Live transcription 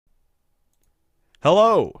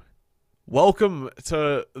Hello! Welcome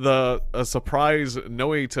to a surprise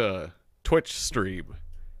Noita Twitch stream.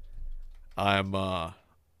 I'm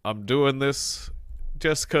doing this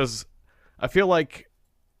just cause I feel like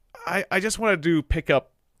I just want to pick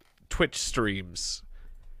up Twitch streams.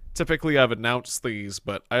 Typically I've announced these,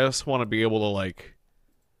 but I just want to be able to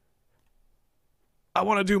I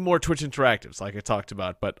want to do more Twitch interactives like I talked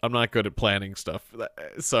about, but I'm not good at planning stuff.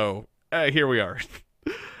 So, here we are.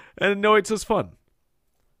 And Noita's fun.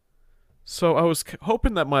 So I was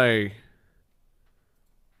hoping that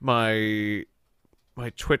my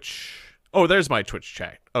Twitch. Oh, there's my Twitch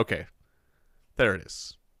chat. Okay, there it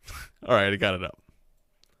is. All right, I got it up.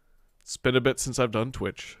 It's been a bit since I've done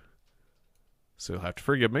Twitch, so you'll have to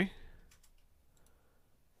forgive me.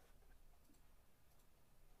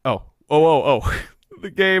 Oh!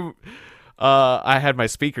 The game. I had my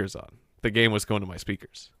speakers on. The game was going to my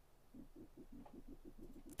speakers.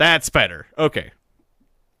 That's better. Okay.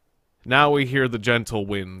 Now we hear the gentle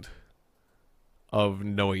wind of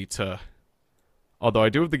Noita. Although I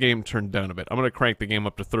do have the game turned down a bit. I'm going to crank the game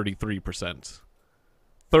up to 33%.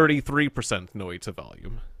 33% Noita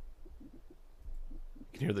volume. You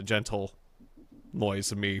can hear the gentle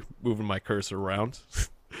noise of me moving my cursor around.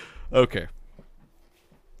 Okay.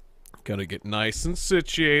 Gotta get nice and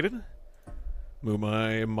situated. Move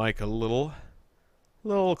my mic a little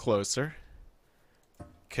closer.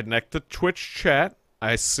 Connect the Twitch chat.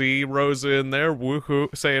 I see Rosa in there,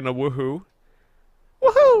 woohoo, saying a woohoo.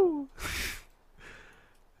 Woohoo!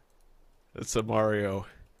 It's a Mario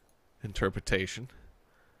interpretation.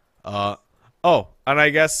 Oh, and I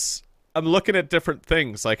guess I'm looking at different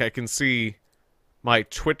things. Like I can see my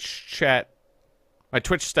Twitch chat, my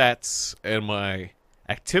Twitch stats, and my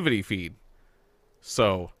activity feed.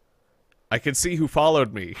 So I can see who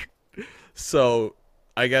followed me. So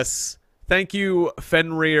I guess thank you,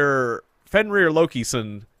 Fenrir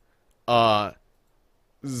Lokison,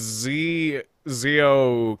 Zio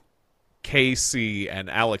KC, and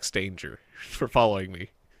Alex Danger for following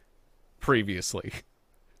me previously.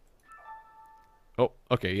 Oh,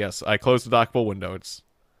 okay, yes, I closed the dockable window. It's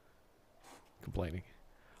complaining.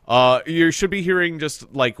 You should be hearing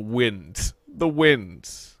just like wind. The wind.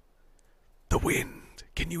 The wind.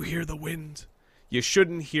 Can you hear the wind? You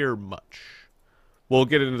shouldn't hear much. We'll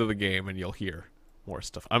get into the game and you'll hear more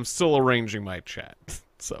stuff. I'm still arranging my chat,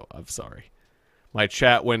 so I'm sorry. My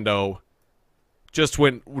chat window just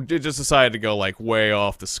decided to go like way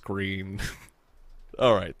off the screen.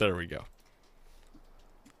 Alright, there we go.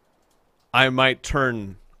 I could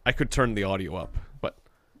turn the audio up, but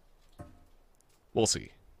we'll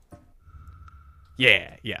see.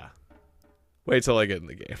 Yeah. Wait till I get in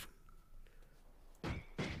the game.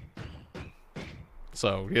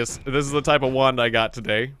 So, yes, this is the type of wand I got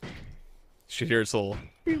today. You should hear its little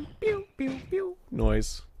pew, pew, pew, pew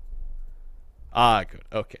noise. Ah, good.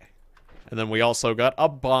 Okay. And then we also got a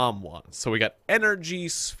bomb wand. So we got energy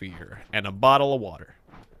sphere and a bottle of water.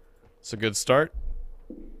 It's a good start.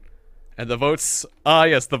 And the votes... Ah,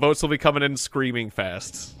 yes, the votes will be coming in screaming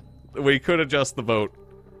fast. We could adjust the vote.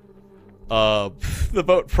 The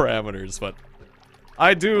vote parameters, but...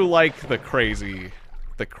 I do like the crazy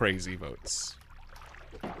votes.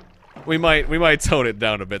 We might tone it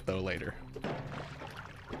down a bit though later.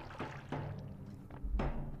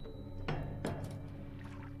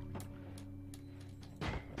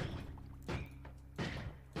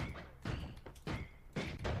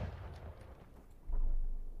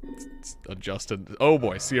 It's adjusted. Oh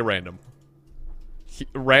boy, see a random.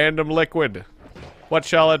 Random liquid. What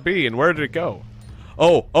shall it be and where did it go?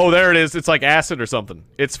 Oh, there it is. It's like acid or something.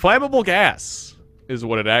 It's flammable gas, is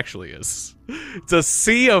what it actually is. It's a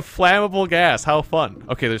sea of flammable gas. How fun.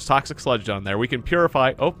 Okay, there's toxic sludge down there. We can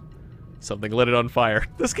purify. Oh, something lit it on fire.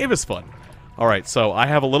 This game is fun. Alright, so I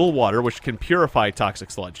have a little water which can purify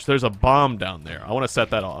toxic sludge. There's a bomb down there. I want to set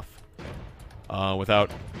that off.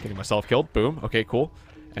 Without getting myself killed. Boom. Okay, cool.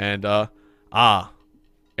 And, a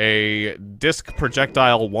disc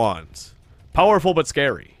projectile wand. Powerful but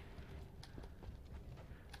scary.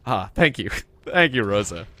 Thank you. Thank you,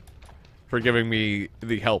 Rosa, for giving me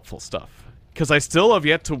the helpful stuff. Because I still have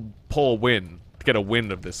yet to pull a win, to get a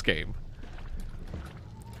win of this game.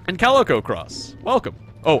 And Calico Cross, welcome.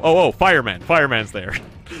 Oh, Fireman. Fireman's there.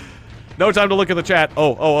 No time to look at the chat.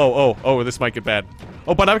 Oh, this might get bad.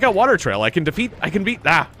 Oh, but I've got Water Trail. I can defeat him. I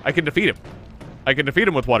can defeat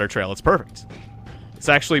him with Water Trail. It's perfect. It's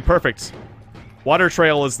actually perfect. Water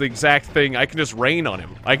Trail is the exact thing. I can just rain on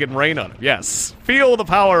him. Yes. Feel the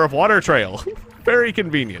power of Water Trail. Very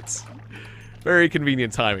convenient. Very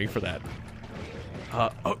convenient timing for that.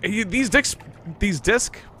 These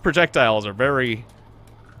disc projectiles are very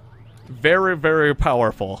Very, very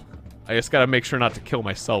powerful. I just gotta make sure not to kill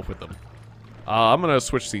myself with them. I'm gonna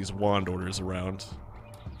switch these wand orders around.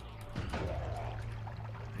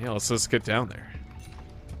 Yeah, let's just get down there.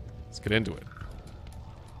 Let's get into it.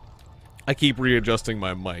 I keep readjusting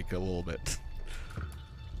my mic a little bit.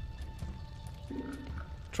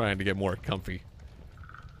 Trying to get more comfy.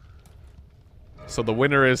 So the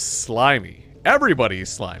winner is Slimy. Everybody's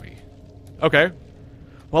Slimy. Okay.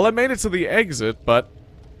 Well, I made it to the exit, but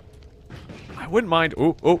I wouldn't mind.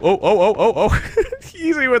 Oh.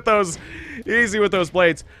 Easy with those. Easy with those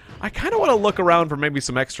blades. I kind of want to look around for maybe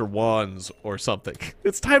some extra wands or something.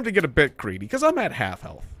 It's time to get a bit greedy, because I'm at half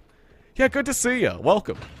health. Yeah, good to see ya.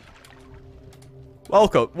 Welcome.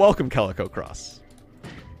 Welcome, Calico Cross.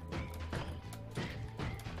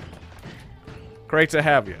 Great to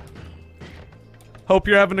have you. Hope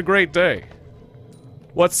you're having a great day.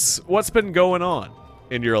 What's been going on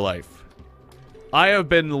in your life? I have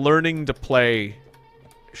been learning to play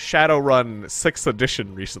Shadowrun 6th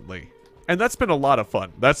edition recently. And that's been a lot of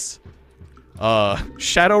fun. That's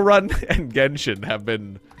Shadowrun and Genshin have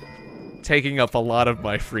been taking up a lot of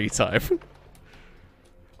my free time.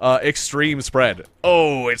 Extreme spread.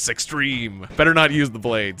 Oh, it's extreme. Better not use the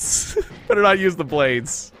blades. Better not use the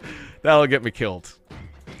blades. That'll get me killed.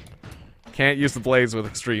 Can't use the blades with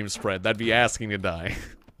extreme spread. That'd be asking to die.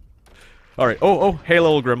 Alright. Oh, hey,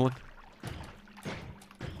 little gremlin.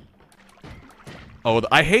 Oh,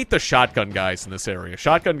 I hate the shotgun guys in this area.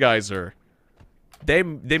 Shotgun guys are... They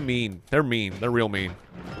mean. They're mean. They're real mean.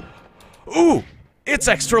 Ooh! It's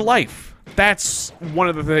extra life! That's one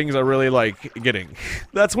of the things I really like getting.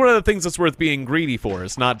 That's one of the things that's worth being greedy for,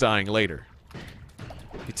 is not dying later.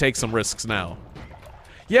 You take some risks now.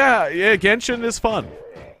 Yeah, Genshin is fun.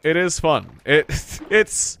 It is fun.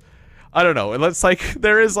 It's... I don't know. It's like...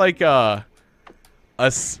 There is like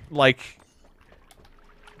like...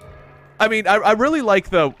 I mean, I really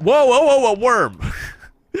like the... Whoa, a worm!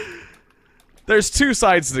 There's two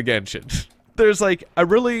sides to Genshin. There's like, I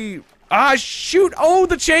really... Ah, shoot! Oh,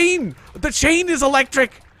 the chain! The chain is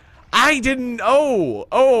electric! I didn't... Oh,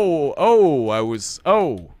 I was...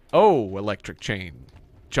 Oh, electric chain.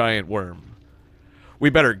 Giant worm. We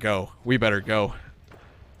better go. We better go.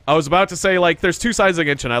 I was about to say, like, there's two sides of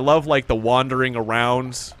Genshin. I love, like, the wandering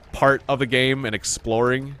around part of the game and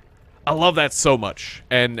exploring. I love that so much.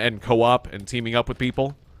 And co-op and teaming up with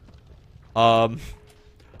people. On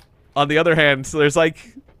the other hand, there's,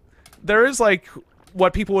 like... There is, like...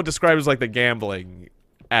 what people would describe as like the gambling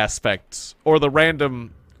aspect, or the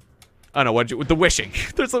random, I don't know, the wishing.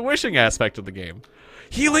 There's the wishing aspect of the game.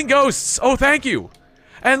 Healing ghosts! Oh, thank you!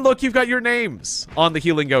 And look, you've got your names on the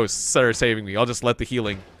healing ghosts that are saving me. I'll just let the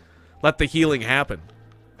healing happen.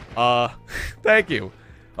 Thank you.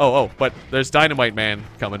 Oh, but there's Dynamite Man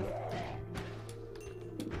coming.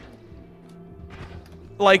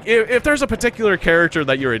 Like, if there's a particular character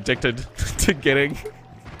that you're addicted to getting,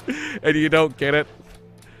 and you don't get it,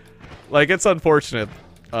 like, it's unfortunate.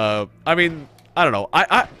 I mean, I don't know.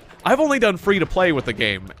 I've only done free-to-play with the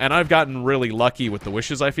game, and I've gotten really lucky with the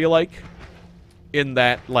wishes, I feel like. In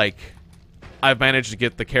that, like, I've managed to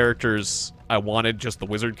get the characters I wanted, just the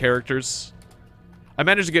wizard characters. I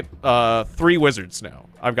managed to get 3 wizards now.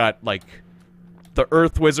 I've got, like, the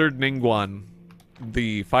Earth Wizard, Ningguang,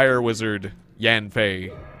 the Fire Wizard,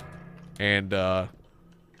 Yanfei, and, oh.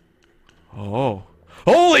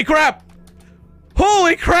 Holy crap!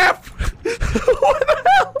 Holy crap! What the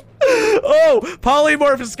hell? Oh,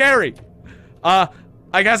 polymorph is scary. I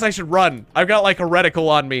guess I should run. I've got like a reticle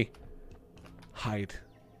on me. Hide.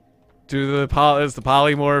 Is the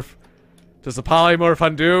polymorph? Does the polymorph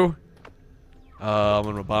undo? I'm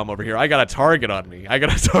gonna bomb over here. I got a target on me. The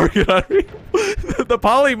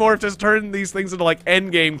polymorph just turned these things into like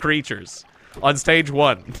endgame creatures on stage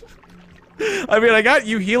 1. I mean, I got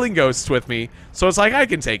you healing ghosts with me, so it's like I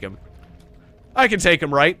can take him. I can take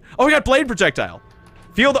him, right? Oh, we got blade projectile.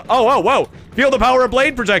 Feel the... whoa. Feel the power of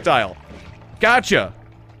blade projectile. Gotcha.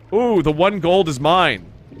 Ooh, the 1 gold is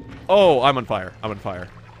mine. Oh, I'm on fire.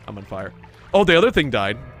 Oh, the other thing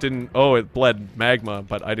died. Oh, it bled magma,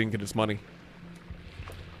 but I didn't get its money.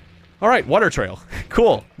 Alright, water trail.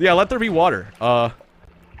 Cool. Yeah, let there be water.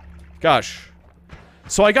 Gosh.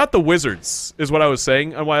 So I got the wizards, is what I was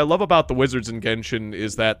saying, and what I love about the wizards in Genshin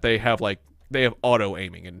is that they have, like, they have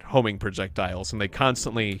auto-aiming and homing projectiles, and they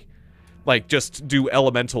constantly, like, just do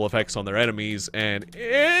elemental effects on their enemies, and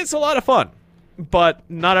it's a lot of fun. But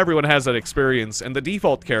not everyone has that experience, and the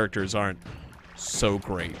default characters aren't so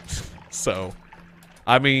great. So,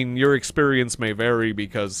 I mean, your experience may vary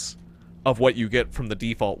because of what you get from the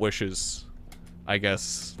default wishes, I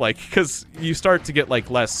guess. Like, because you start to get, like,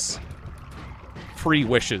 less free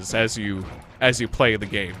wishes as you play the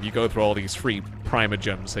game. You go through all these free Prima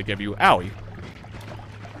gems they give you. Owie.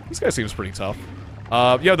 This guy seems pretty tough.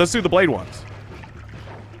 Yeah, let's do the blade ones.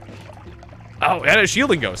 Oh, and a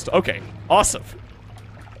shielding ghost. Okay, awesome.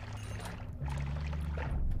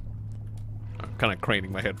 I'm kind of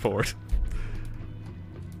craning my head forward.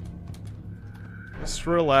 Just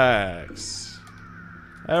relax.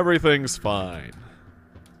 Everything's fine.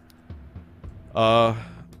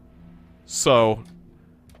 So,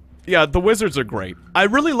 yeah, the wizards are great. I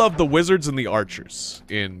really love the wizards and the archers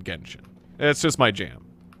in Genshin. It's just my jam.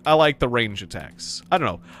 I like the range attacks. I don't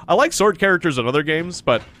know. I like sword characters in other games,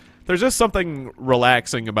 but there's just something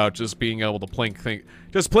relaxing about just being able to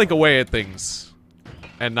plink away at things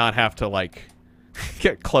and not have to, like,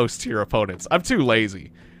 get close to your opponents. I'm too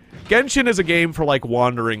lazy. Genshin is a game for, like,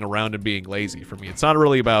 wandering around and being lazy for me. It's not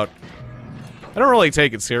really about... I don't really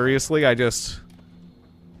take it seriously. I just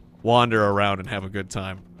wander around and have a good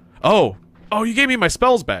time. Oh! Oh, you gave me my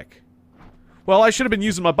spells back. Well, I should have been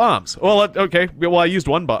using my bombs. Well, okay. Well, I used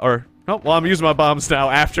one bomb, or... Oh, well, I'm using my bombs now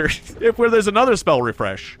after. If there's another spell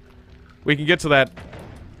refresh, we can get to that...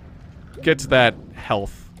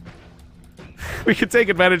 health. We can take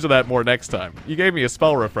advantage of that more next time. You gave me a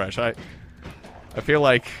spell refresh. I feel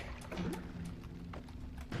like...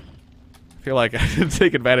 I didn't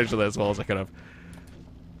take advantage of that as well as I could have.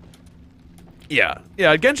 Yeah.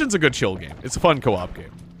 Yeah, Genshin's a good chill game. It's a fun co-op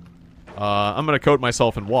game. I'm gonna coat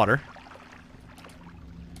myself in water.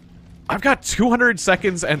 I've got 200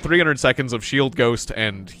 seconds and 300 seconds of shield ghost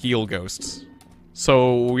and heal ghosts.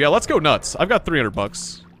 So, yeah, let's go nuts. I've got 300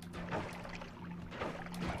 bucks.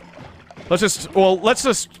 Let's just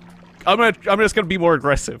I'm just gonna be more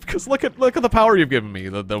aggressive, because look at the power you've given me.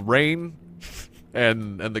 The rain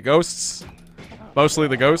and the ghosts. Mostly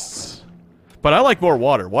the ghosts. But I like more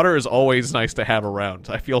water. Water is always nice to have around.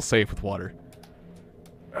 I feel safe with water.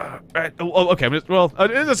 Okay,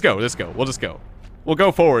 let's go. We'll just go. We'll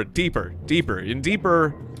go forward, deeper. And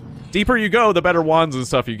deeper you go, the better wands and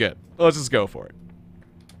stuff you get. Let's just go for it.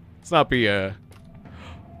 Let's not be oh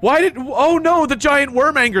no, the giant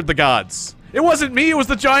worm angered the gods. It wasn't me, it was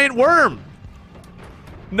the giant worm.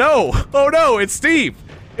 No, oh no, it's Steve.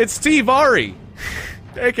 It's Steve Ari.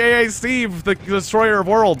 AKA Steve, the destroyer of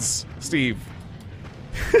worlds. Steve.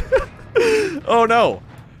 Oh no.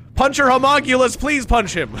 Puncher Homunculus, please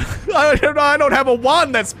punch him. I don't have a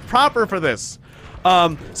wand that's proper for this.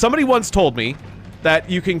 Somebody once told me that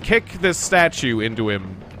you can kick this statue into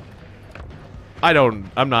him.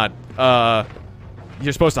 I'm not,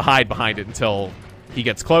 you're supposed to hide behind it until he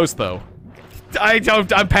gets close, though. I'm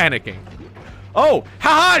panicking. Oh,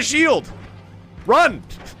 haha, shield! Run!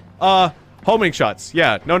 Homing shots.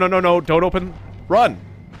 Yeah, no, don't open. Run!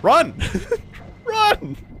 Run!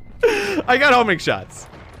 Run! I got homing shots.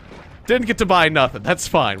 Didn't get to buy nothing. That's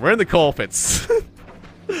fine. We're in the coal pits.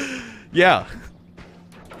 Yeah.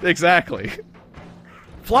 Exactly.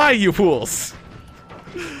 Fly, you fools!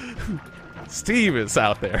 Steve is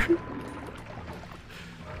out there.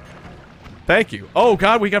 Thank you. Oh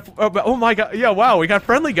god, we got... Oh my god. Yeah, wow, we got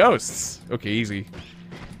friendly ghosts. Okay, easy.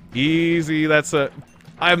 Easy, that's a...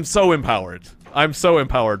 I'm so empowered. I'm so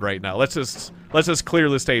empowered right now. Let's just clear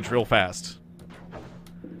the stage real fast.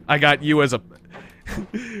 I got you as a...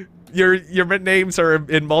 Your names are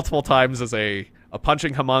in multiple times as a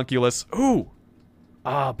punching homunculus. Ooh!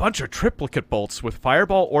 A bunch of triplicate bolts with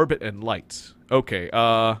fireball, orbit, and light. Okay,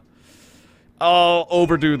 I'll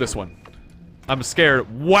overdo this one. I'm scared.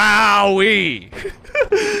 Wowee!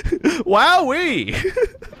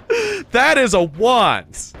 Wowee! That is a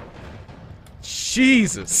wand!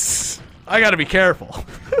 Jesus. I gotta be careful.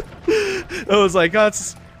 I was like,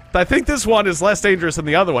 I think this one is less dangerous than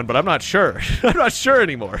the other one, but I'm not sure. I'm not sure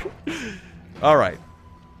anymore. Alright.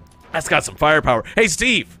 That's got some firepower. Hey,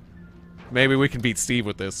 Steve! Maybe we can beat Steve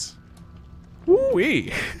with this.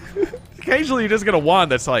 Woo-wee. Occasionally you just get a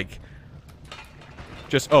wand that's like...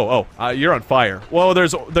 you're on fire. Whoa,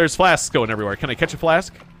 there's flasks going everywhere. Can I catch a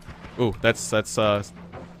flask? Ooh, that's, okay,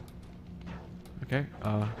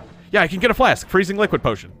 yeah, I can get a flask. Freezing liquid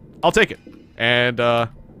potion. I'll take it. And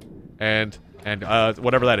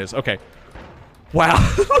whatever that is. Okay.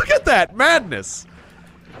 Wow, look at that madness.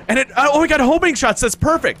 And oh, we got homing shots. That's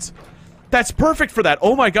perfect. That's perfect for that.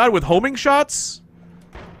 Oh my god, with homing shots?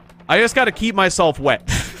 I just gotta keep myself wet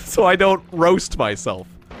so I don't roast myself.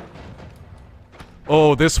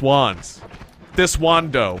 Oh, this wand. This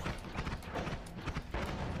wando.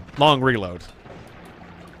 Long reload.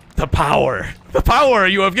 The power. The power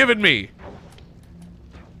you have given me.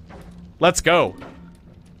 Let's go.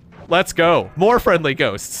 Let's go. More friendly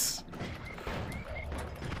ghosts.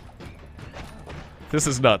 This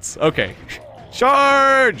is nuts. Okay.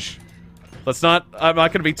 Charge! Let's not... I'm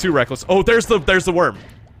not gonna be too reckless. Oh, there's the worm.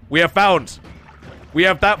 We have found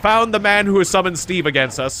the man who has summoned Steve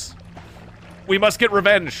against us. We must get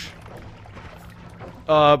revenge.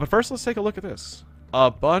 But first, let's take a look at this. A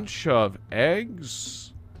bunch of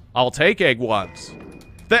eggs. I'll take egg ones.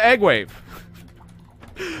 The egg wave.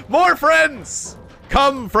 More friends!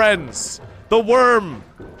 Come, friends! The worm!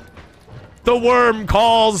 The worm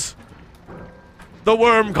calls! The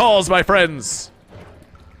worm calls, my friends!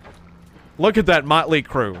 Look at that motley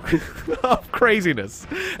crew of craziness.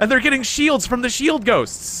 And they're getting shields from the shield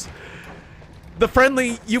ghosts!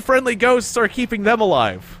 You friendly ghosts are keeping them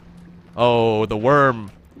alive. Oh, the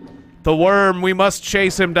worm. The worm, we must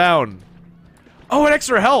chase him down. Oh, an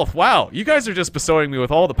extra health! Wow, you guys are just bestowing me with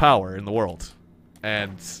all the power in the world.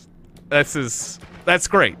 And that's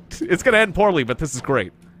great. It's gonna end poorly, but this is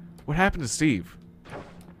great. What happened to Steve?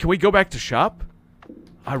 Can we go back to shop?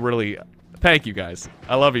 Thank you guys.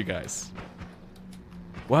 I love you guys.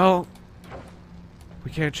 Well,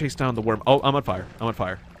 we can't chase down the worm. Oh, I'm on fire. I'm on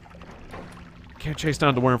fire. Can't chase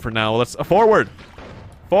down the worm for now. Let's, forward!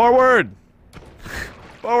 Forward!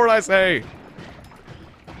 Forward, I say!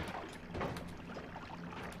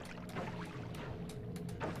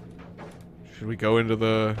 Should we go into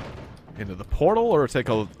the portal or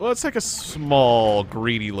let's take a small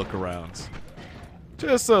greedy look around.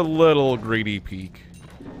 Just a little greedy peek.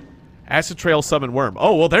 Acid Trail summon worm.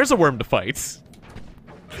 Oh, well, there's a worm to fight.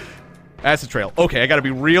 Acid Trail. Okay, I gotta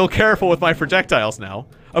be real careful with my projectiles now.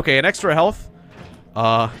 Okay, an extra health.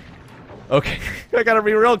 Okay. I gotta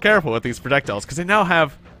be real careful with these projectiles, because you now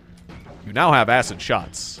have acid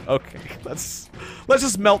shots. Okay, let's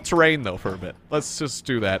just melt terrain, though, for a bit. Let's just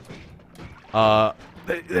do that.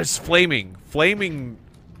 There's flaming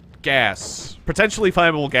gas. Potentially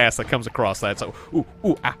flammable gas that comes across that, so...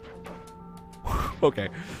 Ooh, ah. Okay.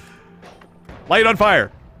 Light on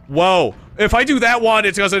fire. Whoa. If I do that one,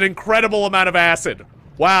 it does an incredible amount of acid.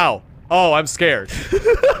 Wow. Oh, I'm scared.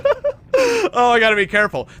 Oh, I gotta be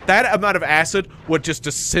careful. That amount of acid would just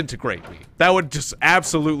disintegrate me. That would just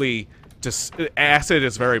absolutely... acid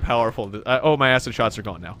is very powerful. Oh, my acid shots are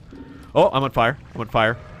gone now. Oh, I'm on fire. I'm on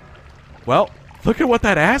fire. Well, look at what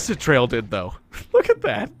that acid trail did, though. Look at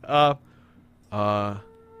that.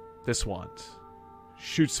 This wand.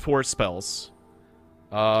 Shoots 4 spells.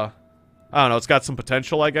 I don't know. It's got some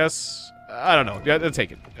potential, I guess. I don't know. Yeah, we'll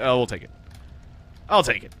take it. We'll take it. I'll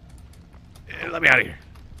take it. Let me out of here.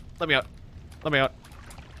 Let me out. Let me out.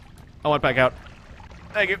 I want back out.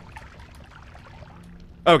 Thank you.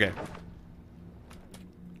 Okay.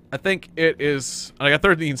 I think it is... I got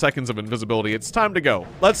 13 seconds of invisibility. It's time to go.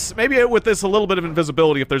 Let's... Maybe with this a little bit of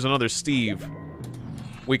invisibility, if there's another Steve,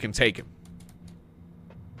 we can take him.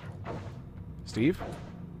 Steve?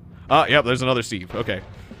 Yep, there's another Steve. Okay.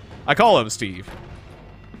 I call him Steve.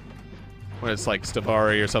 When it's like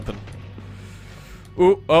Stavari or something.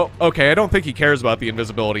 Ooh, oh, okay. I don't think he cares about the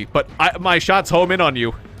invisibility, but my shots home in on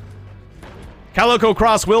you. Calico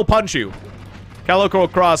Cross will punch you. Calico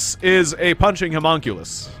Cross is a punching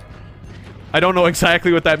homunculus. I don't know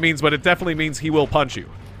exactly what that means, but it definitely means he will punch you.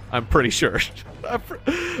 I'm pretty sure.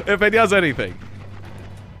 If it does anything.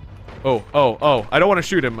 Oh. I don't want to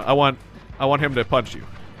shoot him. I want him to punch you.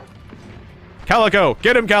 Calico!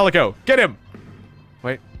 Get him, Calico! Get him!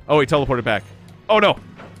 Wait. Oh, he teleported back. Oh, no.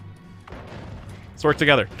 Let's work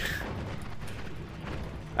together.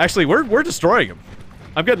 Actually, we're destroying him.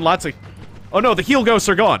 I'm getting lots of... Oh, no, the heal ghosts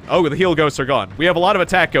are gone. Oh, the heal ghosts are gone. We have a lot of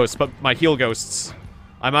attack ghosts, but my heal ghosts...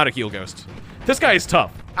 I'm out of heal ghost. This guy is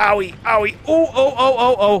tough. Owie, owie.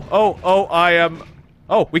 Oh, I am...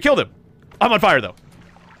 Oh, we killed him. I'm on fire, though.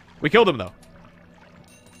 We killed him, though.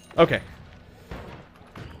 Okay.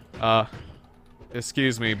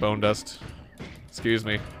 Excuse me, Bone Dust. Excuse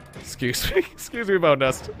me. Excuse me. Excuse me, Bone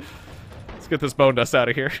Dust. Let's get this Bone Dust out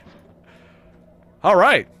of here.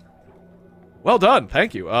 Alright. Well done.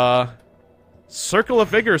 Thank you. Circle of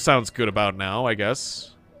Vigor sounds good about now, I guess.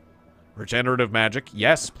 Regenerative magic.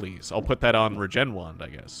 Yes, please. I'll put that on Regen Wand, I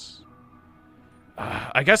guess.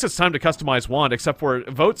 I guess it's time to customize Wand, except for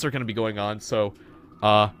votes are going to be going on, so...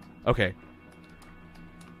 okay.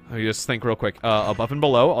 Let me just think real quick. Above and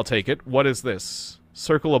below, I'll take it. What is this?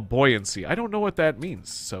 Circle of Buoyancy. I don't know what that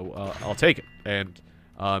means, so I'll take it. And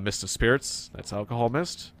Mist of Spirits. That's Alcohol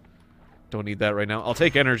Mist. Don't need that right now. I'll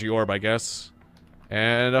take Energy Orb, I guess.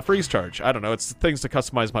 And a Freeze Charge. I don't know. It's things to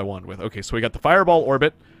customize my wand with. Okay, so we got the Fireball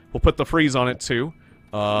Orbit. We'll put the Freeze on it, too.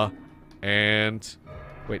 And...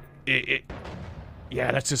 Wait.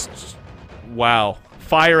 Yeah, that's just... Wow.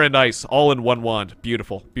 Fire and ice, all in one wand.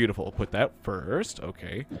 Beautiful, beautiful. I'll put that first.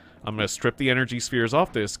 Okay. I'm gonna strip the energy spheres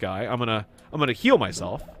off this guy. I'm gonna heal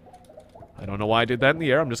myself. I don't know why I did that in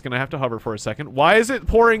the air. I'm just gonna have to hover for a second. Why is it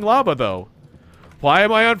pouring lava, though? Why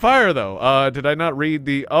am I on fire, though? Did I not read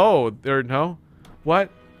the... Oh, there... No? What?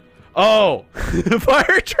 Oh!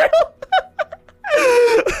 Fire trail?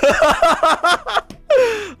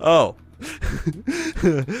 Oh.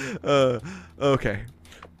 Okay.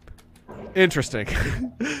 Interesting.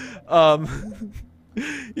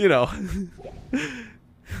 You know.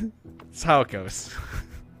 That's how it goes.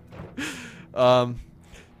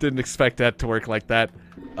 Didn't expect that to work like that.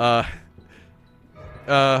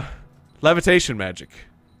 Levitation magic.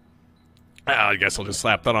 I guess I'll just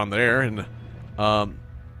slap that on there, and,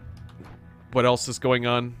 what else is going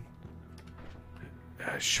on?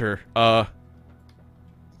 Sure. Yeah,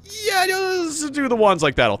 let's do the wands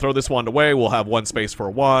like that. I'll throw this wand away. We'll have one space for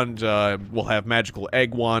a wand. We'll have magical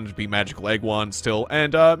egg wand, be magical egg wand still,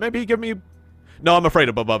 and, maybe give me... No, I'm afraid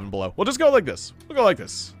of above and below. We'll just go like this. We'll go like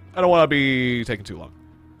this. I don't want to be taking too long.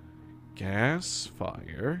 Gas,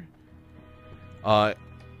 fire.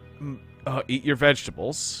 Eat your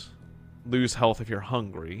vegetables. Lose health if you're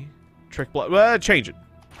hungry. Trick blood. Change it.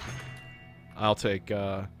 I'll take,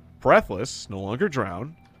 breathless. No longer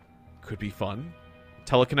drown. Could be fun.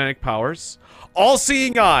 Telekinetic powers.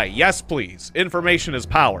 All-seeing eye. Yes, please. Information is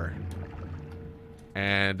power.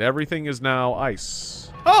 And everything is now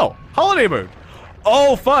ice. Oh! Holiday mood.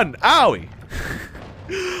 Oh, fun. Owie.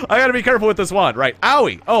 I gotta be careful with this wand. Right.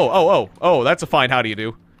 Owie. Oh, that's a fine how do you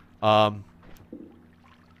do. Yeah,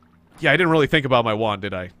 I didn't really think about my wand,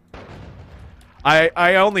 did I?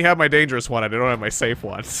 I only have my dangerous one. I don't have my safe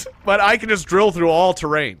ones. But I can just drill through all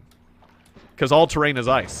terrain. Because all terrain is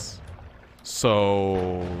ice.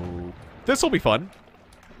 So... this will be fun.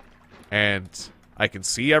 And I can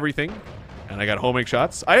see everything. And I got homing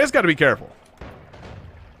shots. I just gotta be careful.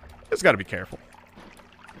 Just gotta be careful.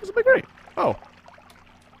 This will be great. Oh.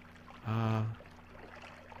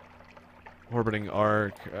 Orbiting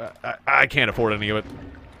arc. I can't afford any of it.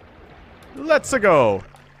 Let's go.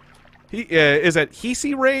 Is it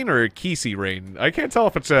Hisi Rain or Kisi Rain? I can't tell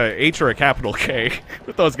if it's a H or a capital K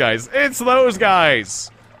with those guys. It's those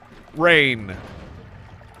guys. Rain.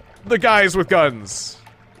 The guys with guns.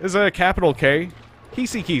 Is it a capital K?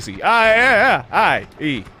 Kisi.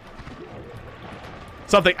 I-E.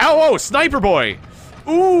 Something. Ow, sniper boy.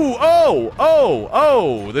 Ooh,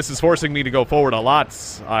 oh. This is forcing me to go forward a lot.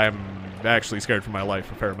 I'm actually scared for my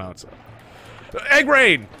life a fair amount. So. Egg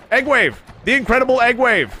rain. Egg wave. The incredible egg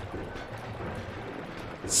wave.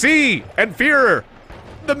 See and fear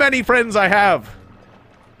the many friends I have.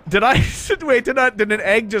 Did I wait? Did an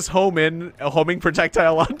egg just home in a homing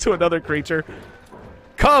projectile onto another creature?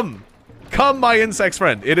 Come, my insect's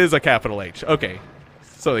friend. It is a capital H. Okay,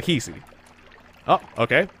 so the Hisi. Oh,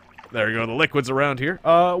 okay. There you go. The liquids around here.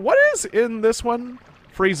 What is in this one?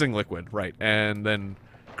 Freezing liquid, right? And then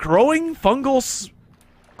glowing fungal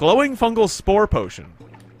spore potion.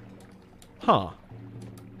 Huh.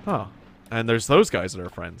 And there's those guys that are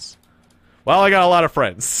friends. Well, I got a lot of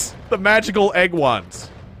friends. The magical egg wand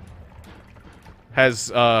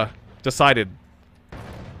has, decided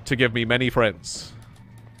to give me many friends.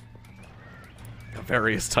 Of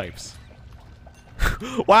various types.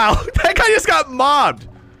 Wow, that guy just got mobbed!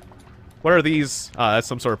 What are these? That's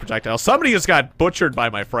some sort of projectile. Somebody just got butchered by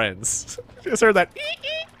my friends. Just heard that.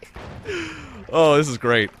 Oh, this is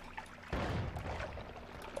great.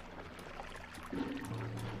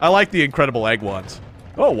 I like the incredible egg ones.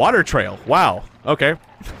 Oh, water trail. Wow. Okay.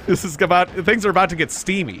 This is about... things are about to get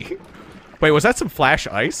steamy. Wait, was that some flash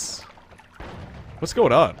ice? What's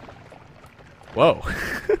going on? Whoa.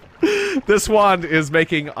 This wand is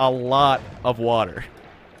making a lot of water.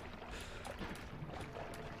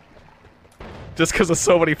 Just because of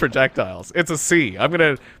so many projectiles. It's a C. I'm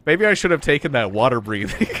gonna... maybe I should have taken that water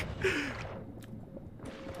breathing.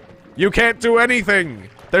 You can't do anything!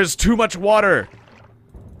 There's too much water!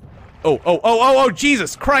 Oh,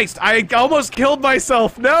 Jesus Christ! I almost killed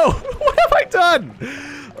myself! No! What have I done?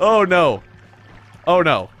 Oh, no. Oh,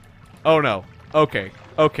 no. Oh, no. Okay.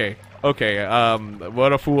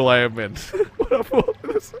 What a fool I have been. What a fool.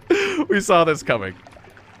 We saw this coming.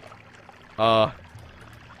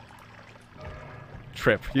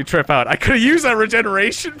 Trip. You trip out. I could have used that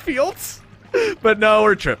regeneration fields, but no,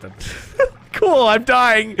 we're tripping. Cool, I'm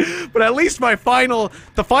dying, but at least the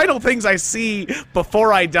final things I see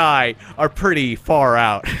before I die are pretty far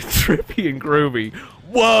out. Trippy and groovy.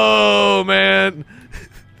 Whoa, man.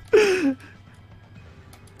 The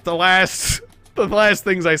last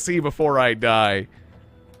things I see before I die.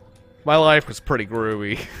 My life was pretty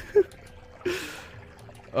groovy.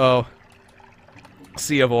 Oh.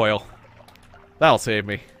 Sea of oil. That'll save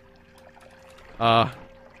me.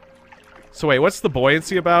 So wait, what's the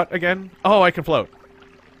buoyancy about again? Oh, I can float.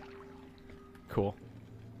 Cool.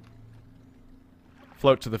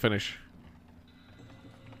 Float to the finish.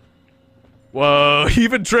 Whoa,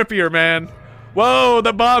 even trippier, man. Whoa,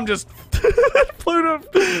 the bomb just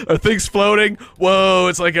floated. Are things floating? Whoa,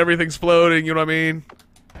 it's like everything's floating, you know what I mean?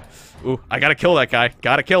 Ooh, I gotta kill that guy.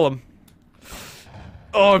 Gotta kill him.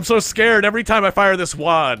 Oh, I'm so scared. Every time I fire this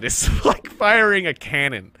wand, it's like firing a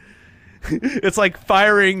cannon. It's like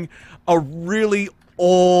firing a really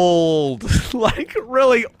old, like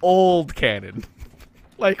really old cannon.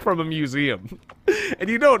 Like from a museum. And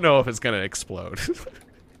you don't know if it's gonna explode.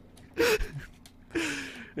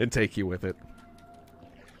 And take you with it.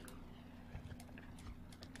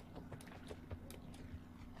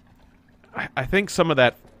 I think some of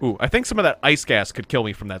that... Ooh, I think some of that ice gas could kill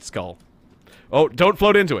me from that skull. Oh, don't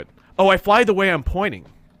float into it. Oh, I fly the way I'm pointing.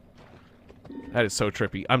 That is so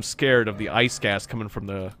trippy. I'm scared of the ice gas coming from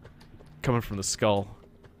the skull.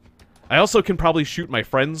 I also can probably shoot my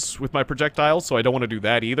friends with my projectiles, so I don't want to do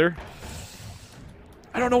that either.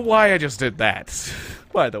 I don't know why I just did that,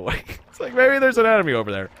 by the way. It's like, maybe there's an enemy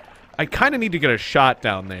over there. I kind of need to get a shot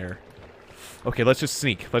down there. Okay, let's just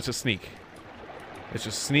sneak. Let's just sneak. Let's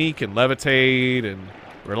just sneak and levitate and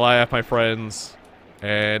rely on my friends.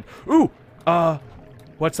 And... Ooh!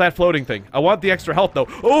 What's that floating thing? I want the extra health, though.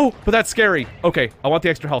 Oh, but that's scary. Okay, I want the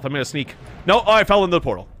extra health. I'm gonna sneak. No, oh, I fell into the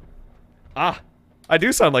portal. Ah, I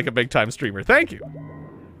do sound like a big-time streamer. Thank you.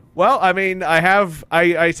 Well, I mean,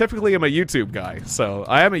 I typically am a YouTube guy, so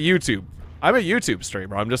I'm a YouTube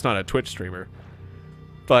streamer. I'm just not a Twitch streamer.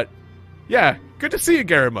 But, yeah, good to see you,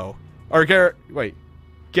 Garamo. Or wait,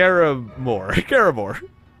 Garamore. Garamore.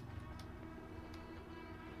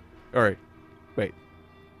 Alright, wait.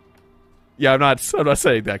 Yeah, I'm not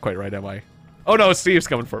saying that quite right, am I? Oh no, Steve's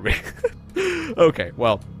coming for me. Okay,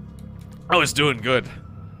 well, I was doing good.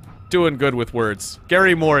 Doing good with words.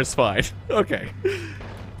 Gary Moore is fine. Okay.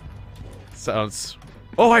 Sounds...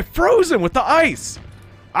 Oh, I froze him with the ice!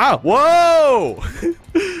 Ah, whoa!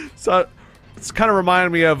 So, it's kind of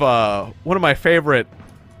reminded me of, one of my favorite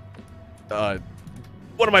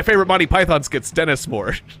Monty Python skits, Dennis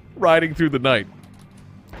Moore, riding through the night.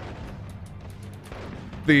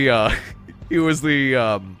 He was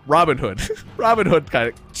the, Robin Hood. Robin Hood kind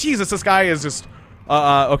of... Jesus, this guy is just...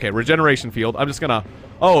 okay, regeneration field. I'm just gonna...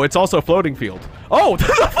 Oh, it's also floating field. Oh, the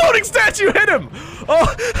floating statue hit him!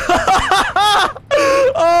 Oh!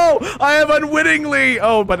 Oh, I have unwittingly...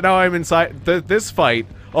 Oh, but now I'm inside... This fight...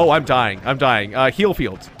 Oh, I'm dying. I'm dying. Heal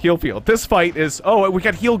field. Heal field. This fight is... Oh, we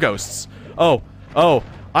got heal ghosts. Oh. Oh.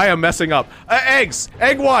 I am messing up. Eggs!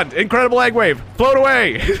 Egg wand! Incredible egg wave! Float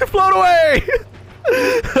away! Float away!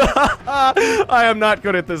 I am not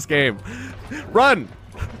good at this game. Run!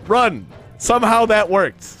 Run! Somehow that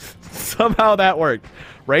worked. Somehow that worked.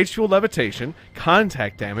 Rage fuel levitation,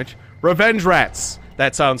 contact damage, revenge rats.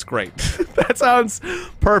 That sounds great. That sounds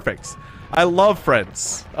perfect. I love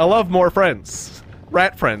friends. I love more friends.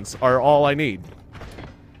 Rat friends are all I need.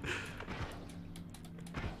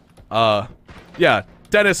 Yeah,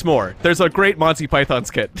 Dennis Moore. There's a great Monty Python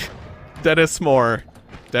skit. Dennis Moore.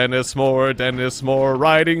 Dennis Moore, Dennis Moore,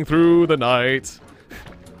 riding through the night.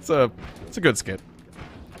 It's a good skit.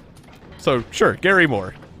 So, sure, Gary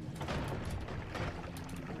Moore.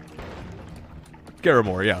 Gary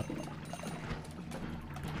Moore, yeah.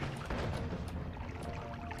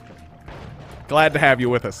 Glad to have you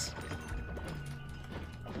with us.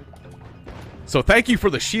 So thank you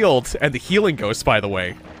for the shield and the healing ghost, by the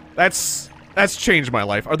way. That's changed my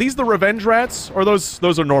life. Are these the revenge rats? Or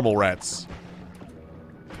those are normal rats?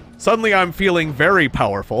 Suddenly I'm feeling very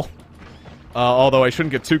powerful. Although I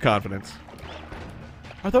shouldn't get too confident.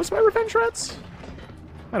 Are those my revenge rats?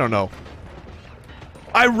 I don't know.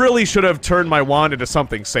 I really should have turned my wand into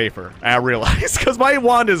something safer, I realized, because my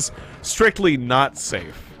wand is strictly not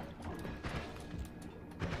safe.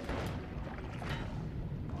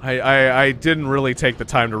 I didn't really take the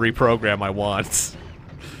time to reprogram my wands.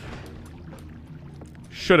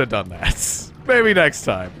 Should have done that. Maybe next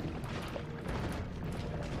time.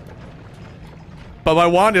 But my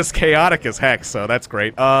wand is chaotic as heck, so that's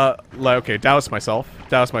great. Okay, douse myself.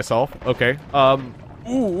 Douse myself. Okay.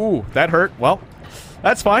 Ooh, that hurt. Well,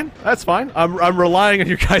 that's fine. That's fine. I'm relying on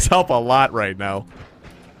your guys' help a lot right now.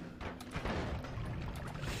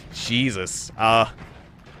 Jesus.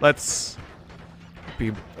 Let's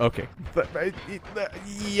be okay.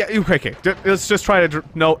 Yeah. Okay. Let's just try to.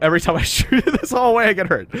 No. Every time I shoot it this whole way, I get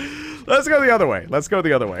hurt. Let's go the other way. Let's go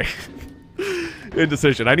the other way.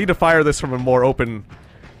 Indecision. I need to fire this from a more open...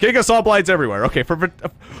 Giga saw blights everywhere. Okay,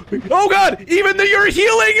 oh god! Even your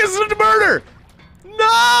healing is a murder!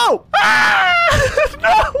 No! Ah!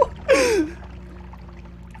 No!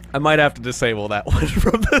 I might have to disable that one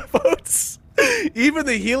from the votes. Even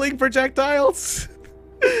the healing projectiles?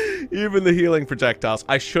 Even the healing projectiles.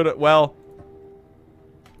 I should have, well,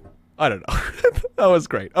 I don't know. That was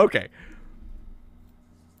great. Okay.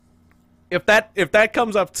 If that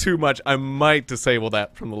comes up too much, I might disable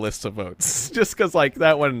that from the list of votes. Just because, like,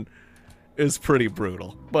 that one is pretty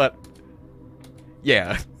brutal. But,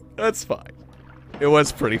 yeah, that's fine. It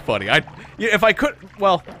was pretty funny. Yeah, if I could,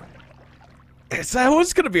 well, that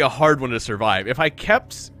was going to be a hard one to survive. If I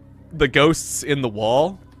kept the ghosts in the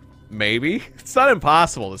wall, maybe. It's not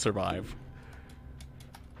impossible to survive.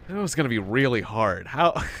 It was going to be really hard.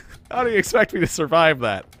 How do you expect me to survive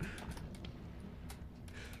that?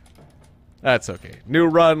 That's okay. New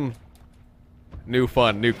run, new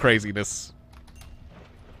fun, new craziness.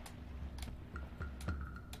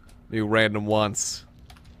 New random wants.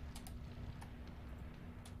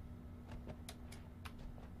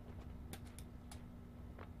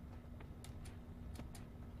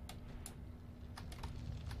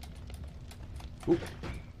 Ooh,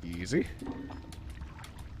 easy.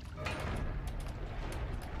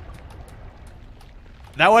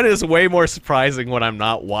 That one is way more surprising when I'm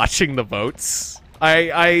not watching the votes.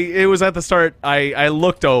 It was at the start, I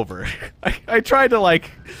looked over. I tried to,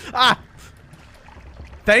 like,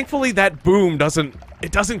 thankfully that boom doesn't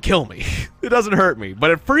kill me. It doesn't hurt me,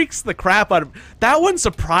 but it freaks the crap out of me. That one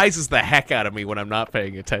surprises the heck out of me when I'm not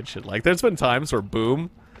paying attention. Like, there's been times where boom,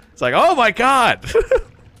 it's like, oh my god!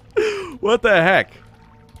 What the heck?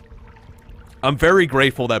 I'm very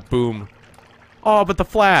grateful that boom. Oh, but the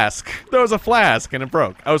flask. There was a flask and it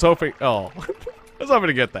broke. I was hoping, oh. I was hoping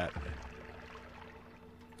to get that.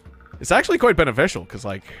 It's actually quite beneficial, because,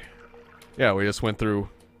 like, yeah, we just went through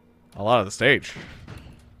a lot of the stage.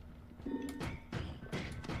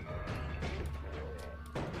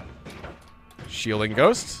 Shielding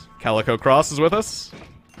Ghost. Calico Cross is with us.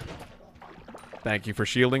 Thank you for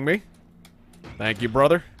shielding me. Thank you,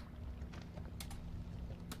 brother.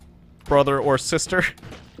 Brother or sister.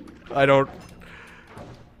 I don't...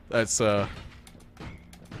 That's a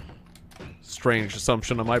strange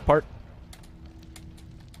assumption on my part.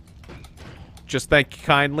 Just thank you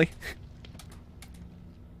kindly.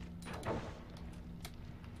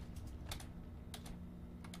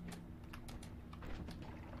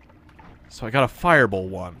 So I got a fireball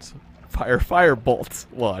wand.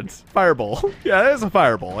 Firebolt wand. Fireball. Yeah, that is a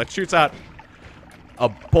fireball. It shoots out a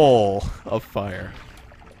ball of fire.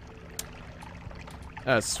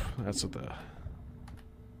 That's what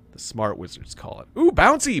the smart wizards call it. Ooh,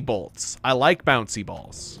 bouncy bolts. I like bouncy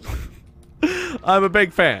balls. I'm a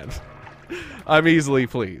big fan. I'm easily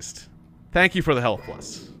pleased. Thank you for the health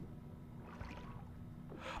plus.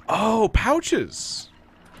 Oh, pouches.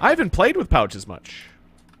 I haven't played with pouches much.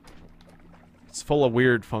 It's full of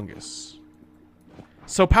weird fungus.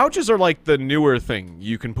 So pouches are like the newer thing.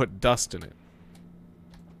 You can put dust in it.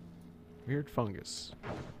 Weird fungus.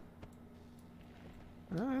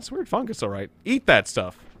 That's weird fungus, alright. Eat that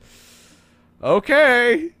stuff.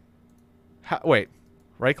 Okay. Wait.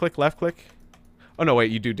 Right click, left click? Oh, no,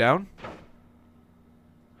 wait. You do down?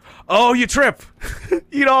 Oh, you trip!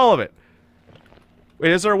 Eat all of it.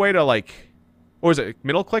 Wait, is there a way to, like... Or is it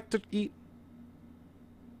middle click to eat?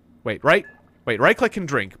 Wait, right? Wait, right click and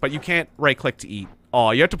drink, but you can't right click to eat.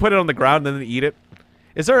 Oh, you have to put it on the ground and then eat it?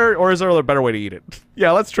 Is there a better way to eat it?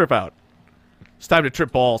 Yeah, let's trip out. It's time to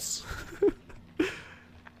trip balls.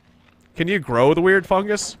 Can you grow the weird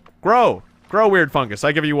fungus? Grow! Grow weird fungus.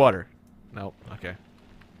 I give you water. Nope. Okay.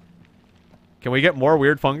 Can we get more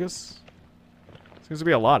weird fungus? Seems to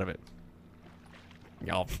be a lot of it.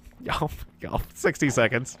 Yelp. Yelp. Yelp. 60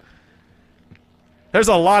 seconds. There's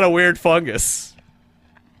a lot of weird fungus.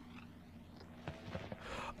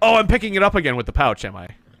 Oh, I'm picking it up again with the pouch, am I?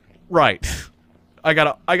 Right. I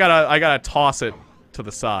gotta toss it to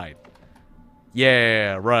the side.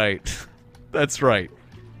 Yeah, right. That's right.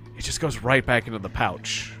 It just goes right back into the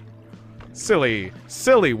pouch. Silly,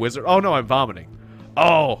 silly wizard. Oh no, I'm vomiting.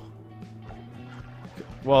 Oh.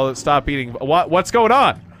 Well, stop eating. What's going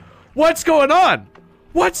on? What's going on?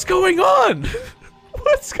 What's going on?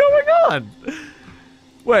 What's going on?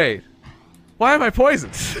 Wait. Why am I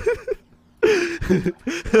poisoned?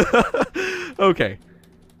 Okay.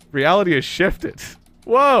 Reality has shifted.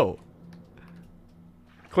 Whoa.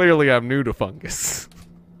 Clearly I'm new to fungus.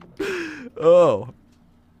 Oh.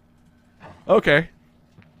 Okay.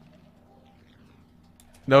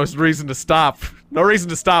 No reason to stop. No reason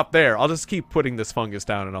to stop there. I'll just keep putting this fungus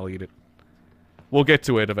down and I'll eat it. We'll get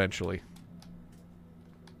to it eventually.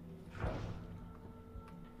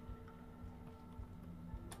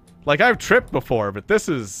 Like, I've tripped before, but this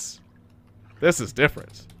is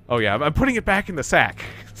different. Oh yeah, I'm putting it back in the sack.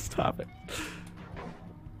 Stop it.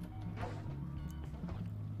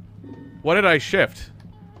 What did I shift?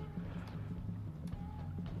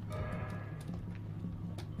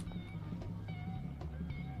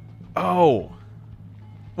 Oh.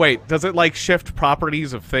 Wait, does it, like, shift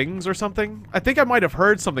properties of things or something? I think I might have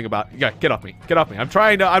heard something about... Yeah, get off me. Get off me. I'm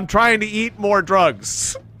trying to eat more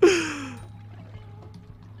drugs.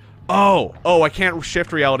 Oh, I can't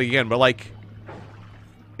shift reality again, but, like...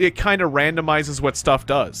 It kind of randomizes what stuff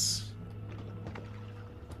does.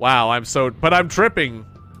 Wow, but I'm tripping.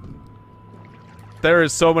 There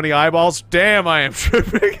is so many eyeballs. Damn, I am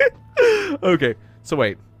tripping. Okay, so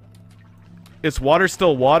wait. Is water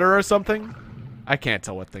still water or something? I can't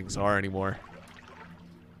tell what things are anymore.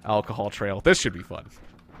 Alcohol trail. This should be fun.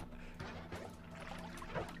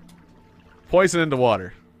 Poison into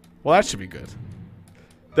water. Well, that should be good.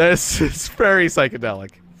 This is very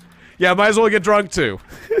psychedelic. Yeah, might as well get drunk too.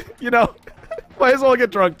 You know, might as well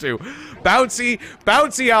get drunk too.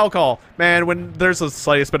 Bouncy alcohol. Man, when there's the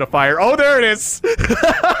slightest bit of fire. Oh, there it is.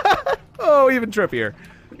 Oh, even trippier.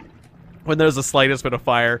 When there's the slightest bit of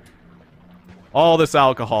fire. All this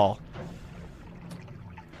alcohol.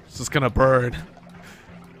 It's just gonna burn.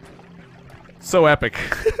 So epic.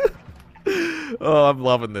 Oh, I'm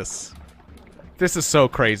loving this. This is so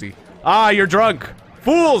crazy. Ah, you're drunk.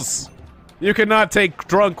 Fools! You cannot take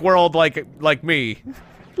drunk world like me.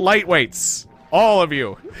 Lightweights. All of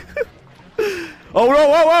you. Oh,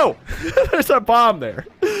 whoa! There's a bomb there.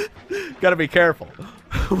 Gotta be careful.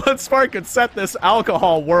 One spark could set this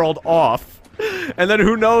alcohol world off. And then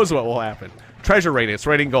who knows what will happen. Treasure radius,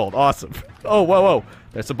 rating gold. Awesome. Oh, whoa.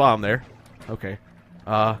 There's a bomb there. Okay.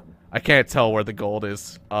 I can't tell where the gold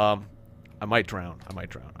is. I might drown.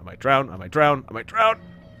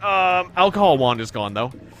 Alcohol wand is gone,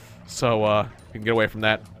 though. So, you can get away from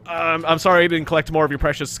that. I'm sorry I didn't collect more of your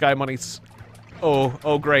precious sky monies.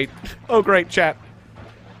 Oh, great. Oh, great, chat.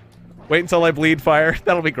 Wait until I bleed fire.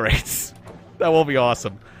 That'll be great. That will be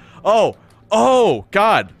awesome. Oh,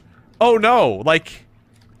 God. Oh, no. Like,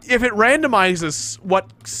 if it randomizes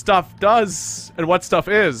what stuff does and what stuff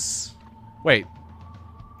is... Wait.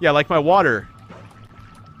 Yeah, like my water.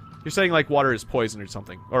 You're saying, like, water is poison or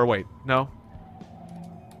something. Or wait, no?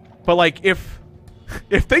 But, like, if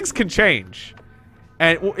things can change...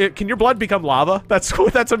 And can your blood become lava? That's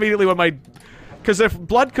immediately what my... Because if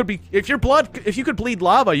blood could be... If you could bleed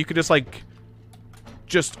lava, you could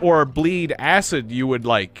just... Or bleed acid, you would,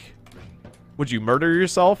 like... Would you murder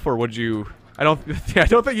yourself, or would you... I don't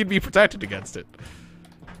think you'd be protected against it.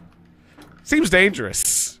 Seems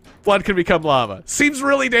dangerous. Blood can become lava. Seems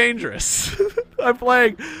really dangerous. I'm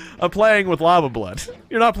playing with lava blood.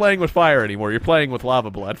 You're not playing with fire anymore. You're playing with lava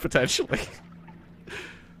blood, potentially.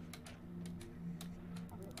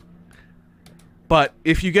 But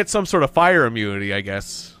if you get some sort of fire immunity, I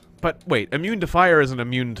guess. But wait, immune to fire isn't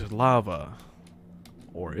immune to lava.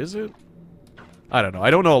 Or is it? I don't know.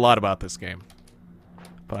 I don't know a lot about this game.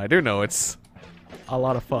 But I do know it's a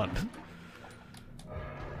lot of fun.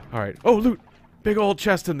 Alright. Oh, loot! Big old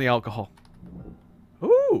chest in the alcohol.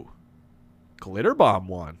 Ooh! Glitter bomb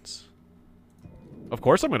wands. Of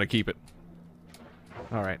course I'm gonna keep it.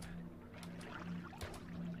 Alright.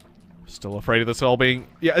 Still afraid of this all being...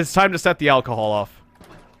 Yeah, it's time to set the alcohol off.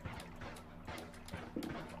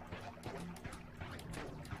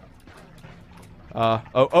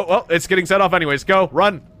 Oh, it's getting set off anyways. Go,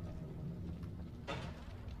 run!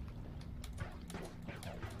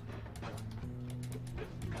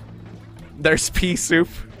 There's pea soup.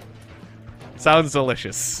 Sounds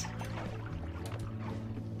delicious.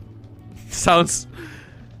 Sounds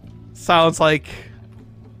like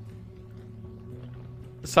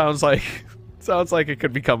it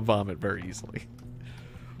could become vomit very easily.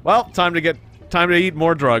 Well, time to eat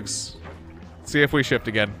more drugs. See if we shift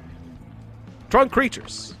again. Drunk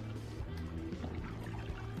creatures.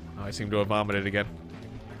 Oh, I seem to have vomited again.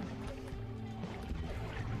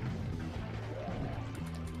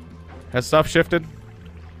 Has stuff shifted?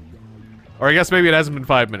 Or I guess maybe it hasn't been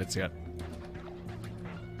 5 minutes yet.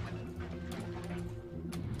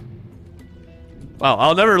 Wow,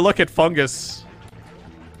 I'll never look at fungus.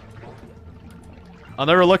 I'll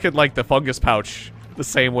never look at, like, the fungus pouch the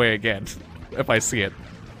same way again, if I see it.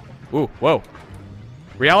 Ooh, whoa.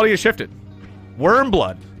 Reality has shifted. Worm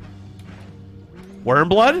blood. Worm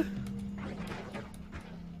blood?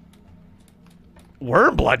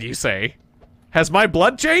 Worm blood, you say? Has my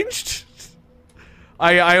blood changed?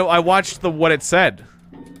 I watched what it said.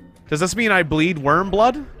 Does this mean I bleed worm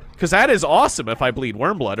blood? Because that is awesome if I bleed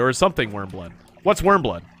worm blood, or something worm blood. What's worm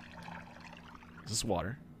blood? Is this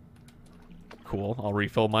water? cool. I'll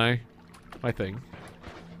refill my thing.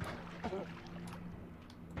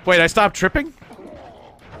 Wait, I stopped tripping?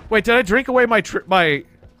 Wait, did I drink away my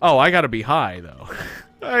Oh, I gotta be high though.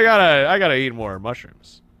 I gotta eat more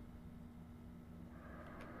mushrooms.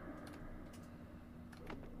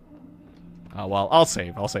 Oh well, I'll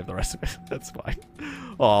save the rest of it. That's fine.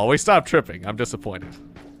 Oh, we stopped tripping. I'm disappointed.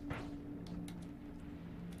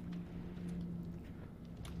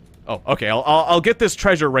 Oh, okay. I'll get this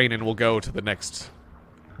treasure rain and we'll go to the next.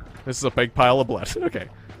 This is a big pile of blood. Okay.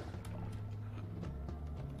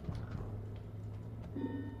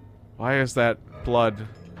 Why is that blood?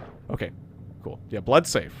 Okay, cool. Yeah, blood's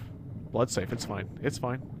safe. Blood's safe. It's fine. It's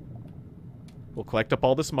fine. We'll collect up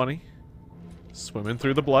all this money. Swimming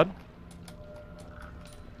through the blood.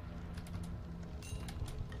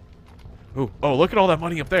 Ooh. Oh, look at all that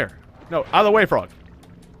money up there. No, out of the way, frog.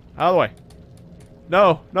 Out of the way.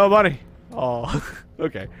 No, no money. Oh,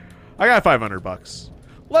 okay. I got 500 bucks.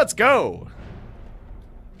 Let's go.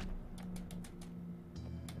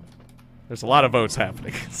 There's a lot of votes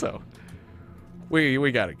happening, so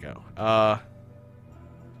we gotta go.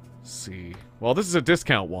 Let's see. Well, this is a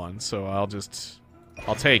discount one, so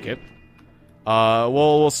I'll take it.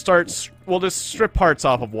 We'll just strip parts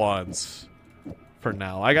off of wands for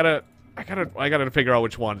now. I gotta figure out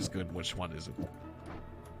which one is good and which one isn't.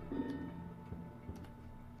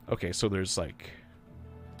 Okay, so there's like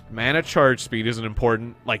mana charge speed isn't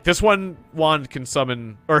important. Like this one wand can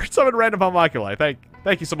summon random homoculi.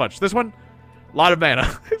 Thank you so much. This one, a lot of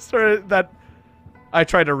mana. That I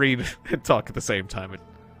tried to read and talk at the same time.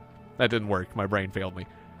 That didn't work. My brain failed me.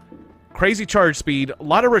 Crazy charge speed, a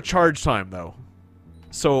lot of recharge time though.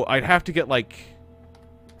 So I'd have to get like.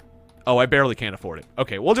 Oh, I barely can't afford it.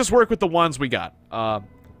 Okay, we'll just work with the ones we got.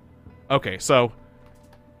 Okay, so.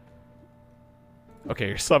 Okay,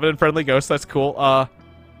 you're summoning friendly ghosts. That's cool.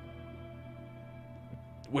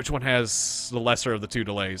 Which one has the lesser of the two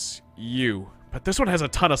delays? You. But this one has a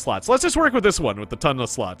ton of slots. Let's just work with this one with the ton of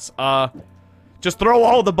slots. Just throw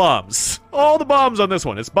all the bombs. All the bombs on this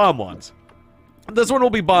one. It's bomb ones. This one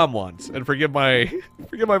will be bomb ones. And forgive my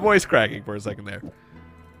voice cracking for a second there.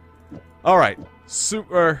 All right.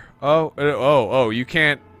 Super. Oh, you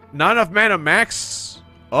can't. Not enough mana max.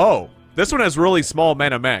 Oh, this one has really small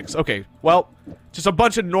mana max. Okay, well, just a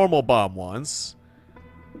bunch of normal bomb ones.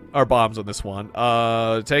 Or bombs on this one.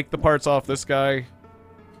 Take the parts off this guy.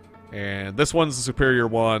 And this one's the superior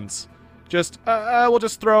ones. Just, we'll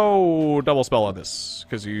just throw double spell on this.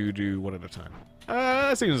 Because you do one at a time.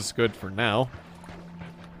 That seems good for now.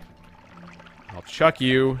 I'll chuck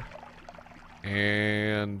you.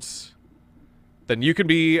 And then you can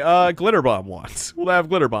be, glitter bomb ones. We'll have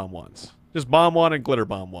glitter bomb ones. Just bomb one and glitter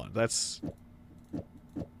bomb one. That's...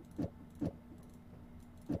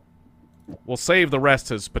 We'll save the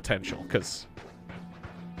rest as potential, because...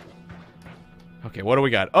 Okay, what do we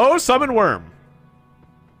got? Oh, summon worm!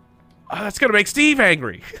 Oh, that's gonna make Steve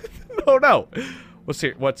angry! Oh, no! What's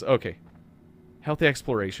here? What's... Okay. Healthy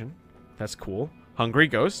exploration. That's cool. Hungry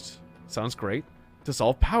ghost. Sounds great.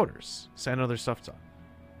 Dissolve powders. Send other stuff to...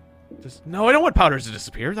 No, I don't want powders to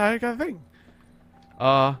disappear. I got a thing.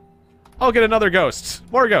 I'll get another ghost.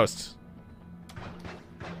 More ghosts.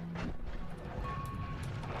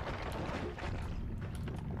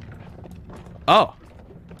 Oh.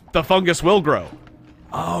 The fungus will grow.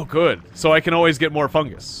 Oh, good. So I can always get more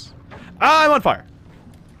fungus. Ah, I'm on fire.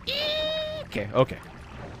 Okay, okay.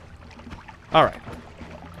 Alright.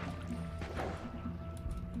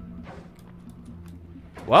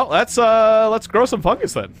 Well, let's grow some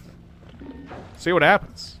fungus then. See what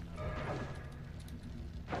happens.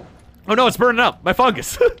 Oh no, it's burning up. My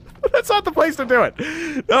fungus. That's not the place to do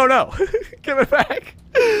it. No, no. Give it back.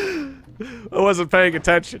 I wasn't paying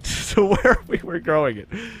attention to where we were growing it.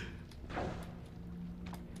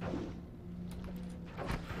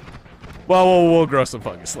 Well, we'll grow some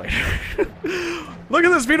fungus later. Look at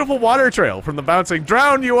this beautiful water trail from the bouncing.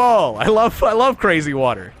 Drown you all. I love crazy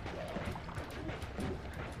water.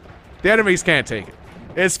 The enemies can't take it.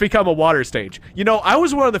 It's become a water stage. You know, I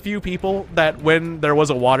was one of the few people that when there was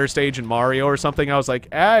a water stage in Mario or something, I was like,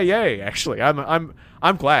 ah, yay, actually. I'm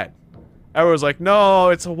glad. Everyone was like, no,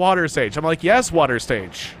 it's a water stage. I'm like, yes, water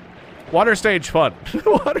stage. Water stage fun.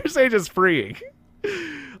 Water stage is freeing.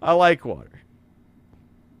 I like water.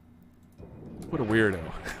 What a weirdo.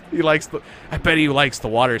 He likes the... I bet he likes the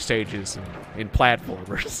water stages in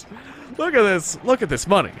platformers. Look at this. Look at this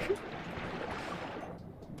money.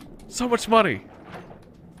 So much money.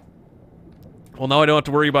 Well, now I don't have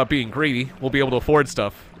to worry about being greedy. We'll be able to afford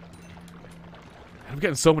stuff. I'm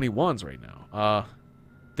getting so many ones right now.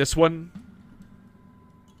 This one,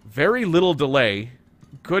 very little delay,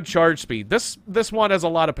 Good charge speed. This one has a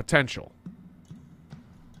lot of potential.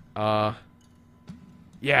 Yeah,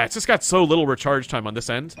 it's just got so little recharge time on this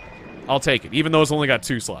end. I'll take it, even though it's only got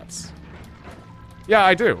 2 slots. Yeah,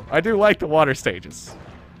 I do. I do like the water stages.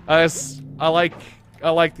 I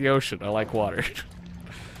like the ocean. I like water.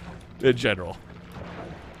 In general.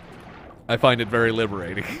 I find it very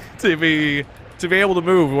liberating to be able to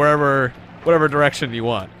move whatever direction you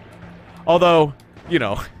want. Although, you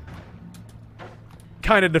know,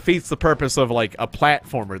 kind of defeats the purpose of like a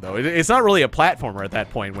platformer though. It's not really a platformer at that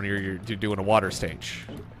point when you're doing a water stage.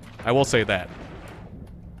 I will say that.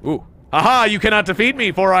 Ooh. Aha, you cannot defeat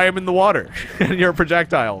me for I am in the water. And your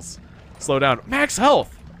projectiles. Slow down. Max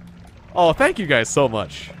health. Oh, thank you guys so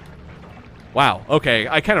much. Wow, okay,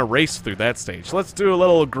 I kind of raced through that stage. Let's do a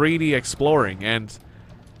little greedy exploring, and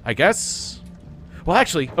I guess... Well,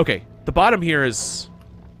 actually, okay, the bottom here is...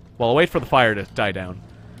 Well, I'll wait for the fire to die down.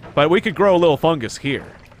 But we could grow a little fungus here.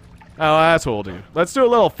 Oh, that's what we'll do. Let's do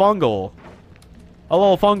a little fungal... A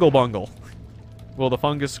little fungal bungle. Will the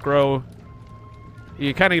fungus grow...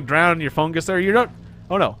 You kind of drown your fungus there? You don't...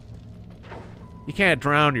 Oh, no. You can't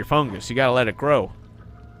drown your fungus. You gotta let it grow.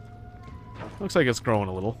 Looks like it's growing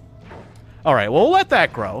a little. Alright, well, we'll let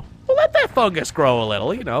that grow. We'll let that fungus grow a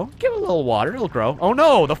little, you know. Give it a little water, it'll grow. Oh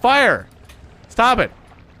no, the fire! Stop it!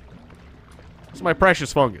 It's my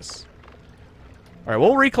precious fungus. Alright,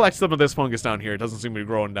 we'll recollect some of this fungus down here. It doesn't seem to be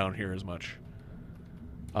growing down here as much.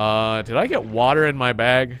 Did I get water in my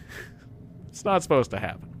bag? It's not supposed to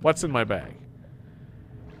happen. What's in my bag?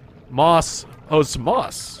 Moss. Oh, some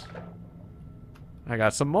moss. I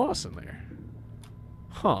got some moss in there.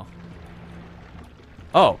 Huh.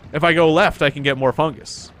 Oh, if I go left, I can get more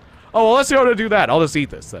fungus. Oh, well, let's go to do that. I'll just eat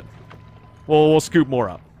this, then. We'll scoop more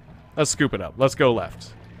up. Let's scoop it up. Let's go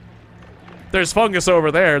left. There's fungus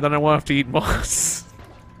over there, then I won't have to eat moss.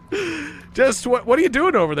 Just, what are you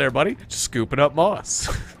doing over there, buddy? Just scooping up moss.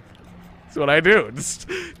 That's what I do, just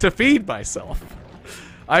to feed myself.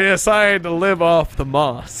 I decided to live off the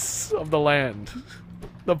moss of the land.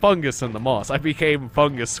 The fungus and the moss. I became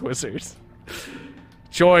fungus wizard.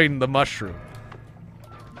 Join the mushroom.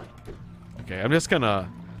 Okay, I'm just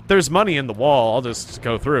gonna... There's money in the wall, I'll just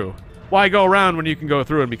go through. Why go around when you can go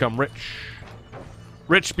through and become rich?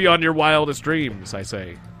 Rich beyond your wildest dreams, I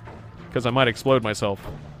say. Because I might explode myself.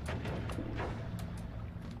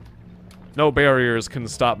 No barriers can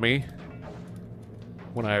stop me.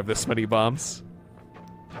 When I have this many bombs.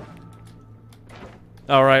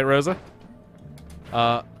 Alright, Rosa.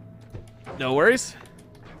 No worries.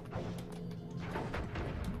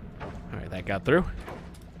 Alright, that got through.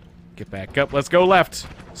 Get back up. Let's go left.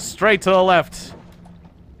 Straight to the left.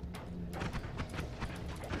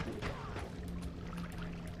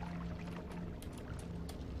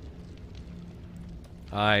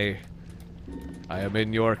 I am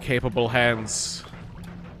in your capable hands.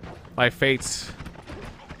 My fate.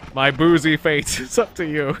 My boozy fate. It's up to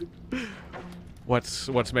you.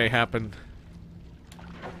 What may happen.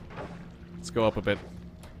 Let's go up a bit.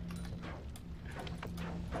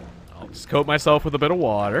 I'll just coat myself with a bit of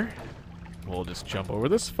water. We'll just jump over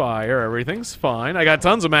this fire. Everything's fine. I got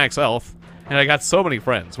tons of max health. And I got so many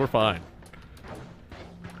friends. We're fine.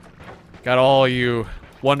 Got all you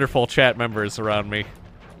wonderful chat members around me.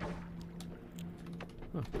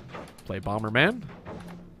 Huh. Play Bomberman.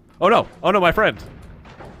 Oh no! Oh no, my friend!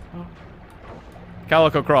 Oh.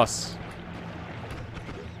 Calico Cross.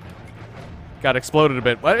 Got exploded a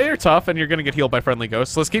bit. Well, you're tough, and you're gonna get healed by friendly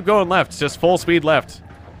ghosts. Let's keep going left. Just full speed left.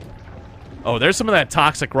 Oh, there's some of that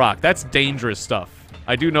toxic rock. That's dangerous stuff.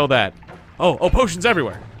 I do know that. Oh, potions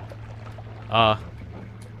everywhere. I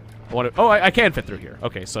can fit through here.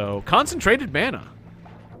 Okay, so concentrated mana.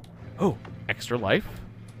 Oh, extra life.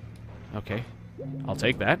 Okay, I'll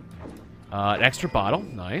take that. An extra bottle.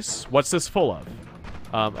 Nice. What's this full of?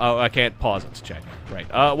 Oh, I can't pause it to check.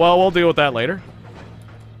 Right. Well, we'll deal with that later.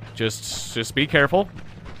 Just be careful.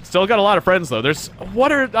 Still got a lot of friends though. There's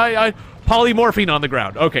polymorphine on the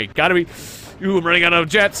ground. Okay, gotta be. Ooh, I'm running out of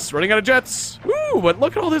jets. Running out of jets. Ooh, but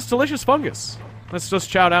look at all this delicious fungus. Let's just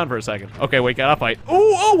chow down for a second. Okay, wait, gotta fight. Ooh,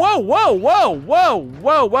 oh, whoa, whoa, whoa, whoa,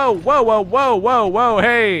 whoa, whoa, whoa, whoa, whoa, whoa, whoa,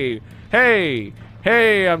 hey, hey,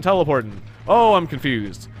 hey, I'm teleporting. Oh, I'm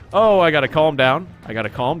confused. Oh, I gotta calm down. I gotta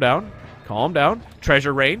calm down. Calm down.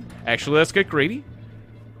 Treasure rain. Actually, let's get greedy.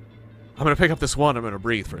 I'm gonna pick up this one. I'm gonna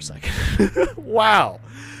breathe for a second. Wow.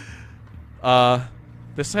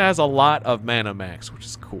 This has a lot of mana max, which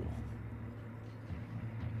is cool.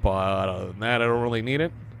 But other than that, I don't really need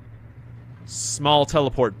it. Small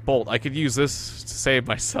teleport bolt. I could use this to save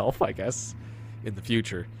myself, I guess, in the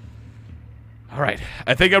future. Alright,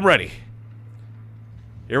 I think I'm ready.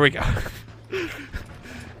 Here we go.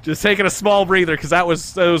 Just taking a small breather because that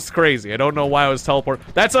was crazy. I don't know why I was teleporting.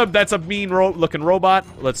 That's a mean looking robot.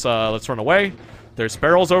 Let's run away. There's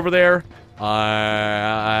barrels over there.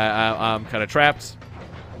 I'm kind of trapped.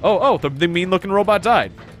 Oh, the mean looking robot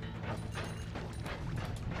died.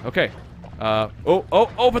 Okay. But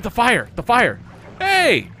the fire.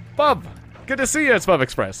 Hey, Bub. Good to see you at Bub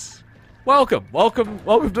Express. Welcome to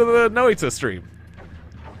the Noita stream.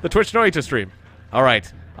 The Twitch Noita stream. All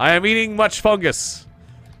right. I am eating much fungus.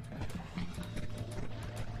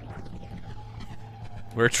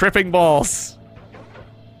 We're tripping balls.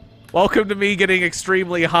 Welcome to me getting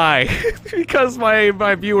extremely high because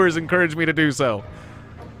my viewers encourage me to do so.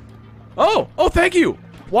 Oh, thank you.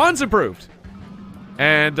 Wands improved.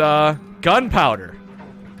 And gunpowder.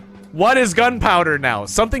 What is gunpowder now?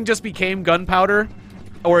 Something just became gunpowder,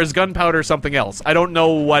 or is gunpowder something else? I don't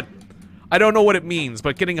know what it means,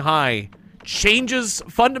 but getting high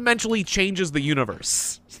fundamentally changes the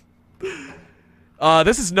universe.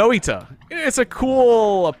 This is Noita. It's a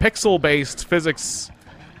cool pixel-based physics.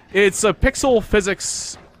 It's a pixel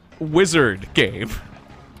physics wizard game,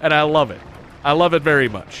 and I love it. I love it very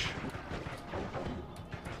much.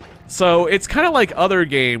 So it's kind of like other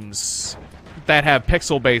games that have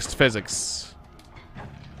pixel-based physics.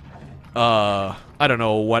 I don't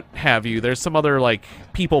know what have you. There's some other like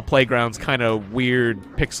People Playgrounds kind of weird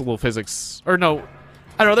pixel physics. Or no,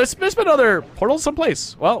 I don't know. There's been other portals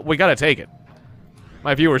someplace. Well, we gotta take it.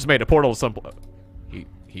 My viewers made a portal someplace.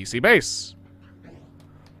 He base.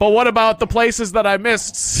 But what about the places that I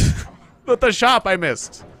missed? The shop I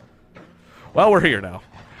missed. Well, we're here now.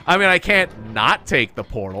 I mean, I can't not take the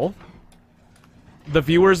portal. The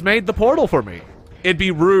viewers made the portal for me. It'd be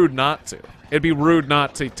rude not to. It'd be rude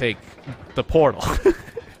not to take the portal.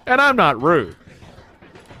 And I'm not rude.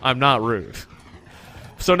 I'm not rude.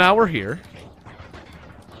 So now we're here.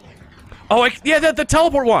 Oh, yeah, the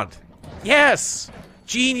teleport wand. Yes.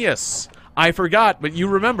 Genius. I forgot, but you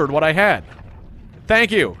remembered what I had.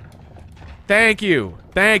 Thank you. Thank you.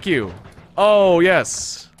 Thank you. Oh,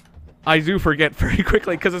 yes. I do forget very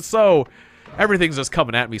quickly because it's so... Everything's just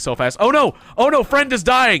coming at me so fast. Oh, no. Oh, no. Friend is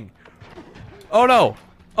dying. Oh, no.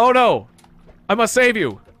 Oh, no. I must save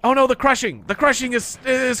you. Oh, no. The crushing. The crushing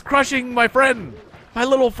is crushing my friend. My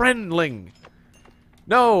little friendling.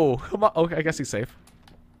 No. Come on. Okay, I guess he's safe.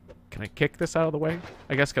 Can I kick this out of the way?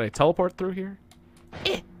 I guess can I teleport through here?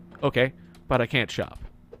 Okay. But I can't shop.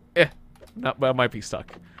 No, but I might be stuck.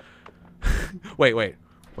 Wait,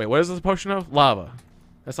 what is this potion of? Lava.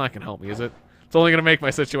 That's not gonna help me, is it? It's only gonna make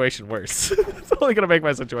my situation worse. It's only gonna make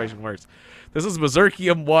my situation worse. This is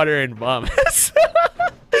Berserkium water and vomit.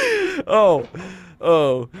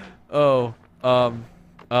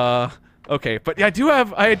 Okay, but yeah,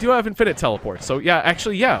 I do have infinite teleports. So yeah,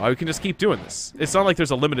 actually, yeah, I can just keep doing this. It's not like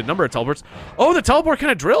there's a limited number of teleports. Oh, the teleport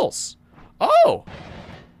kind of drills. Oh.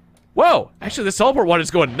 Whoa, actually, this teleport one is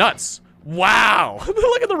going nuts. Wow.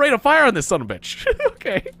 Look at the rate of fire on this son of a bitch.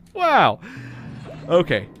 Okay, wow.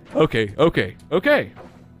 Okay.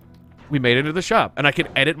 We made it into the shop, and I can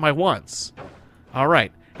edit my wands. All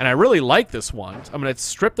right, and I really like this wand. I'm gonna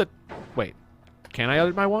strip the... Wait, can I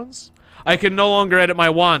edit my wands? I can no longer edit my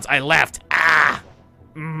wands. I left. Ah!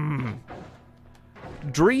 Dream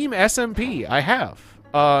SMP, I have.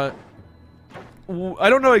 I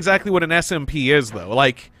don't know exactly what an SMP is, though.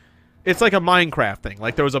 Like, it's like a Minecraft thing.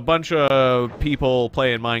 Like, there was a bunch of people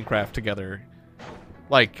playing Minecraft together.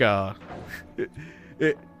 Like, I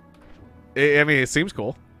mean, it seems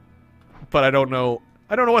cool. But I don't know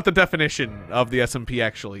what the definition of the SMP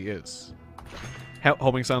actually is.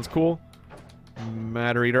 Homing sounds cool.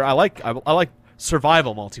 Matter Eater. I like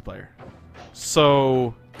survival multiplayer.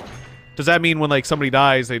 So, does that mean when, like, somebody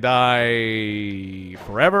dies, they die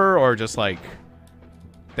forever? Or just, like,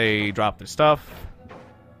 they drop their stuff?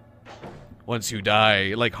 Once you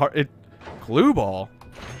die, like, glue ball?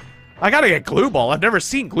 I gotta get glue ball. I've never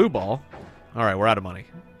seen glue ball. Alright, we're out of money.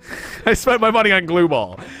 I spent my money on glue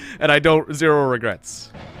ball. And I don't, zero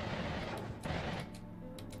regrets.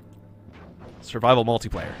 Survival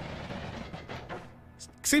multiplayer.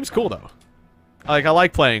 Seems cool, though. I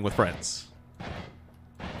like playing with friends.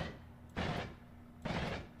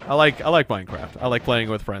 I like Minecraft. I like playing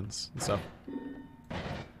with friends and stuff.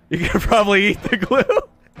 You can probably eat the glue.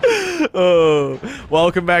 Oh,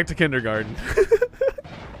 welcome back to kindergarten.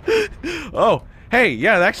 Oh, hey,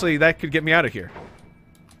 yeah, actually, that could get me out of here.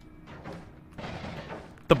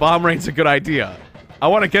 The bomb rain's a good idea. I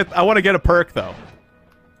want to get a perk though.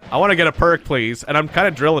 I want to get a perk, please, and I'm kind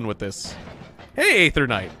of drilling with this. Hey, Aether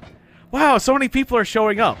Knight. Wow, so many people are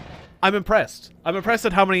showing up. I'm impressed. I'm impressed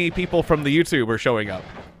at how many people from the YouTube are showing up.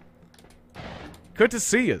 Good to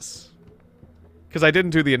see us. Because I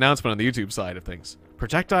didn't do the announcement on the YouTube side of things.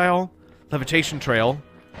 Projectile, levitation trail,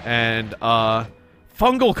 and,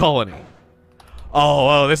 fungal colony.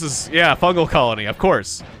 Oh, this is, yeah, fungal colony, of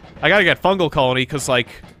course. I gotta get fungal colony, because, like,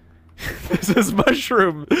 this is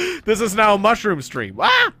mushroom. This is now mushroom stream.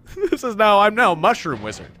 Ah! I'm now mushroom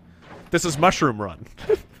wizard. This is mushroom run.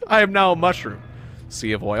 I am now a mushroom.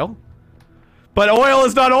 Sea of oil. But oil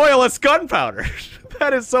is not oil, it's gunpowder.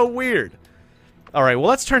 That is so weird. Alright, well,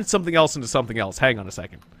 let's turn something else into something else. Hang on a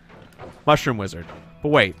second. Mushroom wizard. But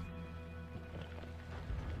wait.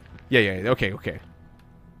 Yeah, okay. Okay.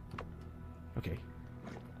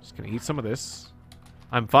 Just gonna eat some of this.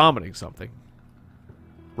 I'm vomiting something.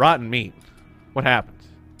 Rotten meat. What happened?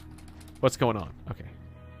 What's going on? Okay.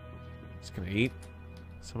 Just gonna eat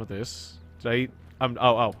some of this. Did I eat?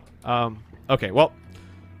 Okay, well.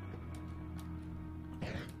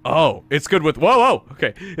 Oh, it's good with... Whoa!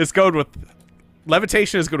 Okay, it's good with...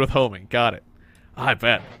 Levitation is good with homing. Got it. I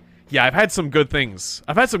bet. Yeah, I've had some good things.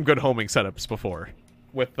 I've had some good homing setups before.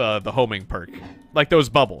 With the homing perk. Like those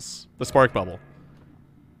bubbles. The spark bubble.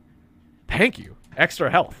 Thank you. Extra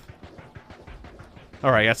health.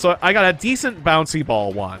 Alright, yeah, so I got a decent bouncy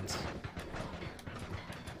ball wand.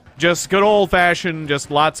 Just good old-fashioned, just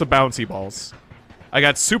lots of bouncy balls. I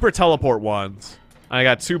got super teleport wands. I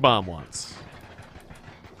got 2 bomb wands.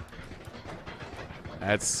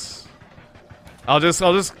 That's... I'll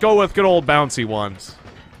just go with good old bouncy wands.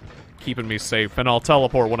 Keeping me safe, and I'll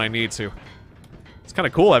teleport when I need to. It's kind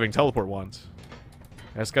of cool having teleport wands.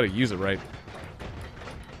 I just gotta use it right.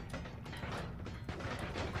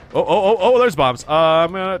 Oh, there's bombs.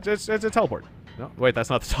 It's a teleport. No, wait, that's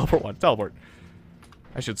not the teleport one. Teleport.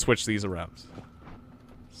 I should switch these around.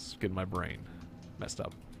 It's getting my brain messed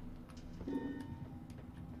up.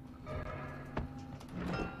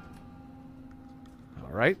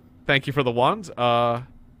 Alright. Thank you for the wand.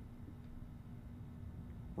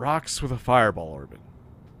 Rocks with a fireball orbit.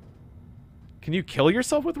 Can you kill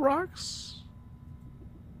yourself with rocks?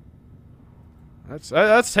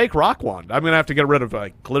 Let's take rock wand. I'm gonna have to get rid of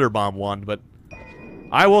like glitter bomb wand, but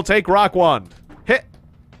I will take rock wand. Hit.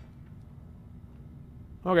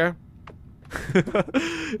 Okay.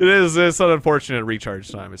 It's an unfortunate recharge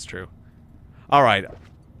time. It's true. All right.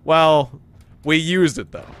 Well, we used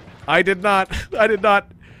it though. I did not.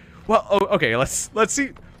 Well, okay. Let's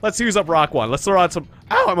see. Let's use up rock wand. Let's throw out some.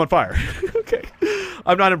 Ow! I'm on fire. Okay.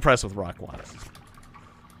 I'm not impressed with rock wand.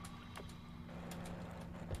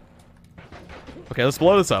 Okay, let's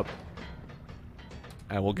blow this up.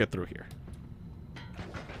 And we'll get through here.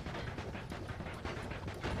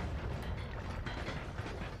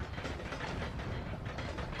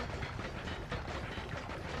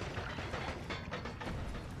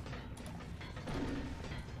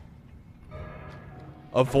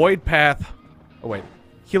 Avoid path... Oh, wait.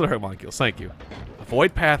 Healer homunculus, thank you.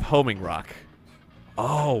 Avoid path homing rock.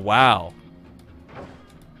 Oh, wow.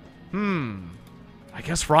 I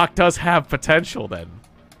guess rock does have potential, then.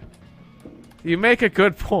 You make a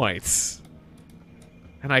good point.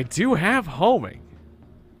 And I do have homing.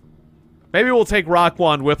 Maybe we'll take rock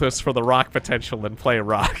wand with us for the rock potential and play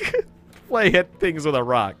rock. Hit things with a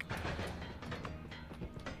rock.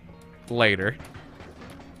 Later.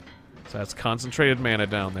 So that's concentrated mana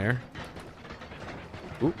down there.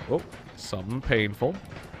 Ooh, oh, something painful.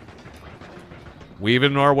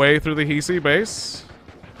 Weaving our way through the Hisi base.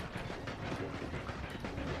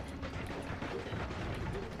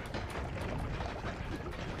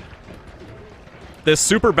 This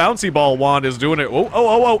super bouncy ball wand is doing it.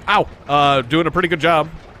 Ow. Doing a pretty good job.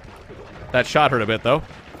 That shot hurt a bit, though.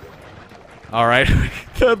 Alright.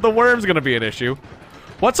 The worm's gonna be an issue.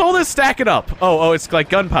 What's all this stacking up? Oh, it's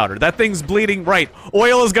like gunpowder. That thing's bleeding. Right.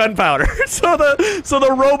 Oil is gunpowder. So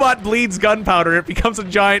the robot bleeds gunpowder. It becomes a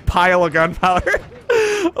giant pile of gunpowder.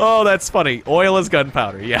 Oh, that's funny. Oil is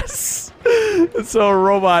gunpowder. Yes. So a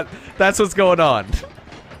robot. That's what's going on.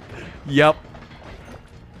 Yep.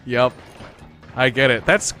 I get it.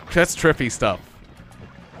 That's trippy stuff.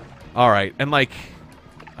 Alright, and like,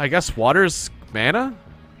 I guess water's mana?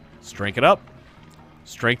 Let's drink it up.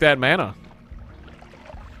 Let's drink that mana.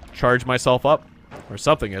 Charge myself up. Or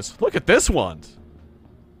something is. Look at this wand.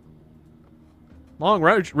 Long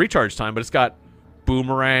recharge time, but it's got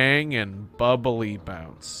boomerang and bubbly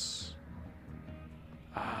bounce.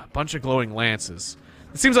 A bunch of glowing lances.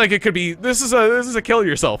 It seems like it could be, this is a kill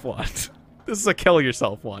yourself wand. This is a kill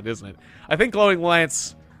yourself wand, isn't it? I think glowing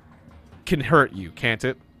lance can hurt you, can't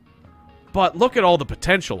it? But look at all the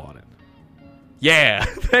potential on it. Yeah,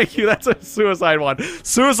 thank you. That's a suicide wand.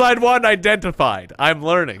 Suicide wand identified. I'm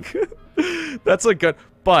learning. That's a good...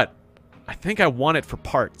 But I think I want it for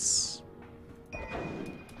parts.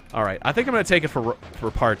 Alright, I think I'm gonna take it for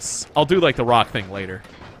parts. I'll do, like, the rock thing later.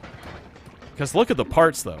 Because look at the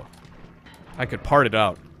parts, though. I could part it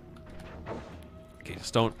out. Okay,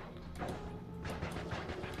 just don't...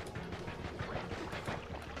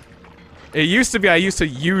 It used to be I used to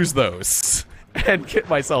use those and get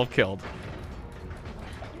myself killed.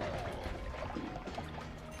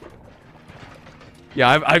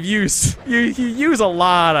 Yeah, I've used... You use a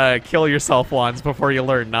lot of kill yourself ones before you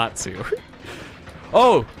learn not to.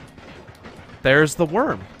 Oh! There's the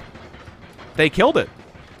worm. They killed it.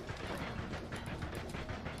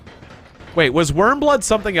 Wait, was worm blood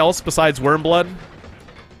something else besides worm blood?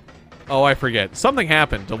 Oh, I forget. Something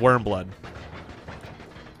happened to worm blood.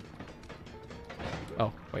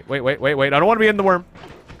 Oh, wait. I don't want to be in the worm. I'm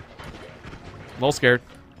a little scared.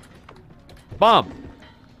 Bomb.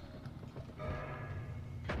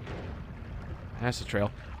 Acid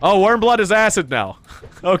trail. Oh, worm blood is acid now.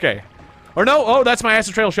 Okay. Or no, oh, that's my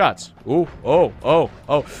acid trail shots. Ooh, oh.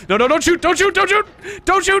 No, don't shoot, don't shoot. Don't shoot!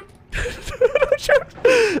 Don't shoot!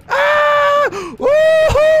 Ah!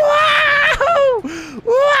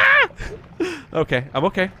 Ah! Okay, I'm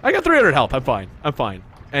okay. I got 300 health. I'm fine.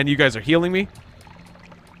 And you guys are healing me?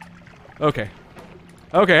 Okay.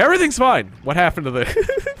 Okay, everything's fine. What happened to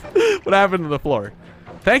the... What happened to the floor?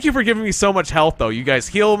 Thank you for giving me so much health, though. You guys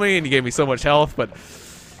healed me, and you gave me so much health, but...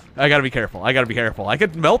 I gotta be careful. I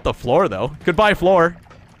could melt the floor, though. Goodbye, floor.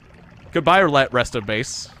 Goodbye, rest of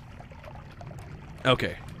base.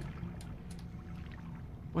 Okay.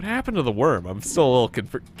 What happened to the worm? I'm still a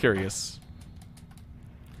little curious.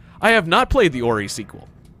 I have not played the Ori sequel.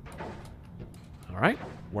 Alright.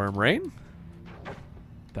 Worm rain.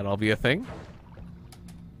 That'll be a thing.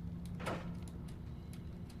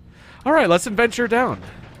 Alright, let's adventure down.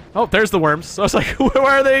 Oh, there's the worms. So I was like, where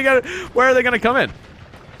are they gonna come in?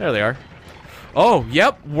 There they are. Oh,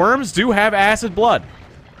 yep. Worms do have acid blood.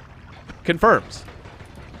 Confirms.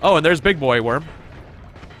 Oh, and there's big boy worm.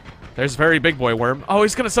 There's very big boy worm. Oh,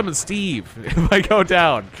 he's gonna summon Steve if I go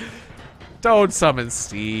down. Don't summon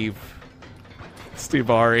Steve. Steve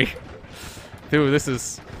Ari. Dude, this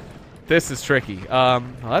is tricky. Well,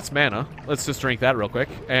 that's mana. Let's just drink that real quick.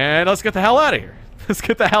 And let's get the hell out of here. Let's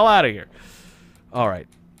get the hell out of here. Alright.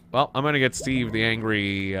 Well, I'm gonna get Steve, the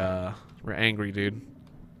angry dude.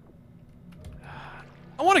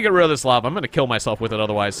 I want to get rid of this lava. I'm gonna kill myself with it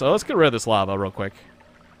otherwise. So let's get rid of this lava real quick.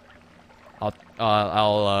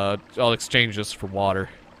 I'll exchange this for water,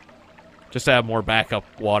 just to have more backup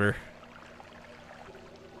water.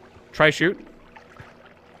 Try shoot.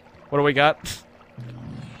 What do we got?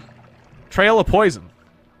 Trail of poison.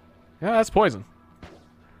 Yeah, that's poison.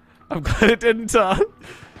 I'm glad it didn't.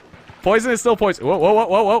 Poison is still poison.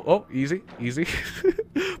 Whoa! Easy.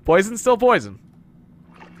 Poison's still poison.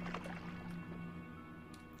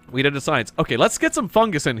 We did a science. Okay, let's get some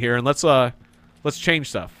fungus in here and let's change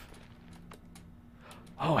stuff.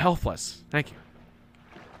 Oh, health plus. Thank you.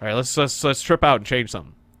 All right, let's trip out and change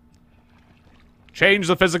something. Change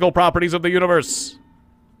the physical properties of the universe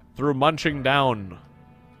through munching down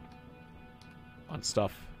on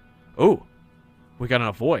stuff. Ooh, we got an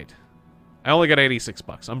avoid. I only got 86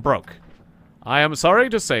 bucks. I'm broke. I am sorry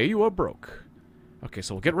to say you are broke. Okay,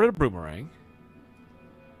 so we'll get rid of boomerang.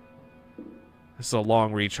 This is a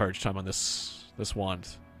long recharge time on this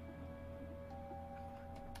wand.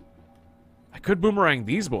 I could boomerang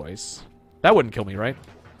these boys. That wouldn't kill me, right?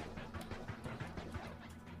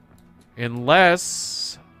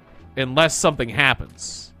 Unless something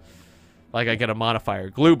happens. Like I get a modifier.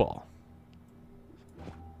 Glue ball.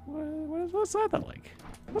 What's that like?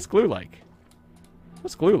 What's glue like?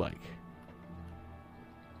 What's glue like?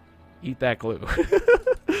 Eat that glue.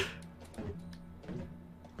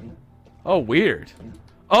 Oh, weird.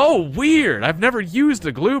 Oh, weird. I've never used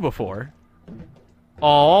a glue before. Oh,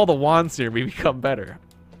 all the wands near me become better.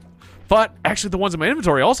 But actually the ones in my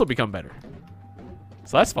inventory also become better.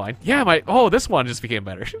 So that's fine. Yeah, oh, this one just became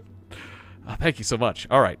better. Oh, thank you so much.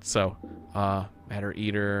 All right, so matter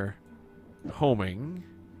eater, homing.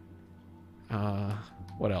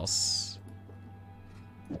 What else?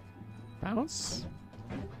 Bounce.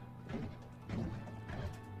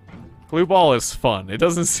 Glue ball is fun. It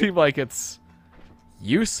doesn't seem like it's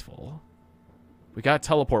useful. We got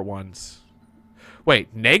teleport ones.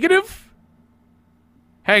 Wait, negative?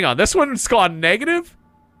 Hang on, this one's gone negative?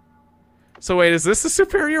 So wait, is this the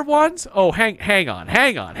superior ones? Oh, hang on.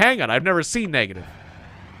 I've never seen negative.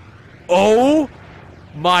 Oh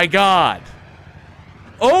my god.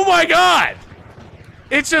 Oh my god!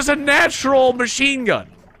 It's just a natural machine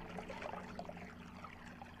gun.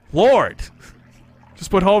 Lord.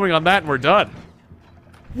 Just put homing on that and we're done.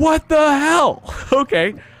 What the hell?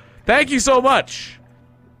 Okay. Thank you so much.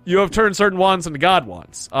 You have turned certain wands into god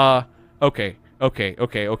wands. Okay.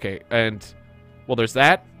 And, well, there's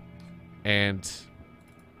that. And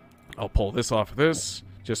I'll pull this off of this.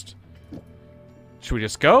 Should we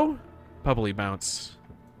just go? Bubbly bounce.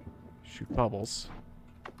 Shoot bubbles.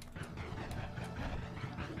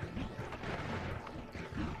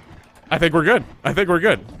 I think we're good.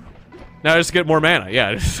 Now I just get more mana.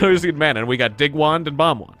 Yeah, so I just get mana. And we got dig wand and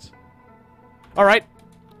bomb wands. Alright.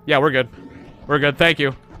 Yeah, we're good. We're good, thank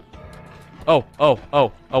you. Oh,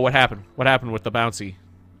 what happened? What happened with the bouncy?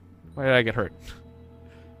 Why did I get hurt?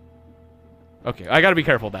 Okay, I gotta be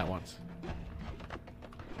careful with that once.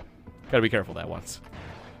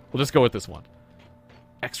 We'll just go with this one.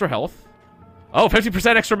 Extra health? Oh,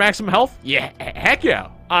 50% extra maximum health? Yeah, heck yeah.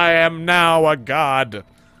 I am now a god.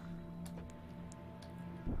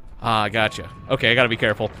 Ah, gotcha. Okay, I gotta be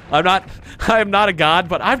careful. I am not a god,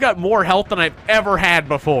 but I've got more health than I've ever had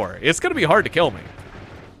before. It's gonna be hard to kill me,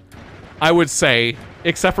 I would say,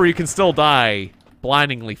 except for you can still die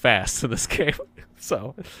blindingly fast in this game.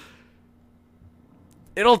 So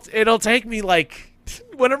it'll take me like,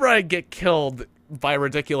 whenever I get killed by a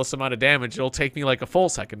ridiculous amount of damage, it'll take me like a full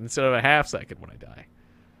second instead of a half second when I die.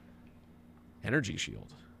 Energy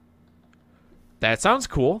shield. That sounds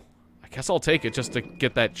cool. I guess I'll take it just to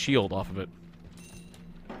get that shield off of it.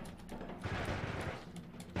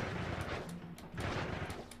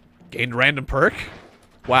 Gained random perk?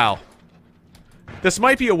 Wow. This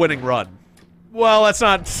might be a winning run. Well, let's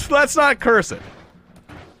not curse it.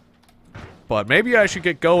 But maybe I should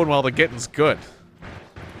get going while the getting's good.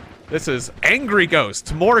 This is Angry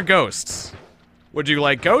Ghost. More ghosts. Would you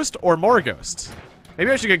like ghost or more ghosts?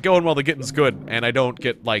 Maybe I should get going while the getting's good and I don't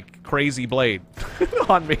get, like, crazy blade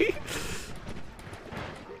on me.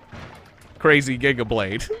 Crazy Giga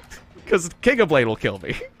Blade. Because Giga Blade will kill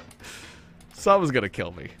me. Something's gonna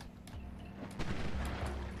kill me.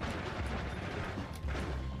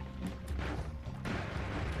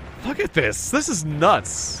 Look at this. This is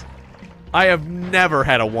nuts. I have never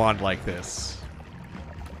had a wand like this.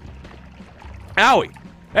 Owie.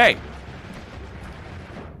 Hey.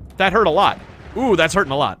 That hurt a lot. Ooh, that's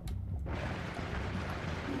hurting a lot.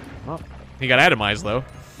 Oh, he got atomized, though.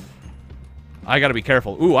 I gotta be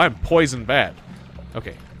careful. Ooh, I'm poison bad.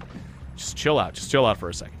 Okay. Just chill out. Just chill out for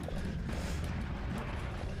a second.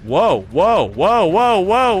 Whoa, whoa, whoa, whoa,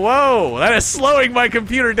 whoa, whoa! That is slowing my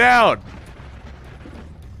computer down!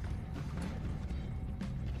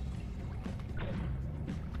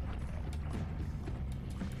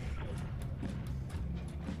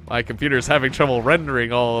 My computer's having trouble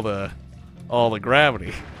rendering all the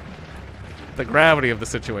gravity. The gravity of the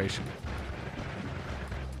situation.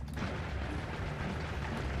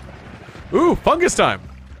 Ooh, fungus time!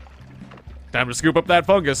 Time to scoop up that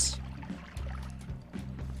fungus.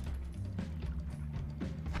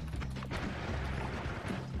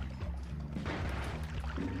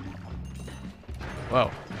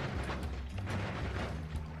 Whoa.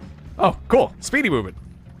 Oh, cool. Speedy movement.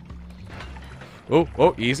 Oh,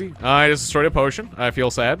 oh, easy. I just destroyed a potion. I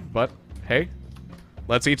feel sad, but hey.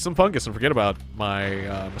 Let's eat some fungus and forget about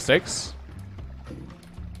my mistakes.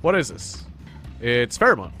 What is this? It's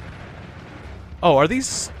pheromone. Oh, are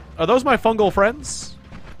those my fungal friends?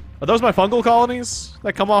 Are those my fungal colonies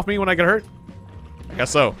that come off me when I get hurt? I guess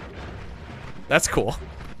so. That's cool.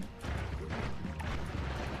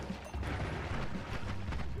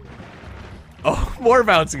 Oh, more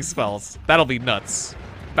bouncy spells. That'll be nuts.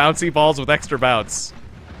 Bouncy balls with extra bounce.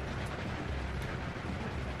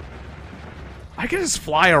 I can just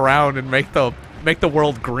fly around and make the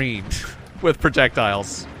world green with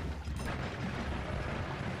projectiles.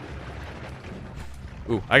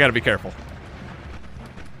 Ooh, I gotta be careful.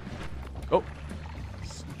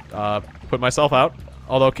 Oh. Put myself out.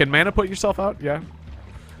 Although, can mana put yourself out? Yeah.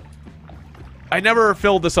 I never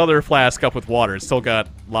filled this other flask up with water. It's still got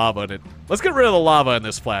lava in it. Let's get rid of the lava in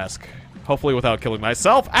this flask. Hopefully without killing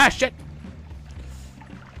myself. Ah, shit!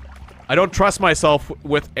 I don't trust myself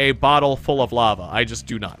with a bottle full of lava. I just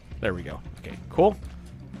do not. There we go. Okay, cool.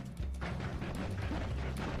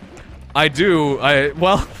 I do.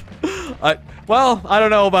 Well, I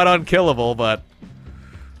don't know about unkillable, but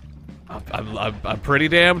I'm pretty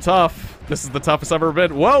damn tough. This is the toughest I've ever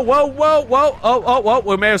been. Whoa, whoa, whoa, whoa! Oh,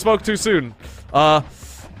 we may have spoke too soon.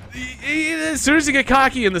 As soon as you get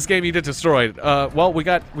cocky in this game, you get destroyed. Well, we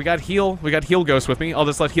got heal ghost with me. I'll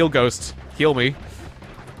just let heal ghost heal me.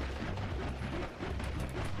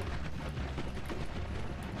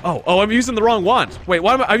 Oh, I'm using the wrong wand. Wait,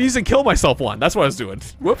 why am I'm using kill myself wand. That's what I was doing.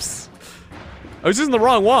 Whoops. I was using the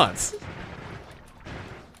wrong wands.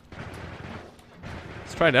 I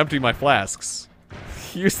was trying to empty my flasks.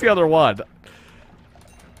 Use the other wand.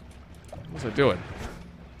 What's it doing?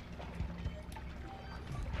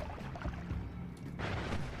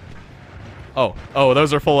 Oh,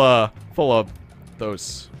 those are full of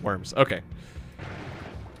those worms. Okay.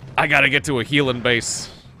 I gotta get to a healing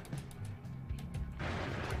base.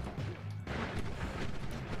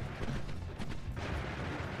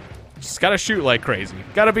 Just gotta shoot like crazy.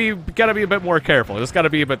 Gotta be a bit more careful. Just gotta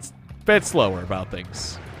be a bit slower about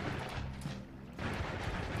things.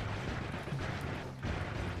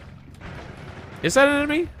 Is that an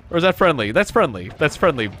enemy? Or is that friendly? That's friendly. That's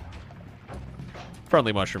friendly.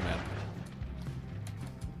 Friendly mushroom man.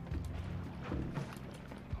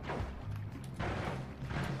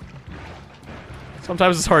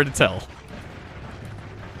 Sometimes it's hard to tell.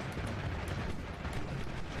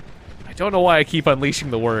 I don't know why I keep unleashing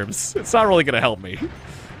the worms. It's not really gonna help me.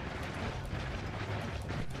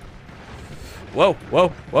 Whoa, whoa,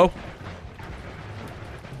 whoa.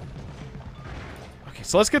 Okay,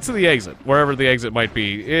 so let's get to the exit, wherever the exit might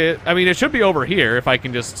be. I mean, it should be over here if I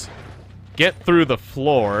can just get through the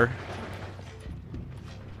floor.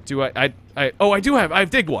 Do I have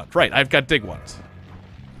dig wand. Right, I've got dig wand.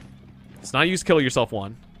 It's not use kill yourself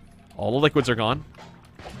one. All the liquids are gone.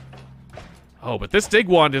 Oh, but this dig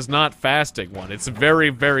wand is not fast dig wand. It's very,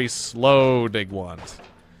 very slow dig wand.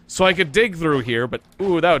 So I could dig through here, but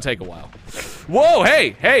ooh, that would take a while. Whoa,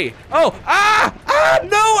 hey, hey. Oh,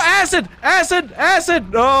 no, acid, acid,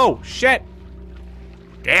 acid. No, shit.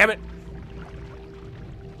 Damn it.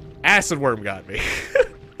 Acid worm got me.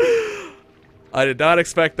 I did not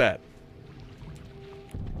expect that.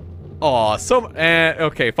 Aw,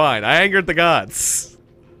 okay, fine. I angered the gods.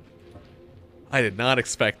 I did not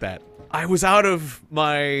expect that. I was out of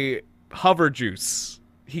my hover juice.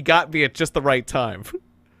 He got me at just the right time.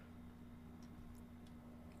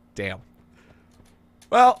 Damn.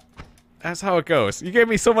 Well, that's how it goes. You gave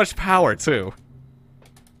me so much power, too.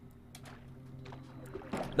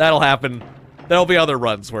 That'll happen. There'll be other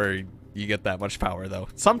runs where you get that much power, though.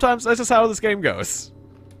 Sometimes that's just how this game goes.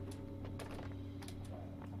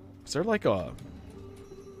 Is there like a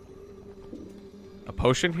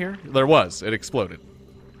potion here? There was. It exploded.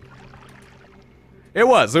 It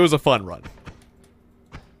was a fun run.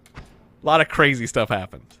 A lot of crazy stuff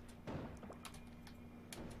happened.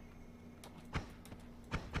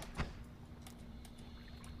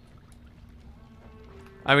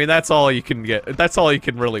 I mean, that's all you can get. That's all you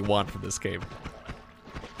can really want from this game.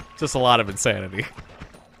 Just a lot of insanity.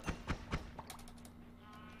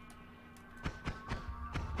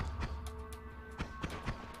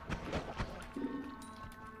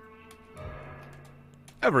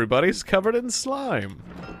 Everybody's covered in slime.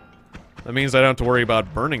 That means I don't have to worry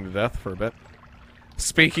about burning to death for a bit.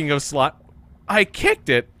 Speaking of slime, I kicked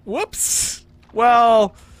it. Whoops.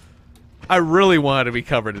 Well, I really wanted to be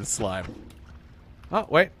covered in slime. Oh,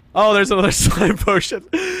 wait. Oh, there's another slime potion.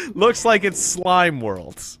 Looks like it's Slime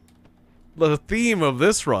World. The theme of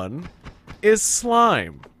this run is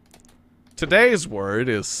slime. Today's word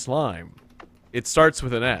is slime. It starts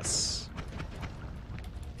with an S.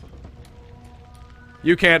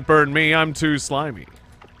 You can't burn me, I'm too slimy.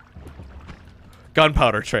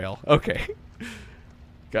 Gunpowder trail. Okay.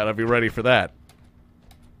 Gotta be ready for that.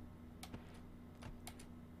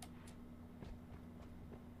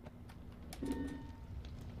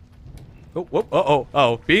 Oh, whoop,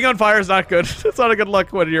 oh. Being on fire is not good. It's not a good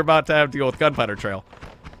luck when you're about to have to deal with gunpowder trail.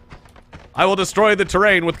 I will destroy the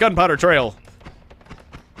terrain with gunpowder trail.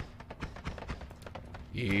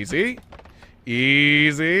 Easy.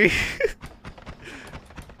 Easy.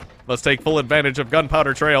 Let's take full advantage of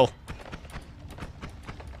gunpowder trail.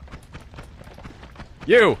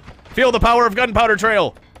 You! Feel the power of gunpowder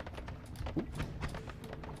trail!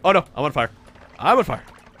 Oh no, I'm on fire. I'm on fire.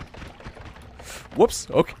 Whoops,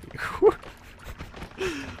 okay.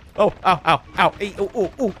 Oh, ow, ow, ow. Hey,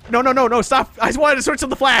 oh. No, stop. I just wanted to switch to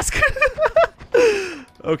the flask.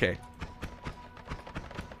 Okay.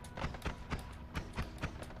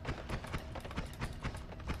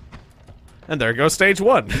 And there goes stage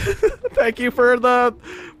 1. Thank you for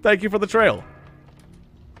the trail.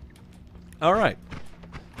 All right.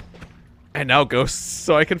 And now ghosts,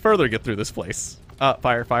 so I can further get through this place.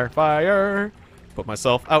 Fire, fire, fire. Put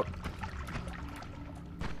myself out.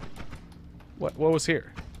 What was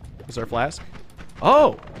here? Was there a flask?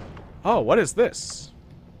 Oh, what is this?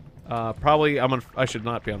 Probably I should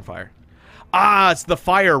not be on fire. Ah, it's the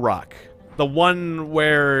fire rock. The one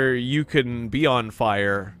where you can be on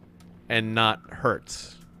fire and not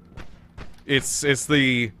hurt. It's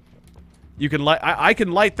the you can light I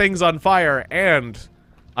can light things on fire and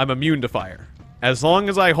I'm immune to fire as long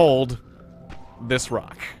as I hold this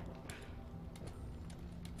rock.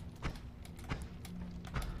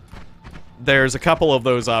 there's a couple of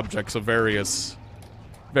those objects of various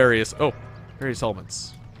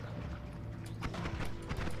elements.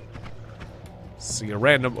 See a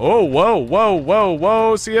random, oh, whoa, whoa, whoa,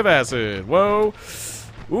 whoa, sea of acid, whoa,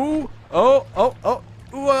 ooh, oh, oh, oh,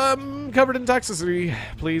 ooh, I'm covered in toxicity,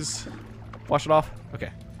 please, wash it off, okay.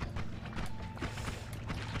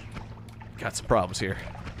 Got some problems here.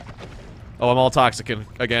 Oh, I'm all toxic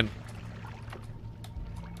again.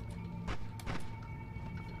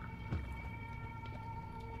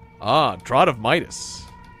 Ah, Draught of Midas.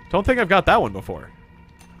 Don't think I've got that one before.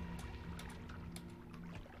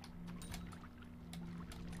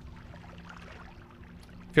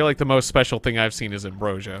 I feel like the most special thing I've seen is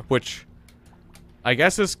Ambrosia, which I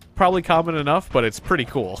guess is probably common enough, but it's pretty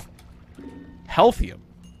cool. Healthium.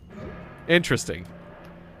 Interesting.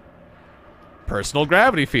 Personal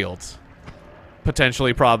gravity fields.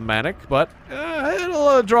 Potentially problematic, but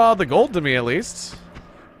it'll draw the gold to me at least.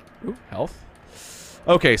 Ooh, health.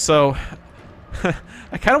 Okay, so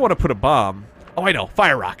I kind of want to put a bomb. Oh, I know.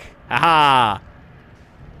 Fire rock. Haha.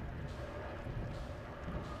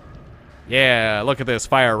 Yeah, look at this.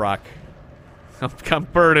 Fire rock. I'm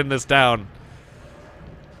burning this down.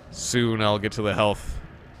 Soon I'll get to the health.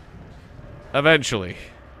 Eventually.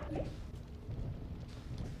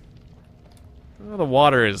 Oh, the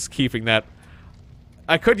water is keeping that...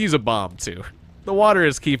 I could use a bomb, too. The water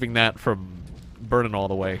is keeping that from burning all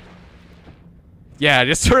the way. Yeah,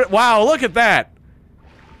 just turn it. Wow, look at that.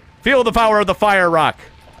 Feel the power of the fire rock.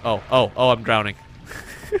 Oh, oh, oh, I'm drowning.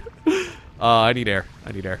 I need air.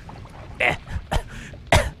 I need air.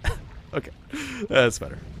 Okay, that's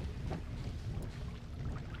better.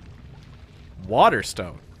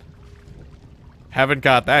 Waterstone. Haven't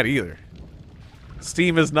got that either.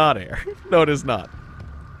 Steam is not air. No, it is not.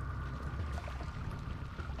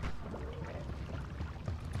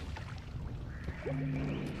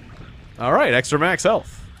 Alright, extra max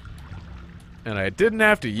health. And I didn't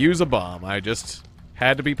have to use a bomb. I just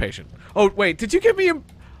had to be patient. Oh, wait, did you give me a...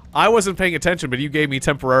 I wasn't paying attention, but you gave me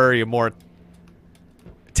temporary immortality.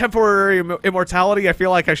 I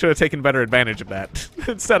feel like I should have taken better advantage of that.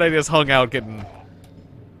 Instead, I just hung out getting...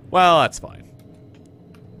 Well, that's fine.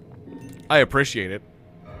 I appreciate it.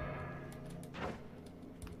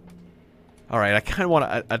 Alright, I kind of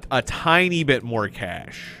want a tiny bit more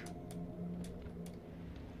cash.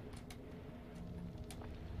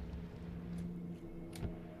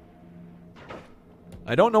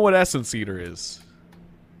 I don't know what Essence Eater is,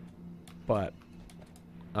 but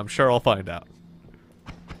I'm sure I'll find out.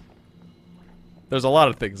 There's a lot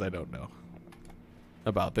of things I don't know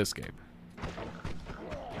about this game.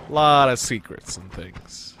 A lot of secrets and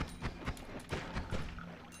things.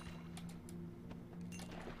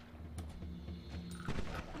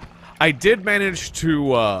 I did manage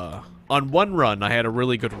to, on one run, I had a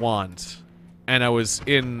really good wand, and I was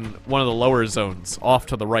in one of the lower zones, off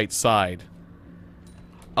to the right side.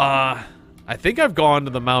 I think I've gone to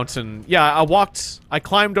the mountain. Yeah, I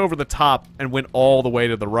climbed over the top and went all the way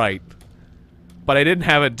to the right. But I didn't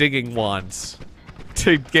have a digging wand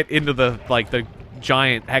to get into the, like, the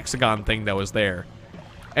giant hexagon thing that was there.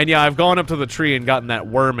 And yeah, I've gone up to the tree and gotten that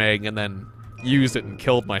worm egg and then used it and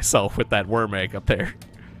killed myself with that worm egg up there.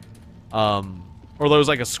 Or there was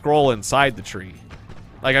like a scroll inside the tree.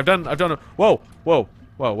 Like I've done a, whoa,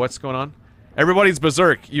 what's going on? Everybody's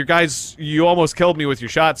berserk. You guys, you almost killed me with your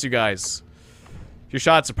shots, you guys. Your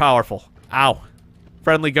shots are powerful. Ow.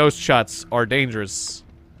 Friendly ghost shots are dangerous.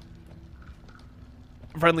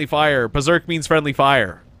 Friendly fire. Berserk means friendly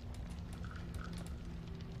fire.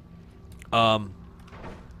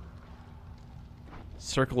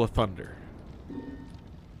 Circle of Thunder.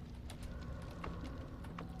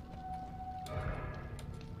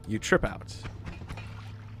 You trip out.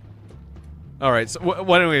 Alright, so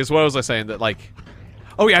anyways, what was I saying? That, like...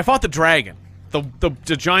 Oh yeah, I fought the dragon.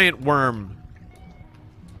 The giant worm.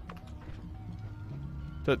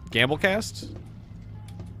 The Gamblecast?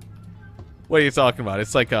 What are you talking about?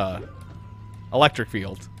 It's like a... electric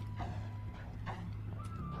field.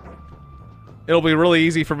 It'll be really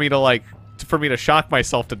easy for me to, like... for me to shock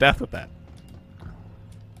myself to death with that.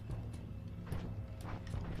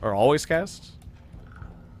 Or always cast?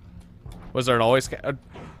 Was there an always cast?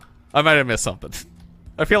 I might have missed something.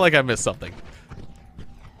 I feel like I missed something.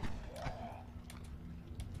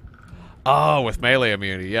 Oh, with melee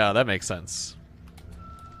immunity. Yeah, that makes sense.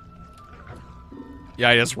 Yeah,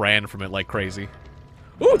 I just ran from it like crazy.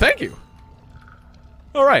 Ooh, thank you.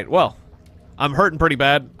 Alright, well. I'm hurting pretty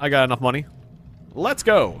bad. I got enough money. Let's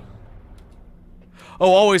go.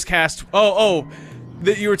 Oh, always cast.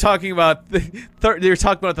 You were talking about the third. You were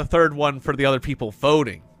talking about the third one for the other people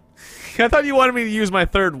voting. I thought you wanted me to use my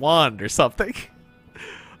third wand or something.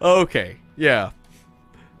 Okay, yeah.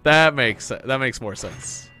 That makes more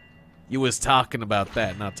sense. You was talking about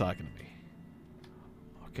that, not talking to me.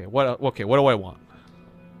 Okay, what do I want?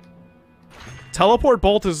 Teleport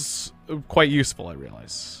bolt is quite useful, I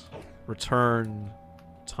realize. Return,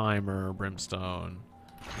 timer, brimstone.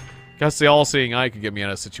 Guess the all-seeing eye could get me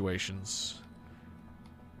out of situations.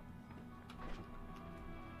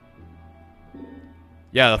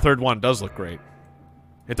 Yeah, the third wand does look great.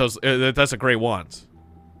 It does. That's a great wand.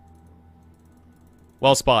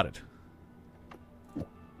 Well spotted.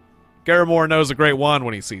 Garamore knows a great wand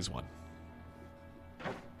when he sees one.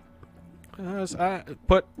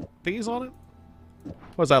 Put these on it?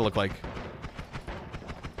 What does that look like?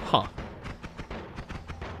 Huh.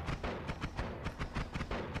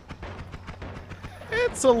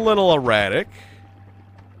 It's a little erratic.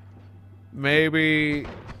 Maybe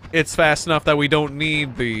it's fast enough that we don't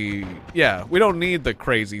need the... Yeah, we don't need the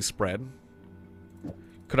crazy spread.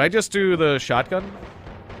 Could I just do the shotgun?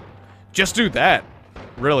 Just do that.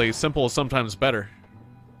 Really, simple is sometimes better.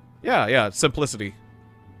 Yeah, simplicity.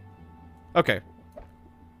 Okay.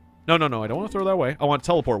 No, I don't want to throw that away. I want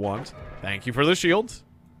teleport wand. Thank you for the shield.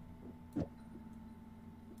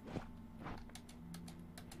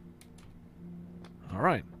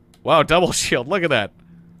 Alright. Wow, double shield. Look at that.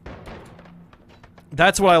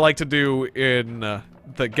 That's what I like to do in the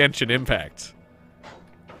Genshin Impact.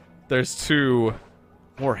 There's two...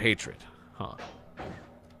 More hatred. Huh.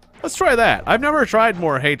 Let's try that. I've never tried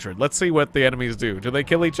more hatred. Let's see what the enemies do. Do they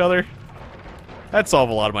kill each other? That'd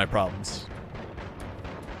solve a lot of my problems.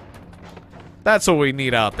 That's what we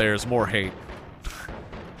need out there is more hate.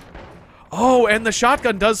 Oh, and the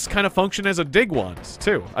shotgun does kind of function as a dig wand,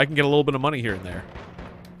 too. I can get a little bit of money here and there.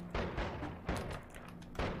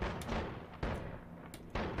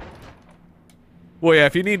 Well, yeah,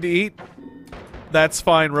 if you need to eat, that's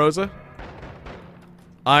fine, Rosa.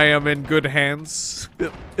 I am in good hands.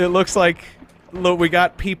 It looks like, look, we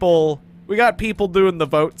got people doing the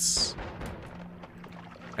votes,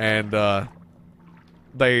 and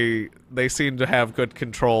they seem to have good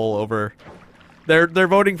control over. They're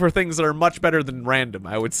voting for things that are much better than random,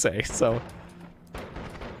 I would say. So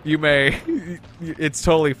you may, it's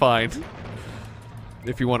totally fine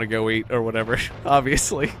if you want to go eat or whatever.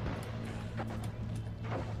 Obviously.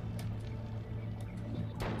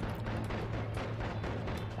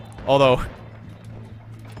 Although,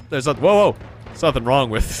 there's nothing, whoa, there's nothing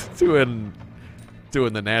wrong with doing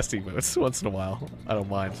the nasty moves once in a while. I don't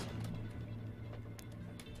mind.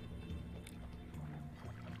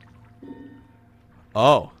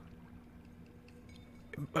 Oh.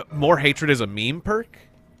 More hatred is a meme perk?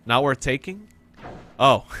 Not worth taking?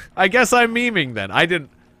 Oh, I guess I'm memeing then. I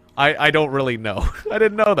don't really know. I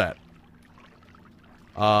didn't know that.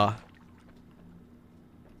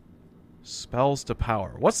 Spells to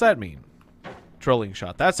power. What's that mean? Drilling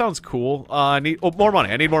shot. That sounds cool. I need more money.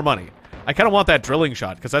 I need more money. I kind of want that drilling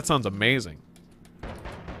shot because that sounds amazing.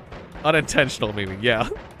 Unintentional memeing, yeah.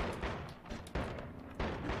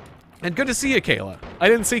 And good to see you, Kayla. I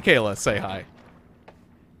didn't see Kayla say hi.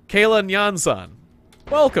 Kayla Nyansan.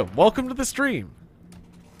 Welcome. Welcome to the stream.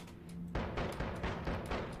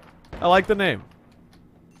 I like the name.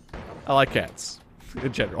 I like cats.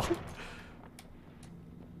 In general.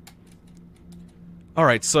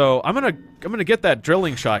 Alright, so I'm gonna get that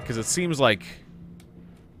drilling shot because it seems like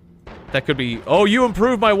that could be. Oh, you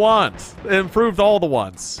improved my wand. It improved all the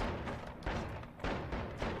wands.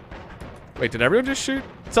 Wait, did everyone just shoot?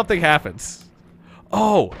 Something happens.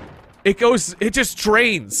 Oh, it just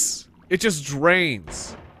drains. It just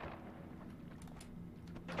drains.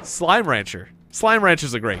 Slime Rancher. Slime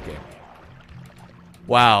Rancher's a great game.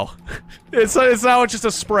 Wow. It's now just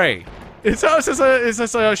a spray. It's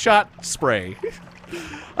just a shot spray.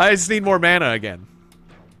 I just need more mana again.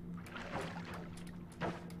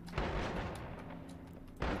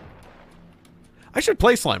 I should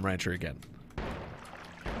play Slime Rancher again.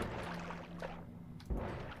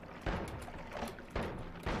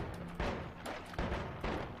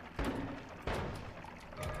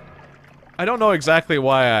 I don't know exactly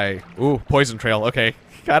why I... Ooh, poison trail. Okay.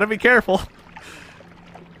 Gotta be careful.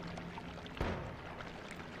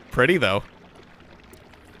 Pretty, though.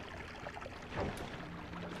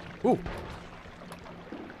 Ooh.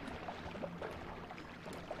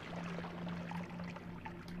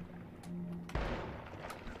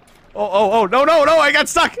 Oh, no, I got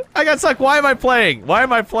stuck! I got stuck! Why am I playing? Why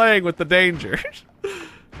am I playing with the danger?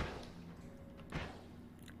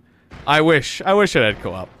 I wish it had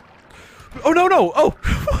co-op. Oh, no! Oh!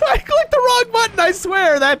 I clicked the wrong button, I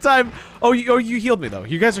swear, that time! Oh, you healed me, though.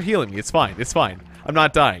 You guys are healing me. It's fine. It's fine. I'm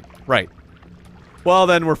not dying. Right. Well,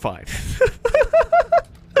 then we're fine.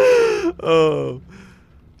 Oh.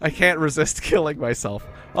 I can't resist killing myself.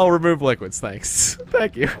 I'll remove liquids, thanks.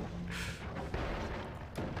 Thank you.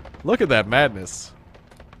 Look at that madness.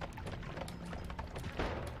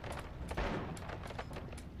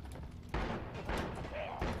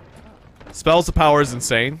 Spells of Power is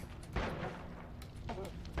insane.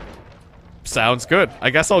 Sounds good.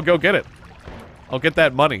 I guess I'll go get it. I'll get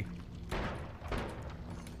that money.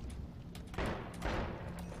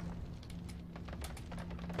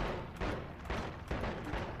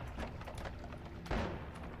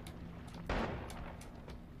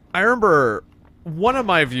 I remember one of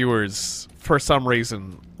my viewers, for some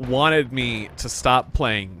reason, wanted me to stop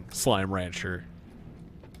playing Slime Rancher.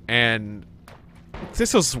 And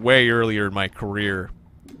this was way earlier in my career.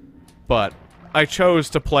 But I chose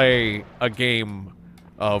to play a game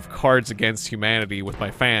of Cards Against Humanity with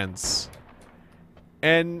my fans.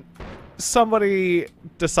 And somebody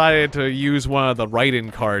decided to use one of the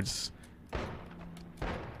write-in cards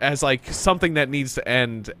as, like, something that needs to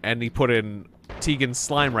end, and he put in Tiegon's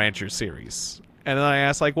Slime Rancher series. And then I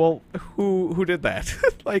asked, like, well, who did that?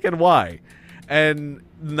 Like, and why? And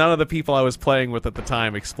none of the people I was playing with at the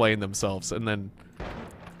time explained themselves, and then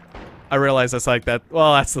I realized that's like that,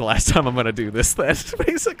 well, that's the last time I'm gonna do this then,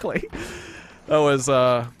 basically. That was, you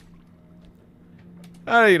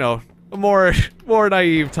know, a more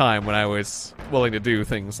naive time when I was willing to do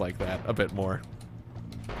things like that a bit more.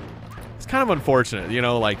 It's kind of unfortunate, you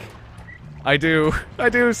know, like, I do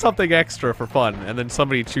something extra for fun, and then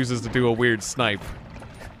somebody chooses to do a weird snipe.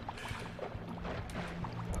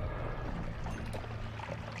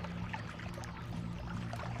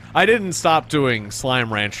 I didn't stop doing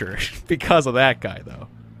Slime Rancher because of that guy, though.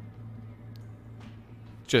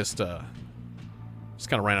 Just kind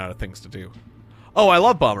of ran out of things to do. Oh, I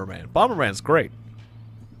love Bomberman. Bomberman's great.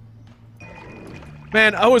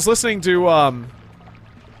 Man, I was listening to,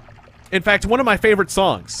 in fact, one of my favorite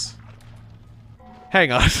songs. Hang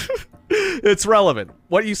on. It's relevant.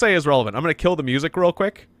 What you say is relevant. I'm gonna kill the music real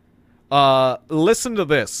quick. Listen to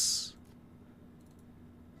this.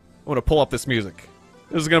 I'm gonna pull up this music.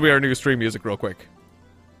 This is gonna be our new stream music real quick.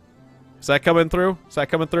 Is that coming through? Is that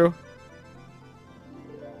coming through?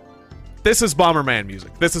 This is Bomberman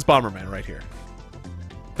music. This is Bomberman right here.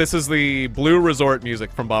 This is the Blue Resort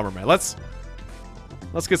music from Bomberman. Let's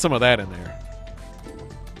get some of that in there.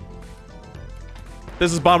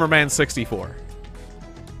 This is Bomberman 64.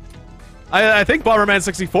 I think Bomberman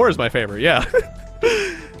 64 is my favorite, yeah.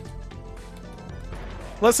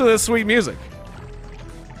 Listen to this sweet music.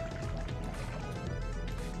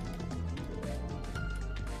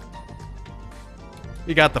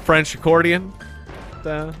 You got the French accordion.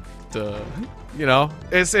 Duh, duh. You know,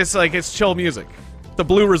 it's like, it's chill music. The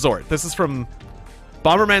Blue Resort. This is from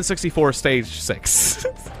Bomberman 64 Stage 6.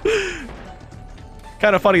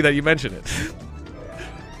 Kind of funny that you mentioned it.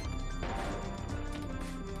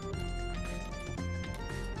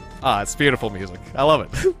 Ah, it's beautiful music. I love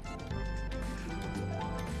it.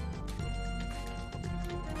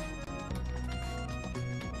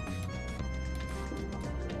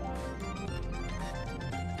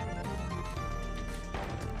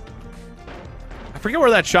 I forget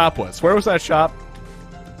where that shop was. Where was that shop?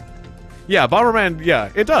 Yeah, Bomberman,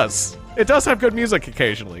 yeah, it does. It does have good music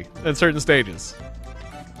occasionally, in certain stages.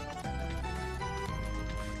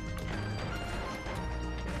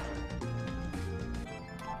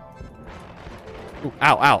 Ooh,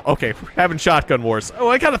 ow, ow. Okay, we're having shotgun wars. Oh,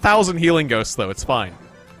 I got 1,000 healing ghosts, though. It's fine.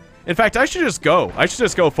 In fact, I should just go. I should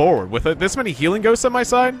just go forward. With this many healing ghosts on my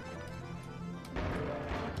side,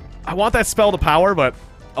 I want that spell to power, but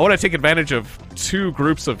I want to take advantage of 2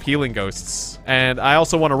 groups of healing ghosts. And I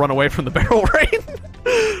also want to run away from the barrel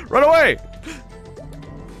rain. Run away!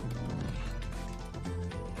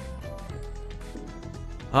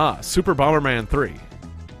 Ah, Super Bomberman 3.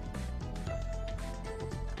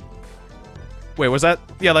 Wait, was that...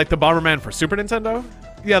 Yeah, like the Bomberman for Super Nintendo?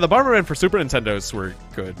 Yeah, the Bomberman for Super Nintendos were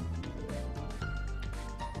good.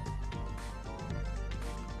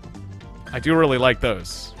 I do really like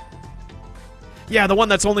those. Yeah, the one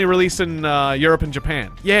that's only released in Europe and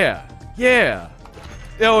Japan. Yeah, yeah.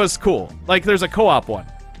 It was cool. Like, there's a co-op one.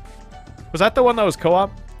 Was that the one that was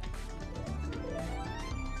co-op?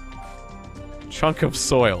 Chunk of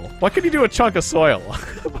soil. What can you do with chunk of soil?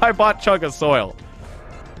 I bought chunk of soil.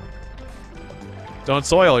 Don't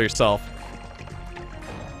soil yourself.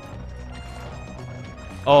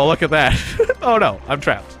 Oh, look at that. Oh no, I'm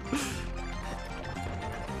trapped.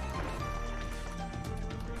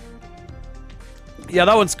 Yeah,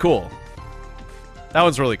 that one's cool. That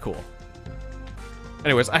one's really cool.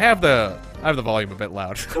 Anyways, I have the I have the volume a bit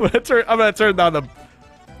loud. I'm gonna turn down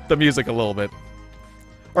the music a little bit.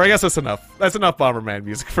 Or I guess that's enough. That's enough Bomberman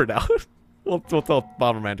music for now. we'll tell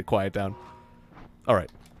Bomberman to quiet down.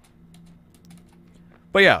 Alright.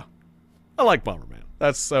 But yeah. I like Bomberman.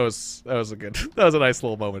 That was a good that was a nice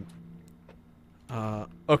little moment.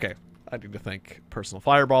 Okay. I need to think. Personal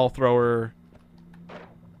fireball thrower.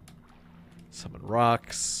 Summon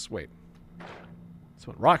rocks. Wait.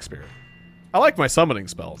 Summon rock spirit. I like my summoning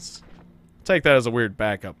spells. Take that as a weird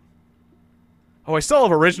backup. Oh, I still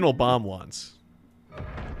have original bomb wands.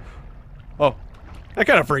 Oh, that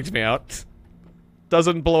kind of freaks me out.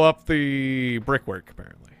 Doesn't blow up the brickwork,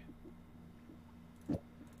 apparently.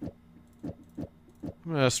 I'm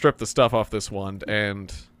gonna strip the stuff off this wand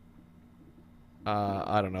and...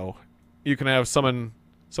 I don't know. You can have summon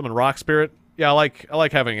rock spirit. Yeah, I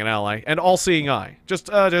like having an ally. And all-seeing eye. Just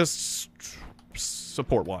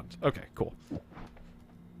support wand. Okay, cool.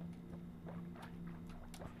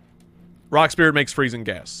 Rock spirit makes freezing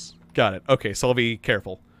gas. Got it. Okay, so I'll be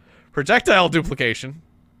careful. Projectile duplication.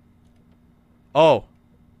 Oh.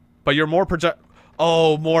 But you're more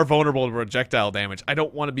more vulnerable to projectile damage. I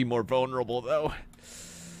don't want to be more vulnerable, though.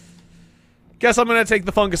 Guess I'm gonna take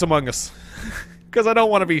the fungus among us. Because I don't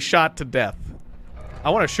want to be shot to death. I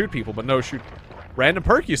want to shoot people, but no shoot. Random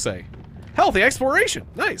perk, you say? Healthy exploration.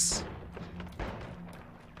 Nice.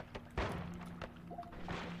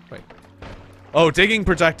 Wait. Oh, digging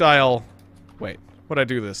projectile. Wait. What'd I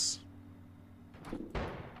do this?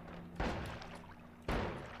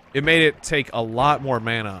 It made it take a lot more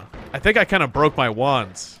mana. I think I kind of broke my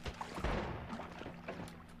wands.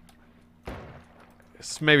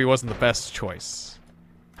 This maybe wasn't the best choice.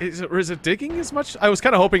 Is it digging as much? I was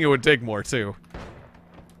kind of hoping it would dig more, too.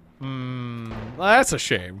 That's a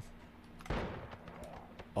shame.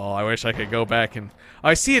 Oh, I wish I could go back and...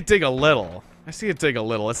 I see it dig a little. I see it dig a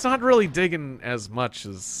little. It's not really digging as much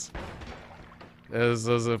as a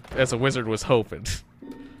wizard was hoping.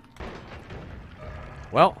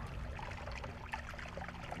 Well.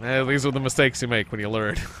 These are the mistakes you make when you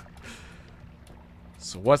learn.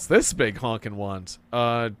 So what's this big honkin' wand?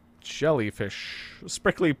 Jellyfish.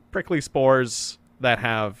 Prickly spores that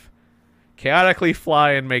have chaotically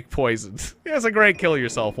fly and make poison. Yeah, it's a great kill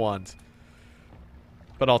yourself wand.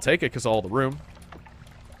 But I'll take it because all the room.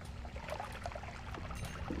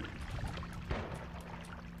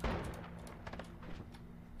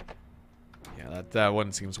 Yeah, that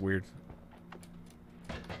one seems weird.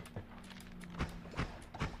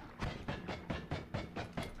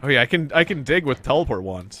 Oh yeah, I can dig with teleport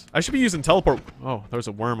wands. I should be using teleport. Oh, there's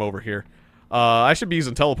a worm over here. I should be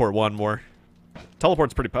using teleport wand more.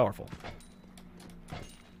 Teleport's pretty powerful.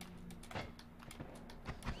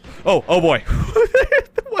 Oh boy.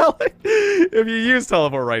 Well, if you use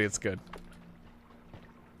teleport right, it's good.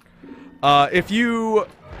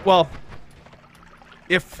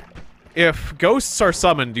 If ghosts are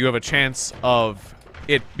summoned, you have a chance of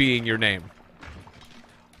it being your name.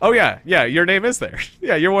 Oh yeah, your name is there.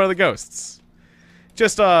 Yeah, you're one of the ghosts.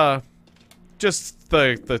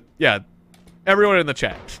 Everyone in the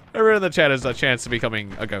chat. Everyone in the chat has a chance of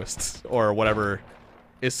becoming a ghost or whatever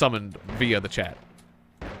is summoned via the chat.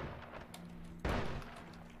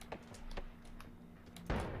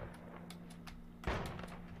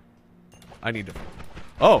 I need to...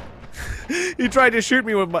 Oh! He tried to shoot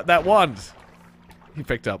me with that wand. He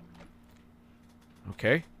picked up.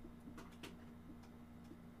 Okay.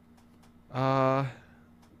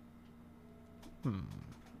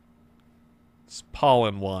 It's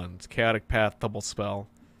pollen wand. Chaotic path, double spell.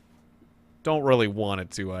 Don't really want it,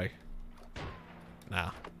 do I? Nah.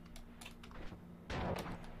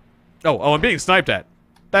 Oh, I'm being sniped at.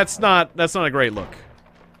 That's not a great look.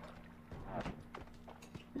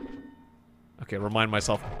 Okay, remind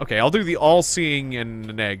myself. Okay, I'll do the all-seeing and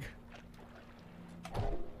an egg.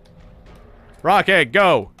 Rock egg,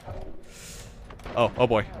 go! Oh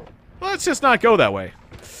boy. Let's just not go that way.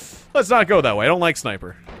 Let's not go that way. I don't like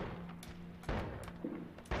sniper.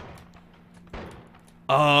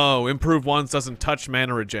 Oh, improved ones doesn't touch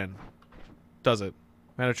mana regen. Does it?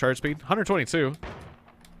 Mana charge speed? 122.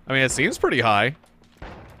 I mean, it seems pretty high.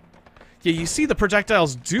 Yeah, you see the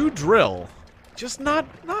projectiles do drill. Just not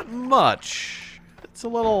much. It's a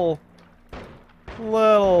little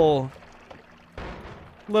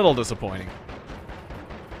disappointing.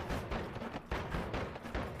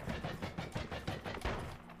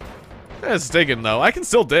 It's digging though. I can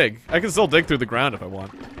still dig. I can still dig through the ground if I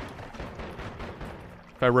want.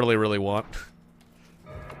 If I really want.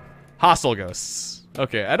 Hostile ghosts.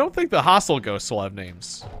 Okay, I don't think the hostile ghosts will have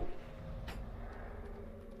names.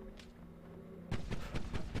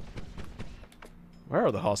 Where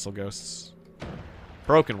are the hostile ghosts?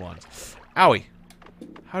 Broken wand. Owie.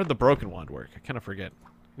 How did the broken wand work? I kind of forget.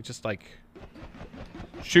 It just, like,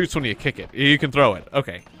 shoots when you kick it. You can throw it.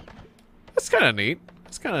 Okay. That's kind of neat.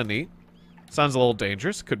 That's kind of neat. Sounds a little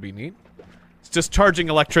dangerous. Could be neat. It's just charging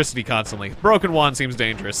electricity constantly. Broken wand seems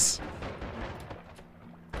dangerous.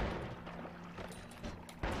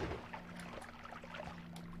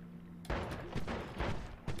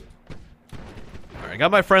 Alright, I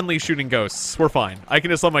got my friendly shooting ghosts. We're fine. I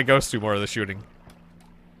can just let my ghosts do more of the shooting.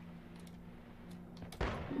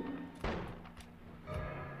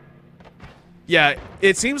 Yeah,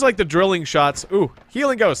 it seems like the drilling shots... Ooh,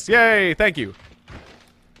 healing ghosts. Yay, thank you.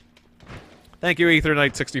 Thank you, Ether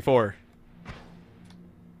Knight 64.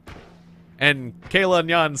 And Kayla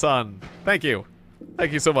Nyan-san. Thank you.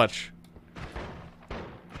 Thank you so much.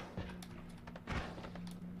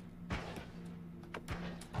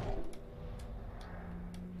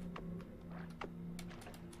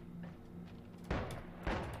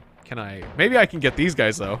 Can I... Maybe I can get these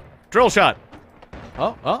guys, though. Drill shot.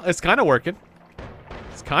 Oh, well, it's kind of working.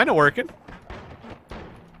 It's kind of working.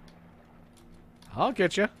 I'll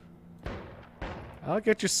get you. I'll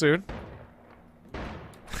get you soon.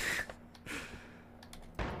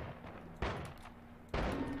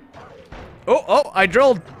 Oh, I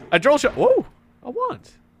drilled shot. Whoa, a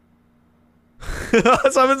wand.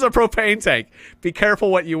 Summons a propane tank. Be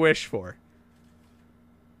careful what you wish for.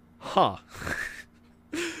 Huh.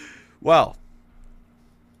 Well.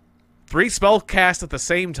 3 spell cast at the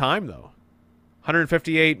same time, though.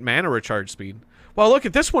 158 mana recharge speed. Well, look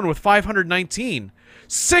at this one with 519.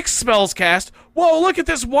 6 spells cast. Whoa, look at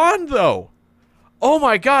this wand, though. Oh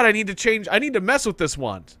my god, I need to change. I need to mess with this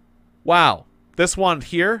wand. Wow. This wand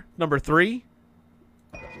here, number 3.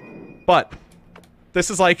 But this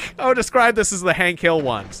is like, I would describe this as the Hank Hill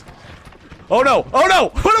wand. Oh no! Oh no!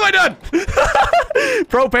 What have I done?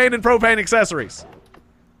 Propane and propane accessories.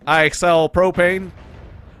 I sell propane.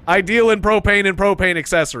 I deal in propane and propane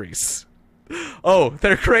accessories. Oh,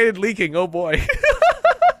 they're created leaking. Oh boy.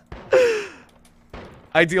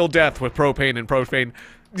 I deal death with propane and propane.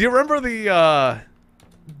 Do you remember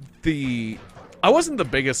the I wasn't the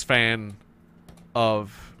biggest fan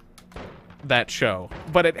of that show,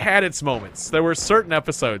 but it had its moments. There were certain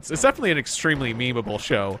episodes. It's definitely an extremely memeable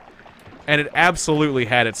show, and it absolutely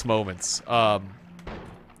had its moments.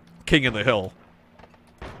 King of the Hill.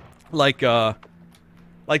 Like, do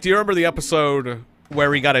you remember the episode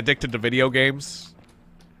where he got addicted to video games?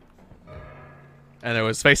 And it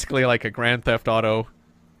was basically like a Grand Theft Auto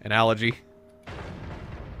analogy.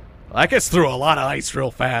 Well, that gets through a lot of ice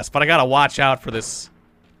real fast, but I gotta watch out for this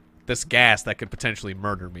gas that could potentially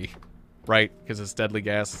murder me. Right? Because it's deadly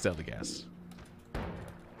gas, it's deadly gas.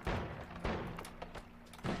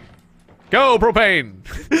 Go, propane!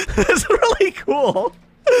 That's really cool!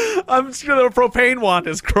 I'm sure the propane wand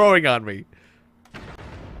is growing on me.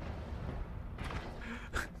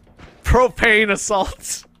 Propane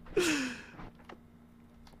assaults.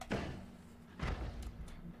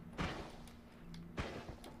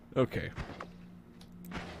 Okay.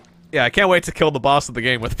 Yeah, I can't wait to kill the boss of the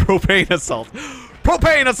game with propane assault.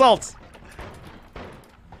 Propane assault!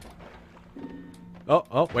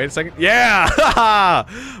 Oh, wait a second. Yeah!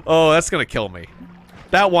 Oh, that's gonna kill me.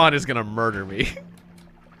 That wand is gonna murder me.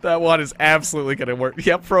 That wand is absolutely gonna work.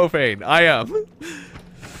 Yep, propane. I am.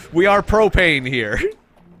 We are propane here.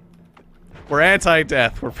 We're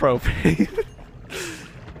anti-death. We're propane.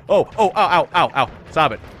 Oh, ow.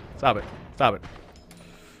 Stop it. Stop it.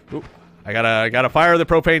 Ooh, I gotta fire the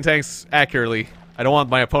propane tanks accurately. I don't want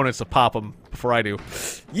my opponents to pop them before I do.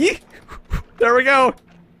 Yee! There we go!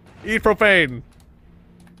 Eat propane.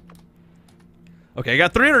 Okay, I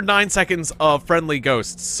got 309 seconds of friendly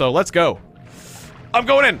ghosts, so let's go. I'm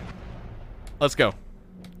going in! Let's go.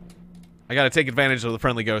 I gotta take advantage of the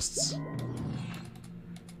friendly ghosts.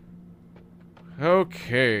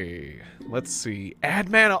 Okay, let's see. Add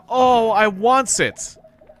mana. Oh, I wants it.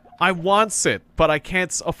 I wants it, but I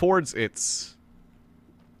can't afford it.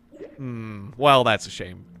 Well, that's a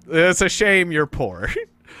shame. It's a shame you're poor.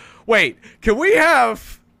 Wait, can we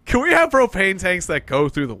have propane tanks that go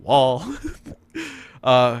through the wall?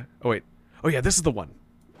 Oh wait. Oh yeah, this is the one.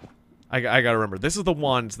 I gotta remember. This is the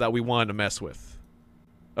ones that we wanted to mess with.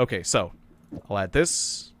 Okay, so I'll add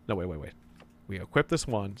this. No, wait. We equip this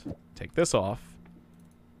wand. Take this off.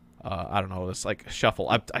 I don't know. This like shuffle.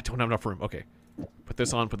 I don't have enough room. Okay. Put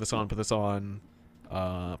this on. Put this on. Put this on.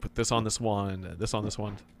 Put this on this one. This on this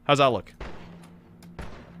one. How's that look?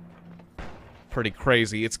 Pretty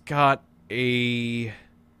crazy. It's got a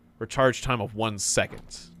recharge time of 1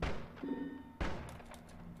 second.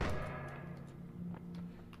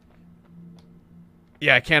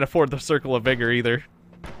 Yeah, I can't afford the Circle of Vigor either.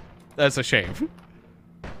 That's a shame.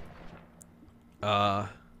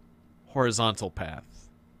 Horizontal path.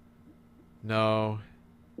 No.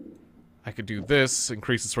 I could do this,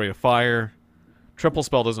 increase its rate of fire. Triple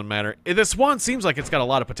spell doesn't matter. This wand seems like it's got a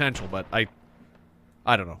lot of potential, but I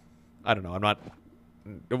don't know. I don't know. I'm not...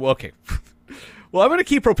 Okay. Well, I'm gonna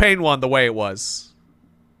keep Propane Wand the way it was.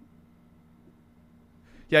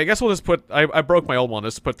 Yeah, I guess we'll just put... I broke my old one.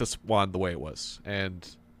 Let's put this wand the way it was. And...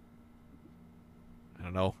 I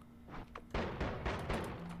don't know.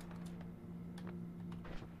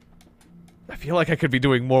 I feel like I could be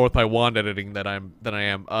doing more with my wand editing than I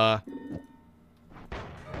am.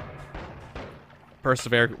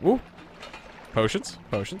 Persevere. Woo. Potions.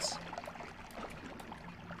 Potions.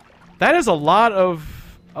 That is a lot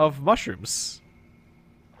of mushrooms.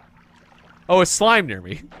 Oh, it's slime near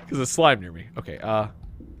me. Because it's slime near me. Okay, okay,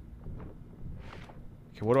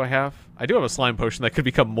 what do I have? I do have a slime potion that could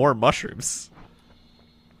become more mushrooms.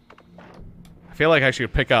 I feel like I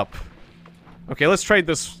should pick up... Okay, let's trade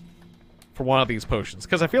this for one of these potions.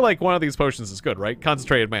 Because I feel like one of these potions is good, right?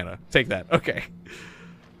 Concentrated mana. Take that. Okay.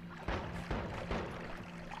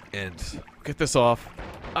 And get this off.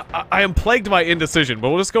 I am plagued by indecision, but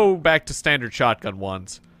we'll just go back to standard shotgun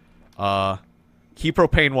wands. Keep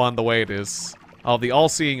Propane Wand the way it is. I'll have the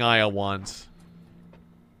All-Seeing Eye wand.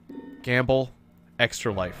 Gamble.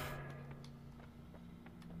 Extra life.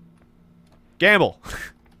 Gamble!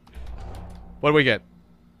 What do we get?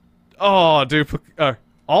 Oh,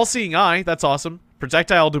 All-Seeing Eye. That's awesome.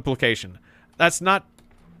 Projectile duplication. That's not...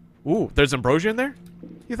 Ooh, there's ambrosia in there?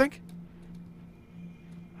 You think?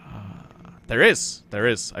 There is. There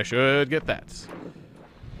is. I should get that.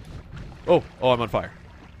 Oh, I'm on fire.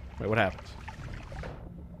 Wait, what happened?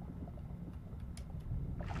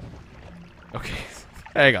 Okay.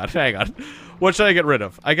 Hang on. What should I get rid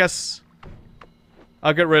of? I guess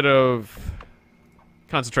I'll get rid of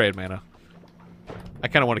concentrated mana. I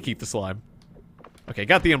kind of want to keep the slime. Okay,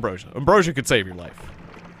 got the ambrosia. Ambrosia could save your life.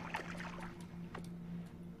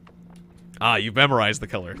 Ah, you've memorized the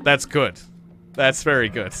color. That's good. That's very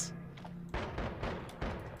good.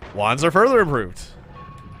 Wands are further improved.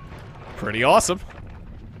 Pretty awesome.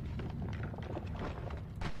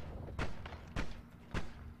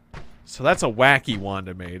 So that's a wacky wand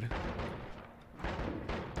I made.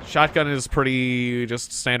 Shotgun is pretty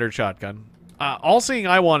just standard shotgun. All-Seeing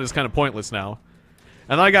Eye wand is kind of pointless now.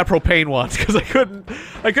 And then I got Propane Wand because I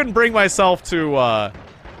couldn't bring myself to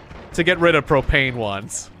get rid of Propane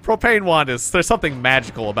Wands. Propane Wand is... There's something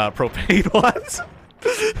magical about Propane Wands.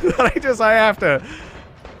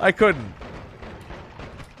 I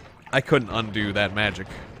couldn't undo that magic.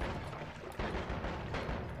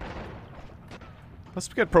 Let's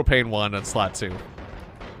get Propane Wand on slot 2.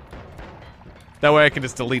 That way I can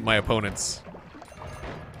just delete my opponents.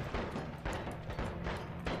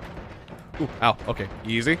 Ooh, ow, okay,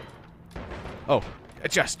 easy. Oh,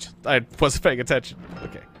 I wasn't paying attention.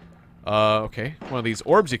 Okay. Okay, one of these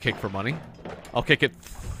orbs you kick for money. I'll kick it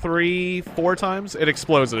 3-4 times. It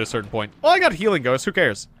explodes at a certain point. Oh, I got Healing Ghost, who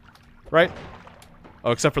cares? Right? Oh,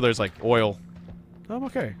 except for there's, like, oil. I'm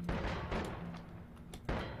okay.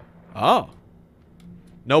 Oh.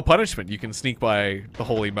 No punishment. You can sneak by the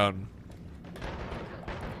Holy Mountain.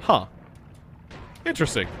 Huh.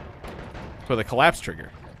 Interesting. With a collapse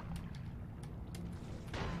trigger.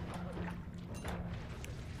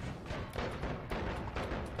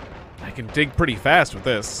 I can dig pretty fast with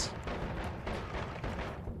this.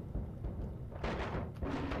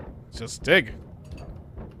 Just dig.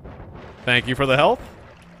 Thank you for the health.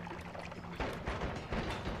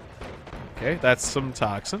 Okay, that's some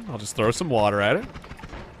toxin. I'll just throw some water at it.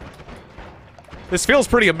 This feels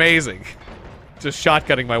pretty amazing. Just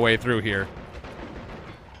shotgunning my way through here.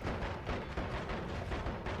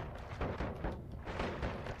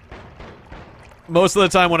 Most of the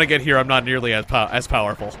time when I get here, I'm not nearly as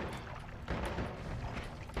powerful.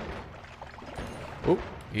 Ooh,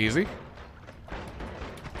 easy.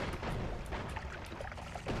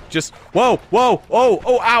 Just, whoa, oh,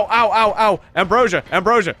 ow, ow.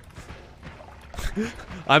 Ambrosia.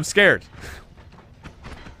 I'm scared.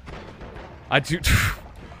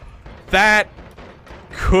 That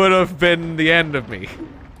could have been the end of me.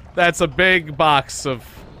 That's a big box of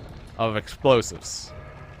explosives.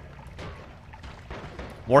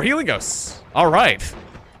 More Healing Ghosts. All right.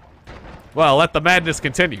 Well, let the madness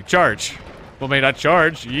continue. Charge. Well, may not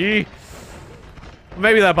charge. Yee.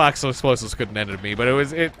 Maybe that box of explosives couldn't end me, but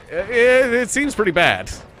it seems pretty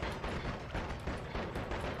bad.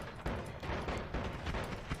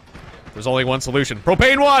 There's only one solution.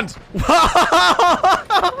 Propane Wand!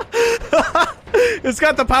 It's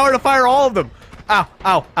got the power to fire all of them. Ow,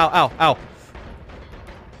 ow, ow, ow, ow.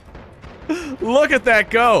 Look at that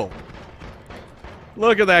go.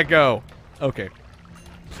 Look at that go. Okay.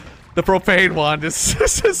 The propane wand is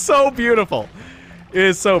so beautiful. It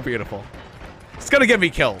is so beautiful. It's gonna get me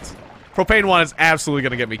killed. Propane wand is absolutely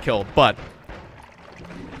gonna get me killed, but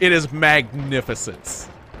it is magnificent.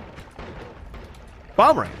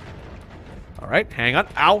 Bomb rain. Alright, hang on.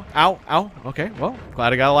 Ow, ow, ow. Okay, well,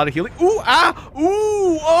 glad I got a lot of healing. Ooh, ah!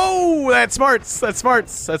 Ooh! Oh! That smarts! That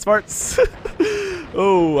smarts! That smarts!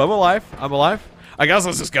 Oh, I'm alive. I'm alive. I guess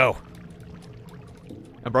let's just go.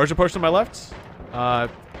 Ambrosia potion on my left. I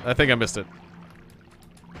think I missed it.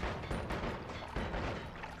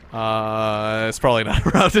 It's probably not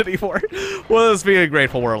around anymore. Well, let's be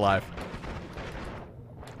grateful we're alive.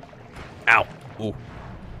 Ow. Ooh.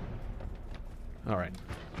 Alright.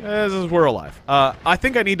 We're alive. I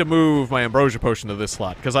think I need to move my Ambrosia potion to this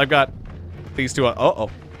slot, because I've got these two. Uh-oh.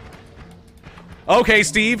 Okay,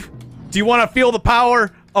 Steve. Do you want to feel the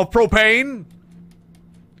power of propane?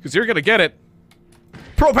 Because you're gonna get it.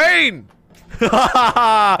 Propane!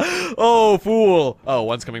 Oh, fool. Oh,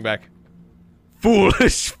 one's coming back.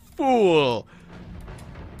 Foolish fool.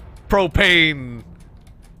 Propane.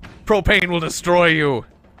 Propane will destroy you.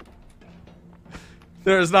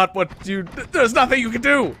 There's nothing you can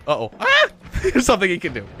do. Uh-oh. Ah! There's something he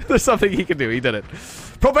can do. There's something he can do. He did it.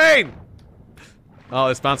 Propane! Oh,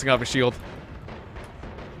 it's bouncing off his shield.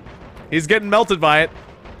 He's getting melted by it.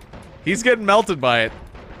 He's getting melted by it.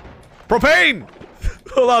 Propane!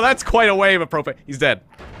 Hold on, that's quite a wave of propane. He's dead.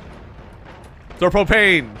 The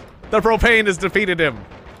propane. The propane has defeated him.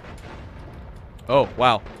 Oh,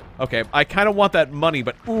 wow. Okay, I kind of want that money,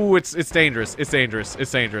 but ooh, it's dangerous. It's dangerous.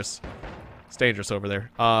 It's dangerous. It's dangerous over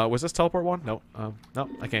there. Was this teleport one? No. No,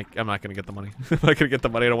 I can't. I'm not gonna get the money. I'm not gonna get the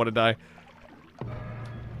money. I don't want to die.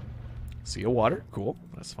 Sea of water. Cool.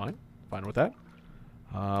 That's fine. Fine with that.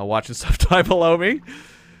 Watching stuff die below me.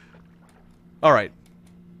 All right.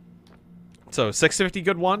 So 650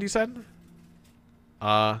 good wand, you said?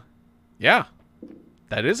 Yeah.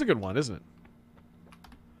 That is a good one, isn't it?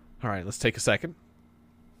 All right, let's take a second.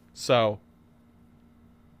 So,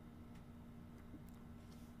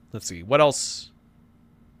 let's see. What else?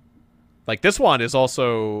 Like, this one is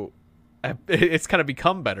also... It's kind of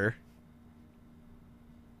become better.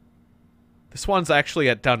 This one's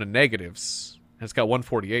actually down to negatives. And it's got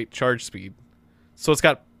 148 charge speed. So it's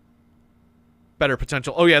got better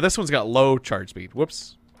potential. Oh, yeah, this one's got low charge speed.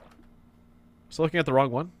 Whoops. Was I looking at the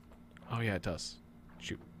wrong one? Oh, yeah, it does.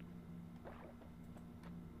 Shoot.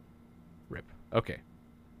 Rip. Okay.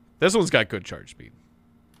 This one's got good charge speed.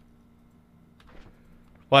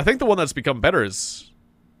 Well, I think the one that's become better is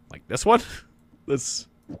like this one. Let's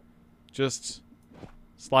just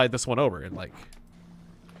slide this one over and like,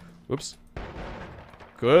 whoops.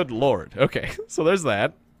 Good lord. Okay, so there's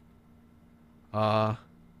that.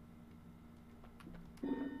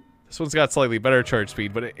 This one's got slightly better charge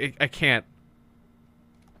speed, but I can't.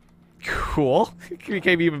 Cool. It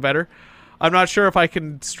became even better. I'm not sure if I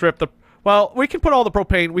can strip the... Well, we can put all the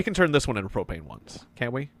propane... We can turn this one into propane once.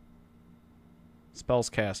 Can't we?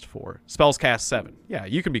 Spells cast 4. Spells cast 7. Yeah,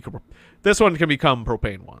 you can be... This one can become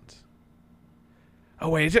propane once. Oh,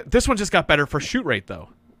 wait. This one just got better for shoot rate, though.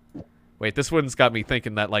 Wait, this one's got me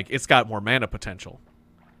thinking that, like, it's got more mana potential.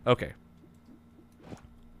 Okay.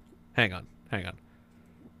 Hang on. Hang on.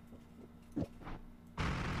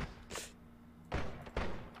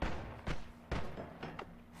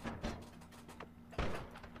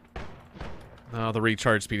 Oh, the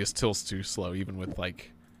recharge speed is still too slow, even with,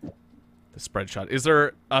 like, the spread shot. Is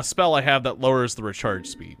there a spell I have that lowers the recharge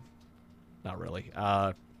speed? Not really.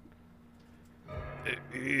 Okay,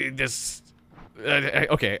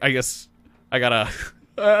 I guess I gotta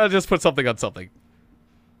just put something on something.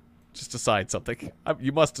 Just decide something.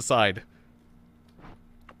 You must decide.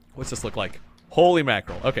 What's this look like? Holy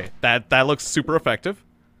mackerel. Okay, that looks super effective.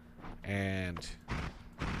 And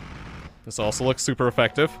this also looks super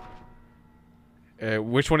effective.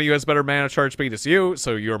 Which one of you has better mana charge speed? It's you,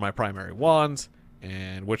 so you're my primary wand.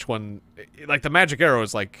 And which one... Like, the magic arrow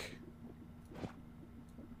is like...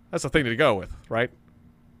 That's the thing to go with, right?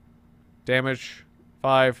 Damage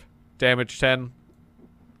 5, damage 10.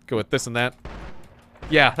 Go with this and that.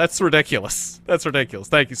 Yeah, that's ridiculous. That's ridiculous.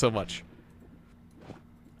 Thank you so much.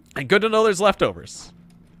 And good to know there's leftovers.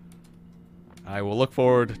 I will look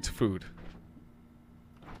forward to food.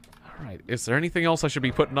 Alright, is there anything else I should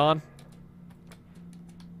be putting on?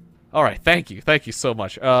 Alright, thank you. Thank you so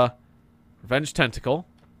much. Revenge Tentacle.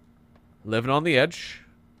 Living on the Edge.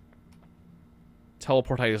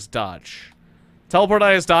 Teleportitis Dodge.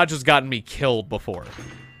 Teleportitis Dodge has gotten me killed before.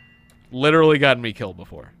 Literally gotten me killed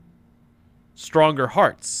before. Stronger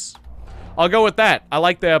hearts. I'll go with that. I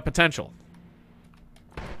like the potential.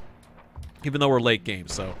 Even though we're late game,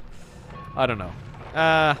 so... I don't know.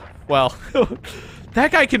 Well...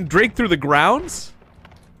 that guy can drink through the grounds?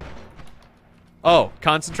 Oh,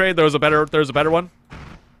 concentrate? There's a better one?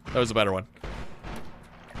 That was a better one.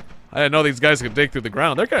 I didn't know these guys could dig through the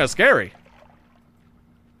ground. They're kind of scary.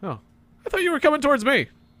 Oh. I thought you were coming towards me.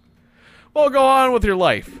 Well, go on with your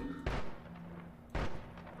life.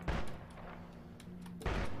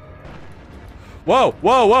 Whoa,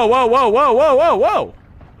 whoa, whoa, whoa, whoa, whoa, whoa, whoa, whoa!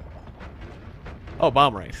 Oh,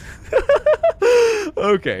 bomb rain.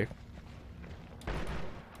 Okay.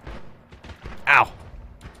 Ow.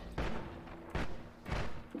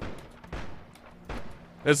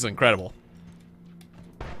 This is incredible.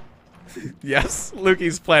 Yes,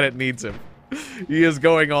 Lukey's planet needs him. He is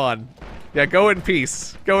going on. Yeah, go in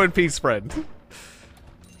peace. Go in peace, friend.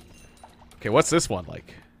 Okay, what's this one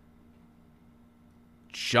like?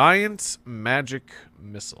 Giant magic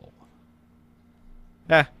missile.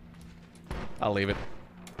 Eh. I'll leave it.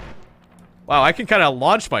 Wow, I can kind of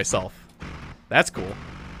launch myself. That's cool.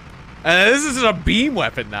 And this is a beam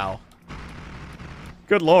weapon now.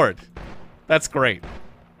 Good lord. That's great.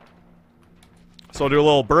 So I'll do a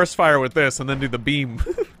little burst fire with this and then do the beam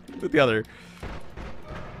with the other.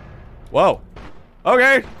 Whoa.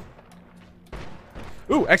 Okay.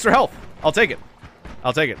 Ooh, extra health. I'll take it.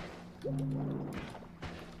 I'll take it.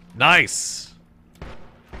 Nice.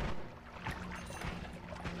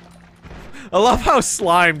 I love how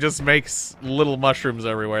slime just makes little mushrooms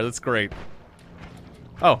everywhere. That's great.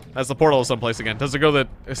 Oh, that's the portal someplace again. Does it go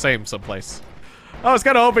the same someplace? I was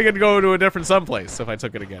kind of hoping it'd go to a different someplace if I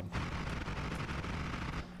took it again.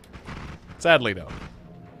 Sadly, no.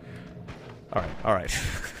 Alright, alright.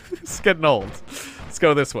 It's getting old. Let's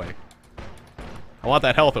go this way. I want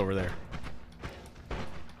that health over there.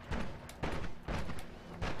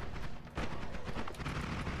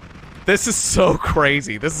 This is so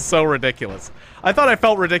crazy. This is so ridiculous. I thought I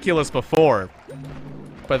felt ridiculous before.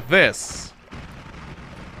 But this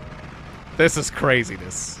is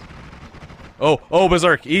craziness. Oh, oh,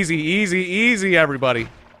 Berserk. Easy, easy, easy, everybody.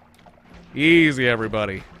 Easy,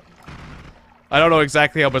 everybody. I don't know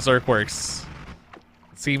exactly how Berserk works.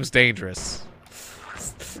 It seems dangerous.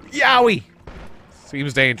 Yowie!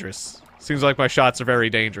 Seems dangerous. Seems like my shots are very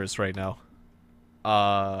dangerous right now.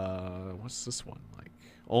 What's this one like?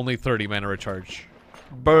 Only 30 mana recharge.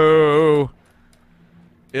 Boo!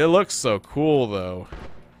 It looks so cool, though.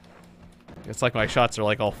 It's like my shots are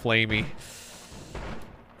like all flamey.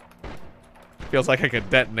 Feels like I could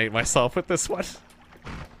detonate myself with this one.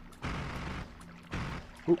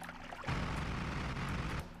 Ooh.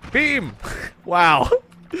 Beam! Wow.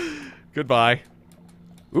 Goodbye.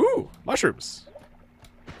 Ooh, mushrooms.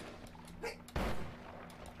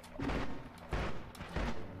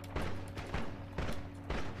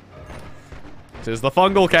 Tis the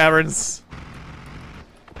fungal caverns.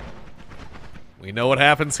 We know what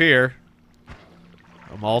happens here.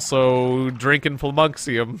 I'm also drinking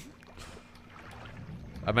Flamunxium.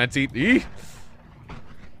 I meant to eat.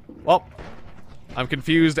 Well, I'm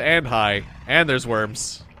confused and high. And there's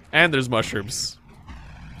worms. And there's mushrooms.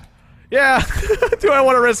 Yeah. Do I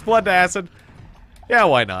want to risk blood to acid? Yeah,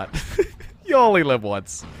 why not? You only live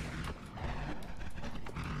once.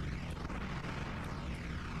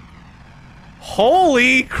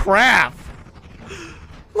 Holy crap!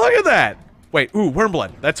 Look at that! Wait, ooh, worm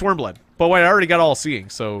blood. That's worm blood. But wait, I already got all seeing,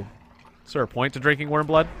 so... Is there a point to drinking worm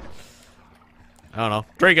blood? I don't know.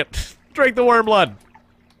 Drink it! Drink the worm blood!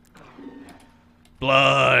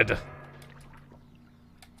 Blood!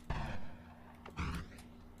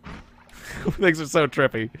 Things are so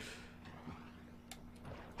trippy.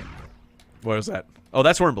 What was that? Oh,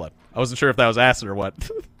 that's worm blood. I wasn't sure if that was acid or what.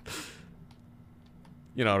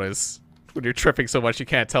 You know it is. When you're tripping so much you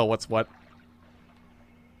can't tell what's what.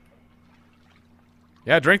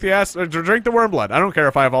 Yeah, drink the acid, drink the worm blood. I don't care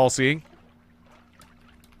if I have all seeing.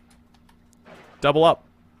 Double up.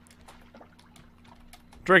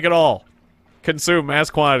 Drink it all. Consume mass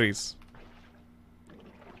quantities.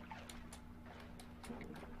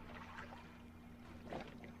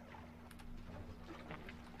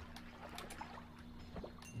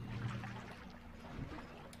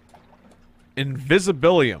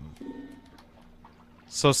 Invisibilium.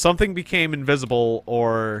 So something became invisible,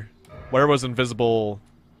 or where was invisible?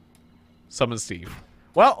 Summon Steve.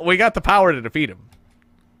 Well, we got the power to defeat him.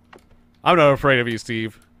 I'm not afraid of you,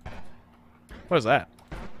 Steve. What is that?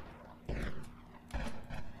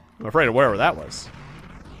 I'm afraid of wherever that was.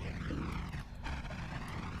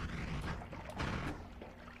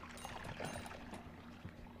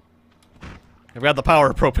 I've got the power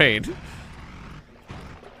of propane.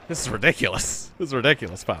 This is ridiculous. This is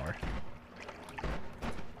ridiculous power.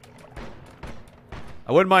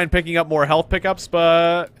 I wouldn't mind picking up more health pickups,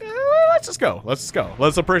 but let's just go. Let's just go.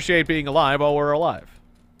 Let's appreciate being alive while we're alive.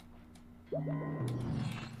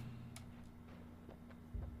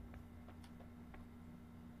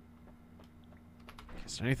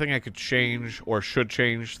 Is there anything I could change or should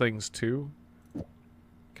change things to?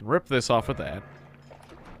 Can rip this off with that.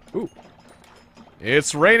 Ooh.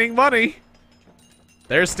 It's raining money.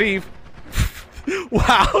 There's Steve.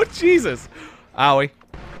 Wow, Jesus. Owie.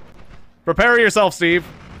 Prepare yourself, Steve.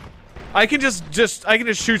 I can just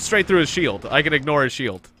shoot straight through his shield. I can ignore his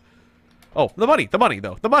shield. Oh, the money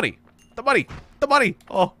though. The money.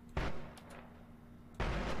 Oh.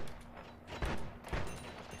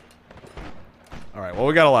 Alright, well,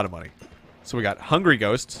 we got a lot of money. So we got Hungry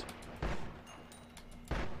Ghosts.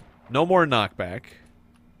 No more knockback.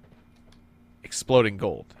 Exploding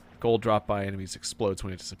gold. Gold dropped by enemies explodes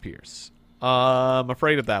when it disappears. I'm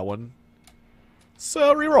afraid of that one.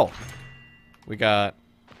 So, reroll. We got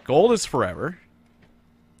gold is forever.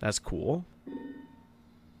 That's cool.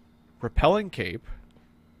 Repelling cape.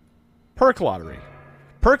 Perk lottery.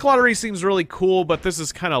 Perk lottery seems really cool, but this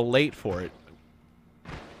is kind of late for it.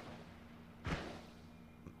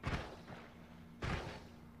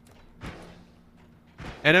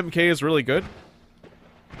 NMK is really good.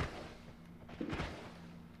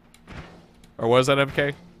 Or was that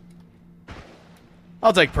MK?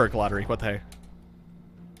 I'll take perk lottery. What the heck?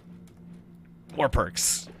 More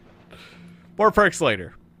perks. More perks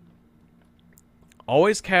later.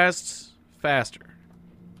 Always casts faster.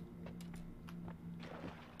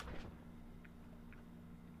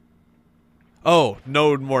 Oh,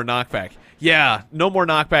 no more knockback. Yeah, no more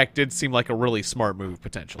knockback did seem like a really smart move,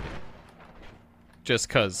 potentially. Just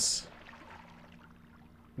because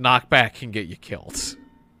knockback can get you killed.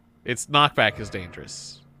 Its knockback is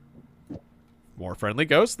dangerous. More friendly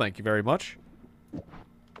ghosts, thank you very much.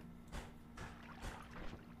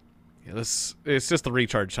 Yeah, it's just the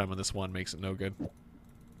recharge time on this one makes it no good.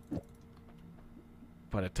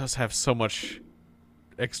 But it does have so much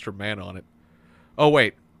extra mana on it. Oh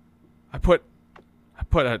wait. I put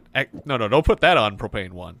a no, don't put that on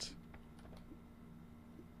propane wand.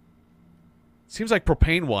 Seems like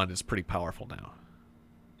propane wand is pretty powerful now.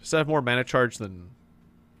 Does it have more mana charge than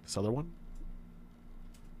this other one?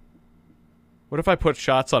 What if I put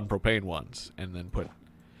shots on propane wands and then put...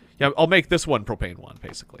 Yeah, I'll make this one propane wand,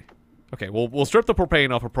 basically. Okay, we'll strip the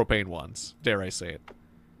propane off of propane wands. Dare I say it.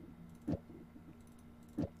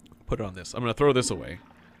 Put it on this. I'm gonna throw this away.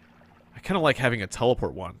 I kind of like having a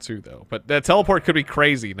teleport wand, too, though. But that teleport could be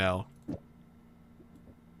crazy now.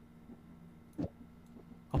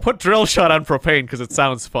 I'll put drill shot on propane because it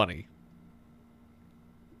sounds funny.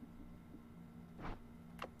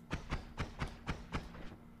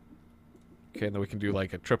 Okay, and then we can do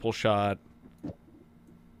like a triple shot.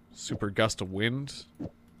 Super gust of wind.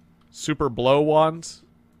 Super blow wand.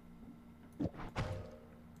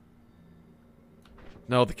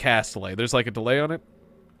 No, the cast delay. There's like a delay on it.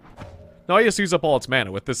 No, I just use up all its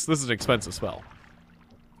mana with this. This is an expensive spell.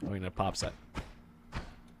 I mean, it pops that.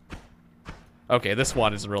 Okay, this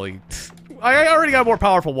wand isn't really... I already got more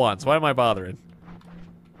powerful wands. Why am I bothering?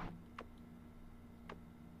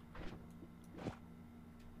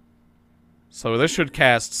 So this should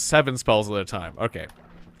cast 7 spells at a time. Okay.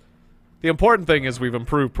 The important thing is we've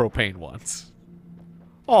improved propane wands.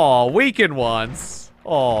 Aw, weaken wands.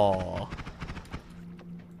 Aw.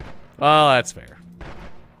 Well, that's fair.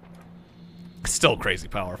 Still crazy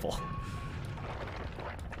powerful.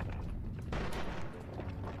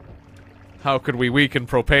 How could we weaken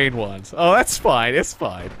propane wands? Oh, that's fine. It's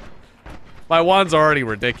fine. My wands are already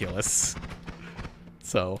ridiculous.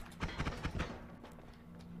 So.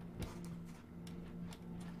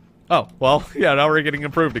 Oh, well, yeah, now we're getting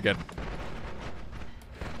improved again.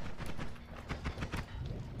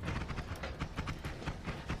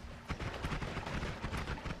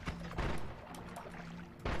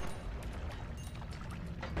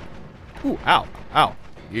 Ooh, ow, ow.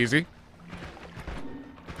 Easy.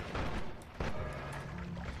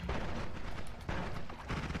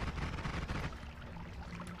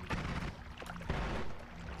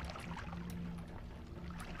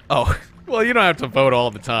 Oh, well, you don't have to vote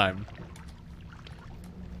all the time.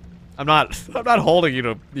 I'm not holding you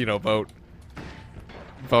to, vote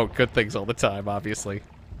good things all the time, obviously.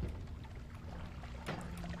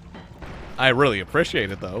 I really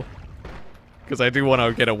appreciate it, though. Because I do want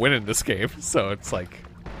to get a win in this game, so it's like...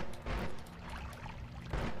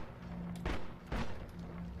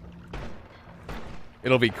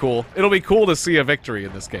 It'll be cool. It'll be cool to see a victory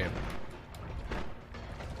in this game.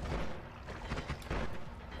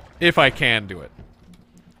 If I can do it.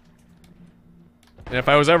 And if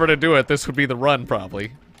I was ever to do it, this would be the run,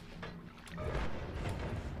 probably.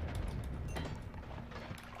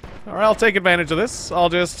 Alright, I'll take advantage of this. I'll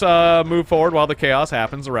just move forward while the chaos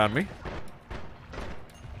happens around me.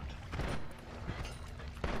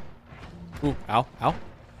 Ooh, ow, ow.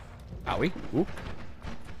 Owie, ooh.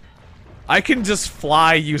 I can just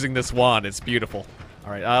fly using this wand. It's beautiful.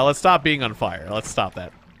 Alright, let's stop being on fire. Let's stop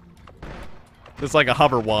that. It's like a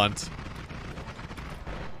hover wand.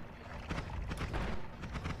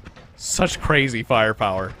 Such crazy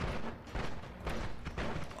firepower.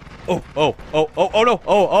 Oh, oh, oh, oh, oh no.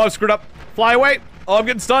 Oh, I'm screwed up. Fly away. Oh, I'm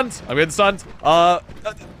getting stunned. I'm getting stunned. The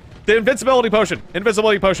invincibility potion.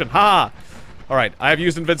 Invincibility potion. Ha! Alright, I have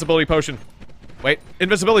used invincibility potion. Wait,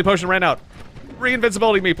 invincibility potion ran out.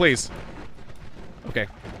 Re-invincibility me, please. Okay.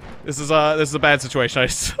 This is a bad situation. I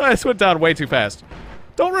just went down way too fast.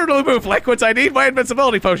 Don't rudely move, liquids. I need my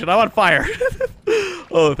invincibility potion. I'm on fire.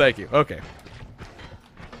 Oh, thank you. Okay.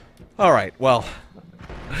 Alright, well.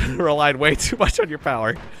 Relied way too much on your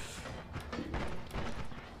power.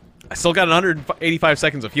 I still got 185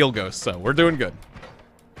 seconds of heal ghost, so we're doing good.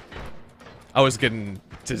 I was getting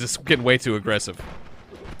way too aggressive.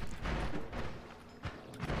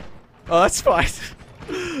 Oh, that's fine.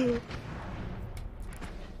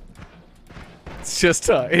 It's just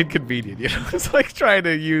inconvenient, you know? It's like trying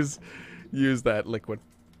to use that liquid.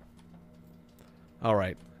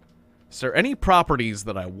 Alright. Is there any properties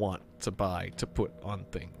that I want to buy to put on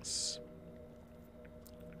things?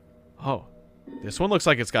 Oh. This one looks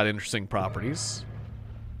like it's got interesting properties.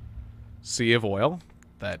 Sea of Oil.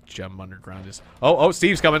 That gem underground is... Oh,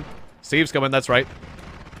 Steve's coming. Steve's coming, that's right.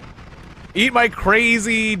 Eat my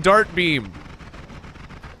crazy dart beam.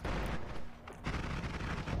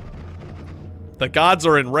 The gods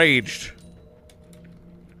are enraged.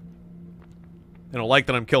 They don't like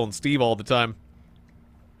that I'm killing Steve all the time.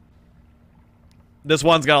 This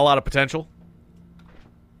one's got a lot of potential.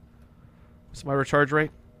 What's my recharge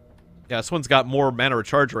rate? Yeah, this one's got more mana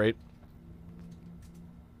recharge rate.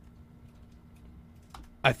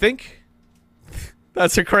 I think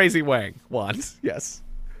that's a crazy wang wand. Yes.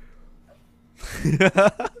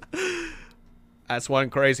 That's one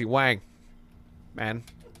crazy wang. Man.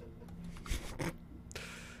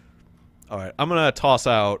 Alright, I'm gonna toss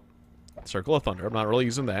out Circle of Thunder. I'm not really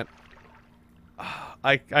using that.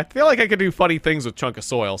 I feel like I could do funny things with Chunk of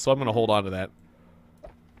Soil, so I'm gonna hold on to that.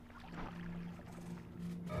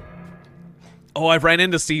 Oh, I've ran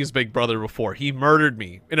into Steve's big brother before. He murdered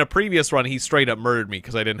me. In a previous run, he straight up murdered me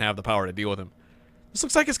because I didn't have the power to deal with him. This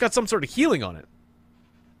looks like it's got some sort of healing on it.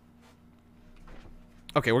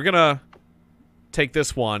 Okay, we're gonna take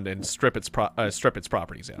this wand and strip its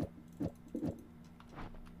properties out.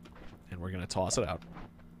 And we're gonna toss it out.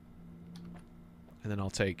 And then I'll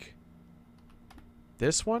take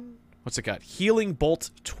this one. What's it got? Healing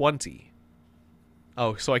Bolt 20.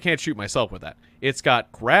 Oh, so I can't shoot myself with that. It's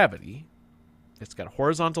got gravity. It's got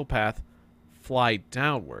horizontal path, fly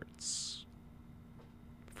downwards.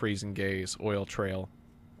 Freezing gaze, oil trail.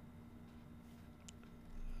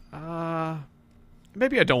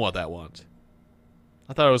 Maybe I don't want that wand.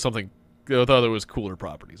 I thought it was something. I thought there was cooler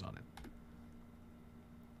properties on it.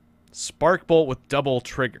 Spark bolt with double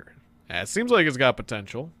trigger. Yeah, it seems like it's got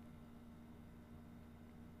potential.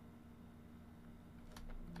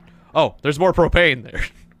 Oh, there's more propane there.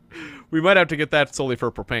 We might have to get that solely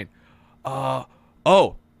for propane. Oh.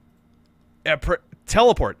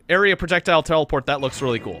 Teleport. Area projectile teleport. That looks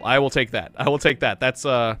really cool. I will take that. I will take that. That's,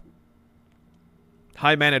 high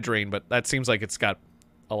mana drain, but that seems like it's got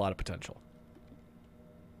a lot of potential.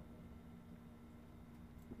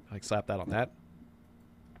 Like, slap that on that.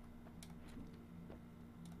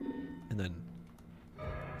 And then...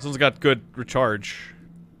 this one's got good recharge.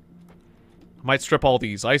 I might strip all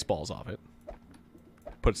these ice balls off it.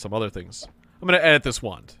 Put some other things. I'm gonna edit this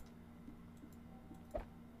wand.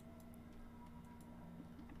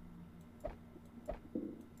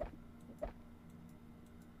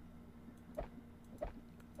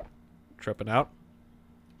 Tripping out.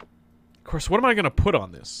 Of course, what am I gonna put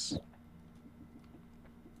on this?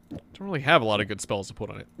 Don't really have a lot of good spells to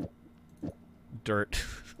put on it. Dirt.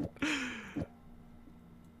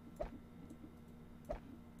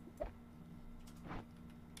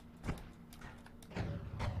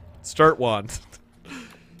 It's dirt wand.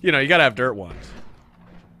 You know, you gotta have dirt wand.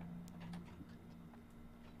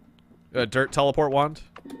 Dirt teleport wand?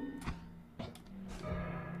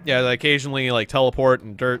 Yeah, they occasionally, like, teleport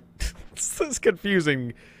and dirt. It's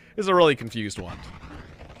confusing. It's a really confused wand.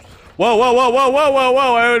 Whoa, whoa, whoa, whoa, whoa, whoa,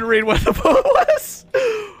 whoa! I didn't read what the boat was!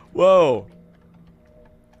 Whoa.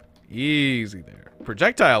 Easy there.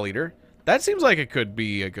 Projectile eater. That seems like it could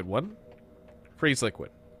be a good one. Freeze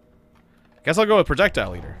liquid. Guess I'll go with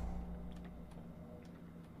projectile eater.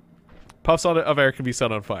 Puffs of air can be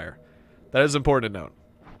set on fire. That is important to note.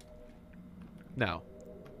 Now,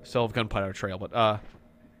 still have gunpowder trail, but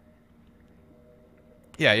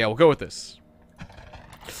yeah, we'll go with this.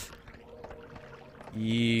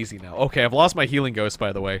 Easy now. Okay, I've lost my healing ghost,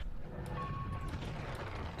 by the way.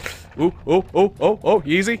 Ooh, oh,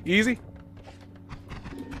 easy, easy.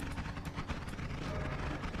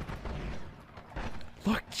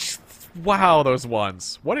 Look, wow, those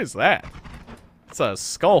ones. What is that? It's a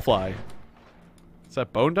skullfly. Is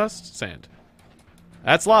that bone dust? Sand.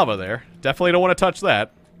 That's lava there. Definitely don't want to touch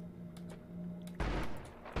that.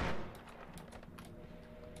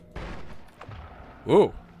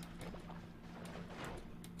 Ooh.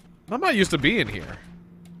 I'm not used to being here.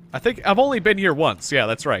 I think I've only been here once. Yeah,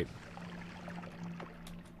 that's right.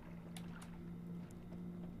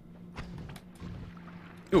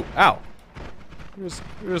 Ooh, ow. Who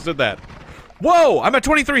just did that? Whoa! I'm at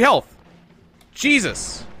 23 health!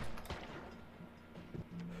 Jesus!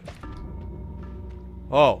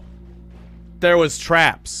 Oh. There was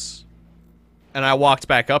traps. And I walked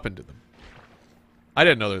back up into them. I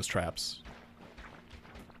didn't know there was traps.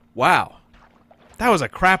 Wow. That was a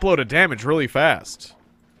crap load of damage really fast.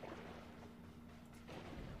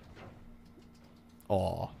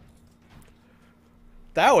 Aw.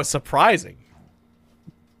 That was surprising.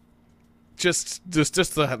 Just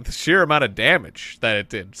the sheer amount of damage that it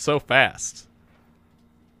did so fast.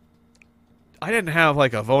 I didn't have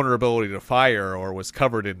like a vulnerability to fire or was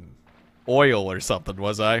covered in oil or something,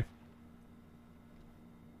 was I?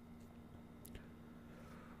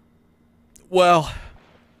 Well,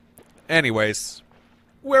 anyways,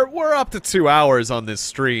 we're up to 2 hours on this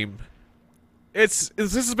stream. This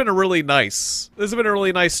has been a really nice. This has been a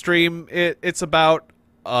really nice stream. It's about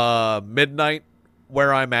midnight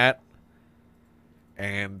where I'm at.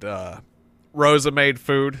 And Rosa made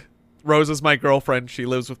food. Rosa's my girlfriend. She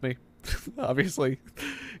lives with me. Obviously.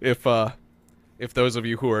 If those of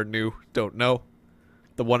you who are new don't know.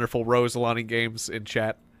 The wonderful Rosalani games in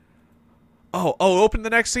chat. Oh, open the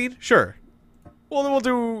next scene? Sure. Well, then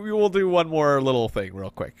we'll do one more little thing real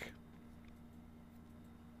quick.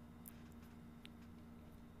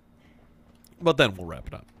 But then we'll wrap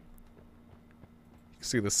it up. You can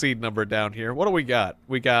see the seed number down here. What do we got?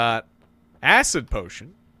 We got acid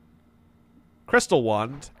potion, crystal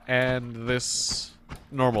wand, and this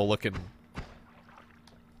normal looking.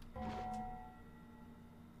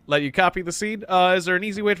 Let you copy the seed? Is there an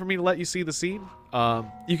easy way for me to let you see the seed?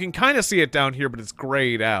 You can kind of see it down here, but it's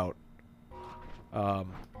grayed out. I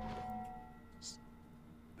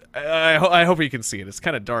hope you can see it. It's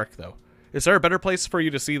kind of dark, though. Is there a better place for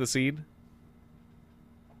you to see the seed?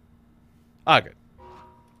 Ah, good.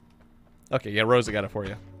 Okay, yeah, Rosa got it for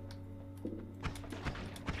you.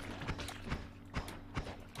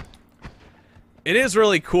 It is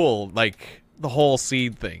really cool, like, the whole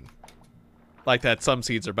seed thing. Like that some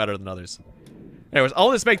seeds are better than others. Anyways,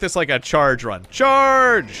 I'll just make this like a charge run.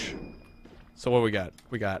 Charge! So what we got?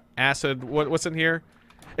 We got acid. What's in here?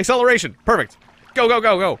 Acceleration. Perfect. Go, go,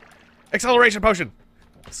 go, go. Acceleration potion.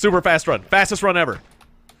 Super fast run. Fastest run ever.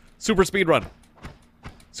 Super speed run.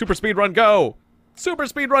 Super speed run, go! Super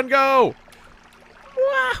speed run, go!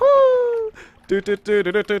 Wahoo!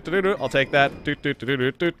 I'll take that.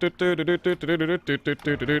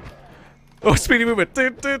 Oh, speedy movement.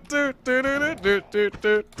 Woohoo!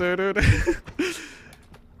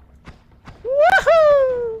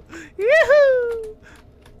 Yahoo!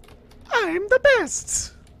 I'm the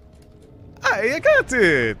best. I got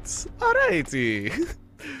it. Alrighty.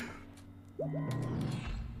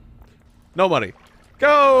 No money.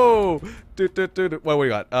 Go! What we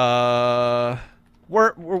got?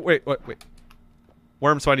 Wait.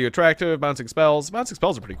 Worms find you attractive. Bouncing spells. Bouncing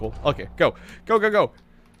spells are pretty cool. Okay, go. Go, go, go.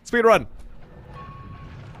 Speed run.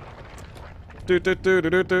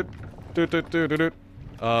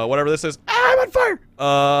 Whatever this is. Ah, I'm on fire!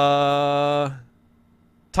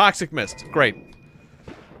 Toxic mist. Great.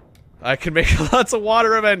 I can make lots of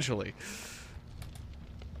water eventually.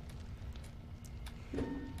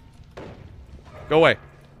 Go away.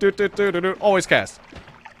 Always cast.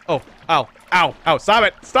 Oh, ow, ow, ow. Stop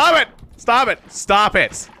it! Stop it! Stop it! Stop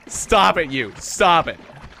it! Stop it, you! Stop it!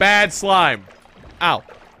 Bad slime! Ow.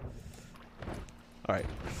 Alright.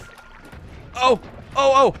 Oh!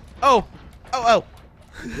 Oh, oh! Oh! Oh, oh!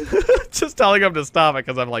 Just telling him to stop it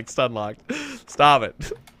because I'm like stun locked. Stop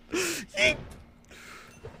it.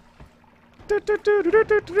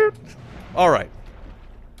 Alright.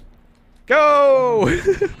 Go!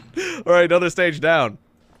 Alright, another stage down.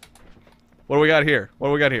 What do we got here? What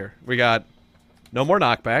do we got here? We got no more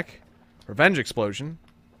knockback. Revenge explosion.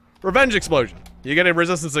 Revenge explosion. You get a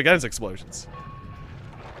resistance against explosions.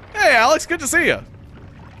 Hey, Alex, good to see you.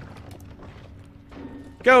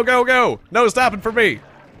 Go, go, go. No stopping for me.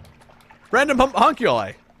 Random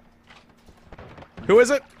homunculi. Who is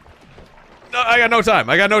it? No, I got no time.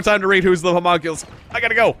 I got no time to read who's the homunculus. I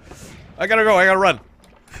gotta go. I gotta go. I gotta run.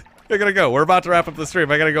 I gotta go. We're about to wrap up the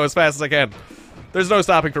stream. I gotta go as fast as I can. There's no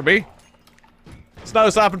stopping for me. There's no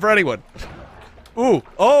stopping for anyone. Ooh.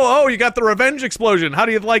 Oh, you got the revenge explosion. How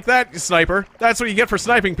do you like that, you sniper? That's what you get for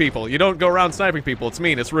sniping people. You don't go around sniping people. It's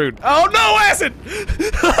mean. It's rude. Oh, no, acid!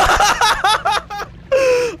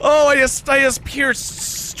 Oh, I just pierced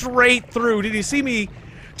straight through. Did you see me?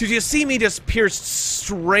 Did you see me just pierce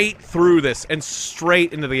straight through this and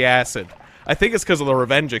straight into the acid? I think it's because of the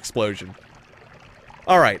revenge explosion.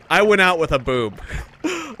 Alright, I went out with a boom.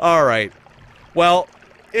 Alright. Well,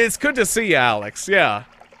 it's good to see you, Alex. Yeah.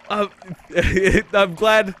 I'm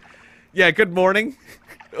glad. Yeah, good morning.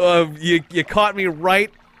 You caught me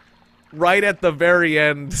right at the very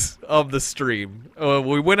end of the stream.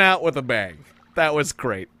 We went out with a bang. That was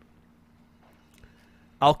great.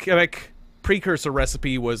 Alchemic precursor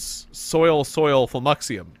recipe was soil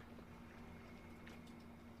flumaxium.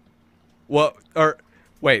 What? Or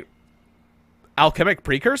wait. Alchemic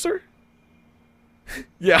precursor?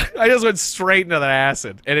 Yeah, I just went straight into that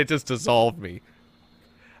acid, and it just dissolved me.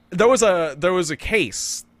 There was a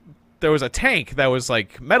case. There was a tank that was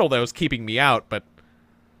like metal that was keeping me out, but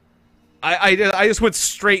I just went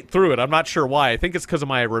straight through it. I'm not sure why. I think it's because of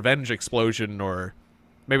my revenge explosion, or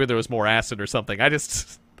maybe there was more acid or something. I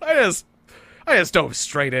just dove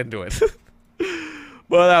straight into it.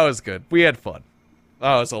 Well, that was good. We had fun.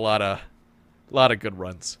 That was a lot of good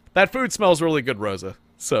runs. That food smells really good, Rosa.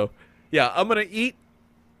 So, yeah, I'm gonna eat.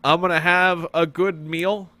 I'm gonna have a good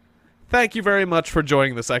meal. Thank you very much for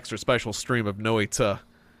joining this extra special stream of Noita.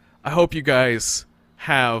 I hope you guys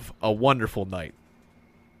have a wonderful night.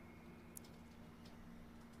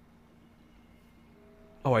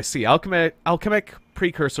 Oh, I see. Alchemic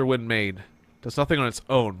precursor, when made, does nothing on its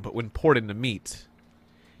own, but when poured into meat,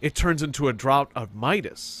 it turns into a draught of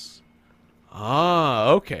Midas. Ah,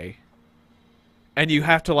 okay. And you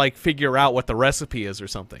have to, like, figure out what the recipe is or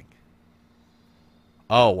something.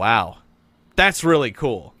 Oh, wow. That's really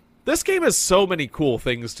cool. This game has so many cool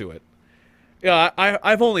things to it. Yeah,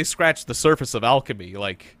 I've only scratched the surface of alchemy,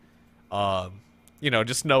 like, you know,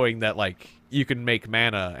 just knowing that, like, you can make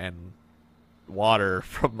mana and water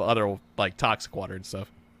from other, like, toxic water and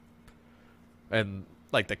stuff. And,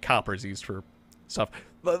 like, the copper's used for stuff.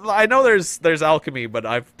 I know there's alchemy, but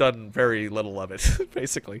I've done very little of it,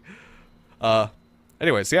 basically.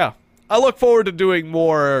 Anyways, yeah. I look forward to doing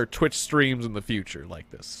more Twitch streams in the future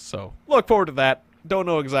like this. So, look forward to that. Don't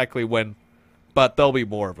know exactly when, but there'll be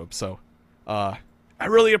more of them. So, I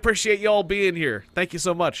really appreciate y'all being here. Thank you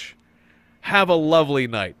so much. Have a lovely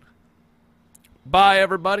night. Bye,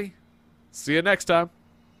 everybody. See you next time.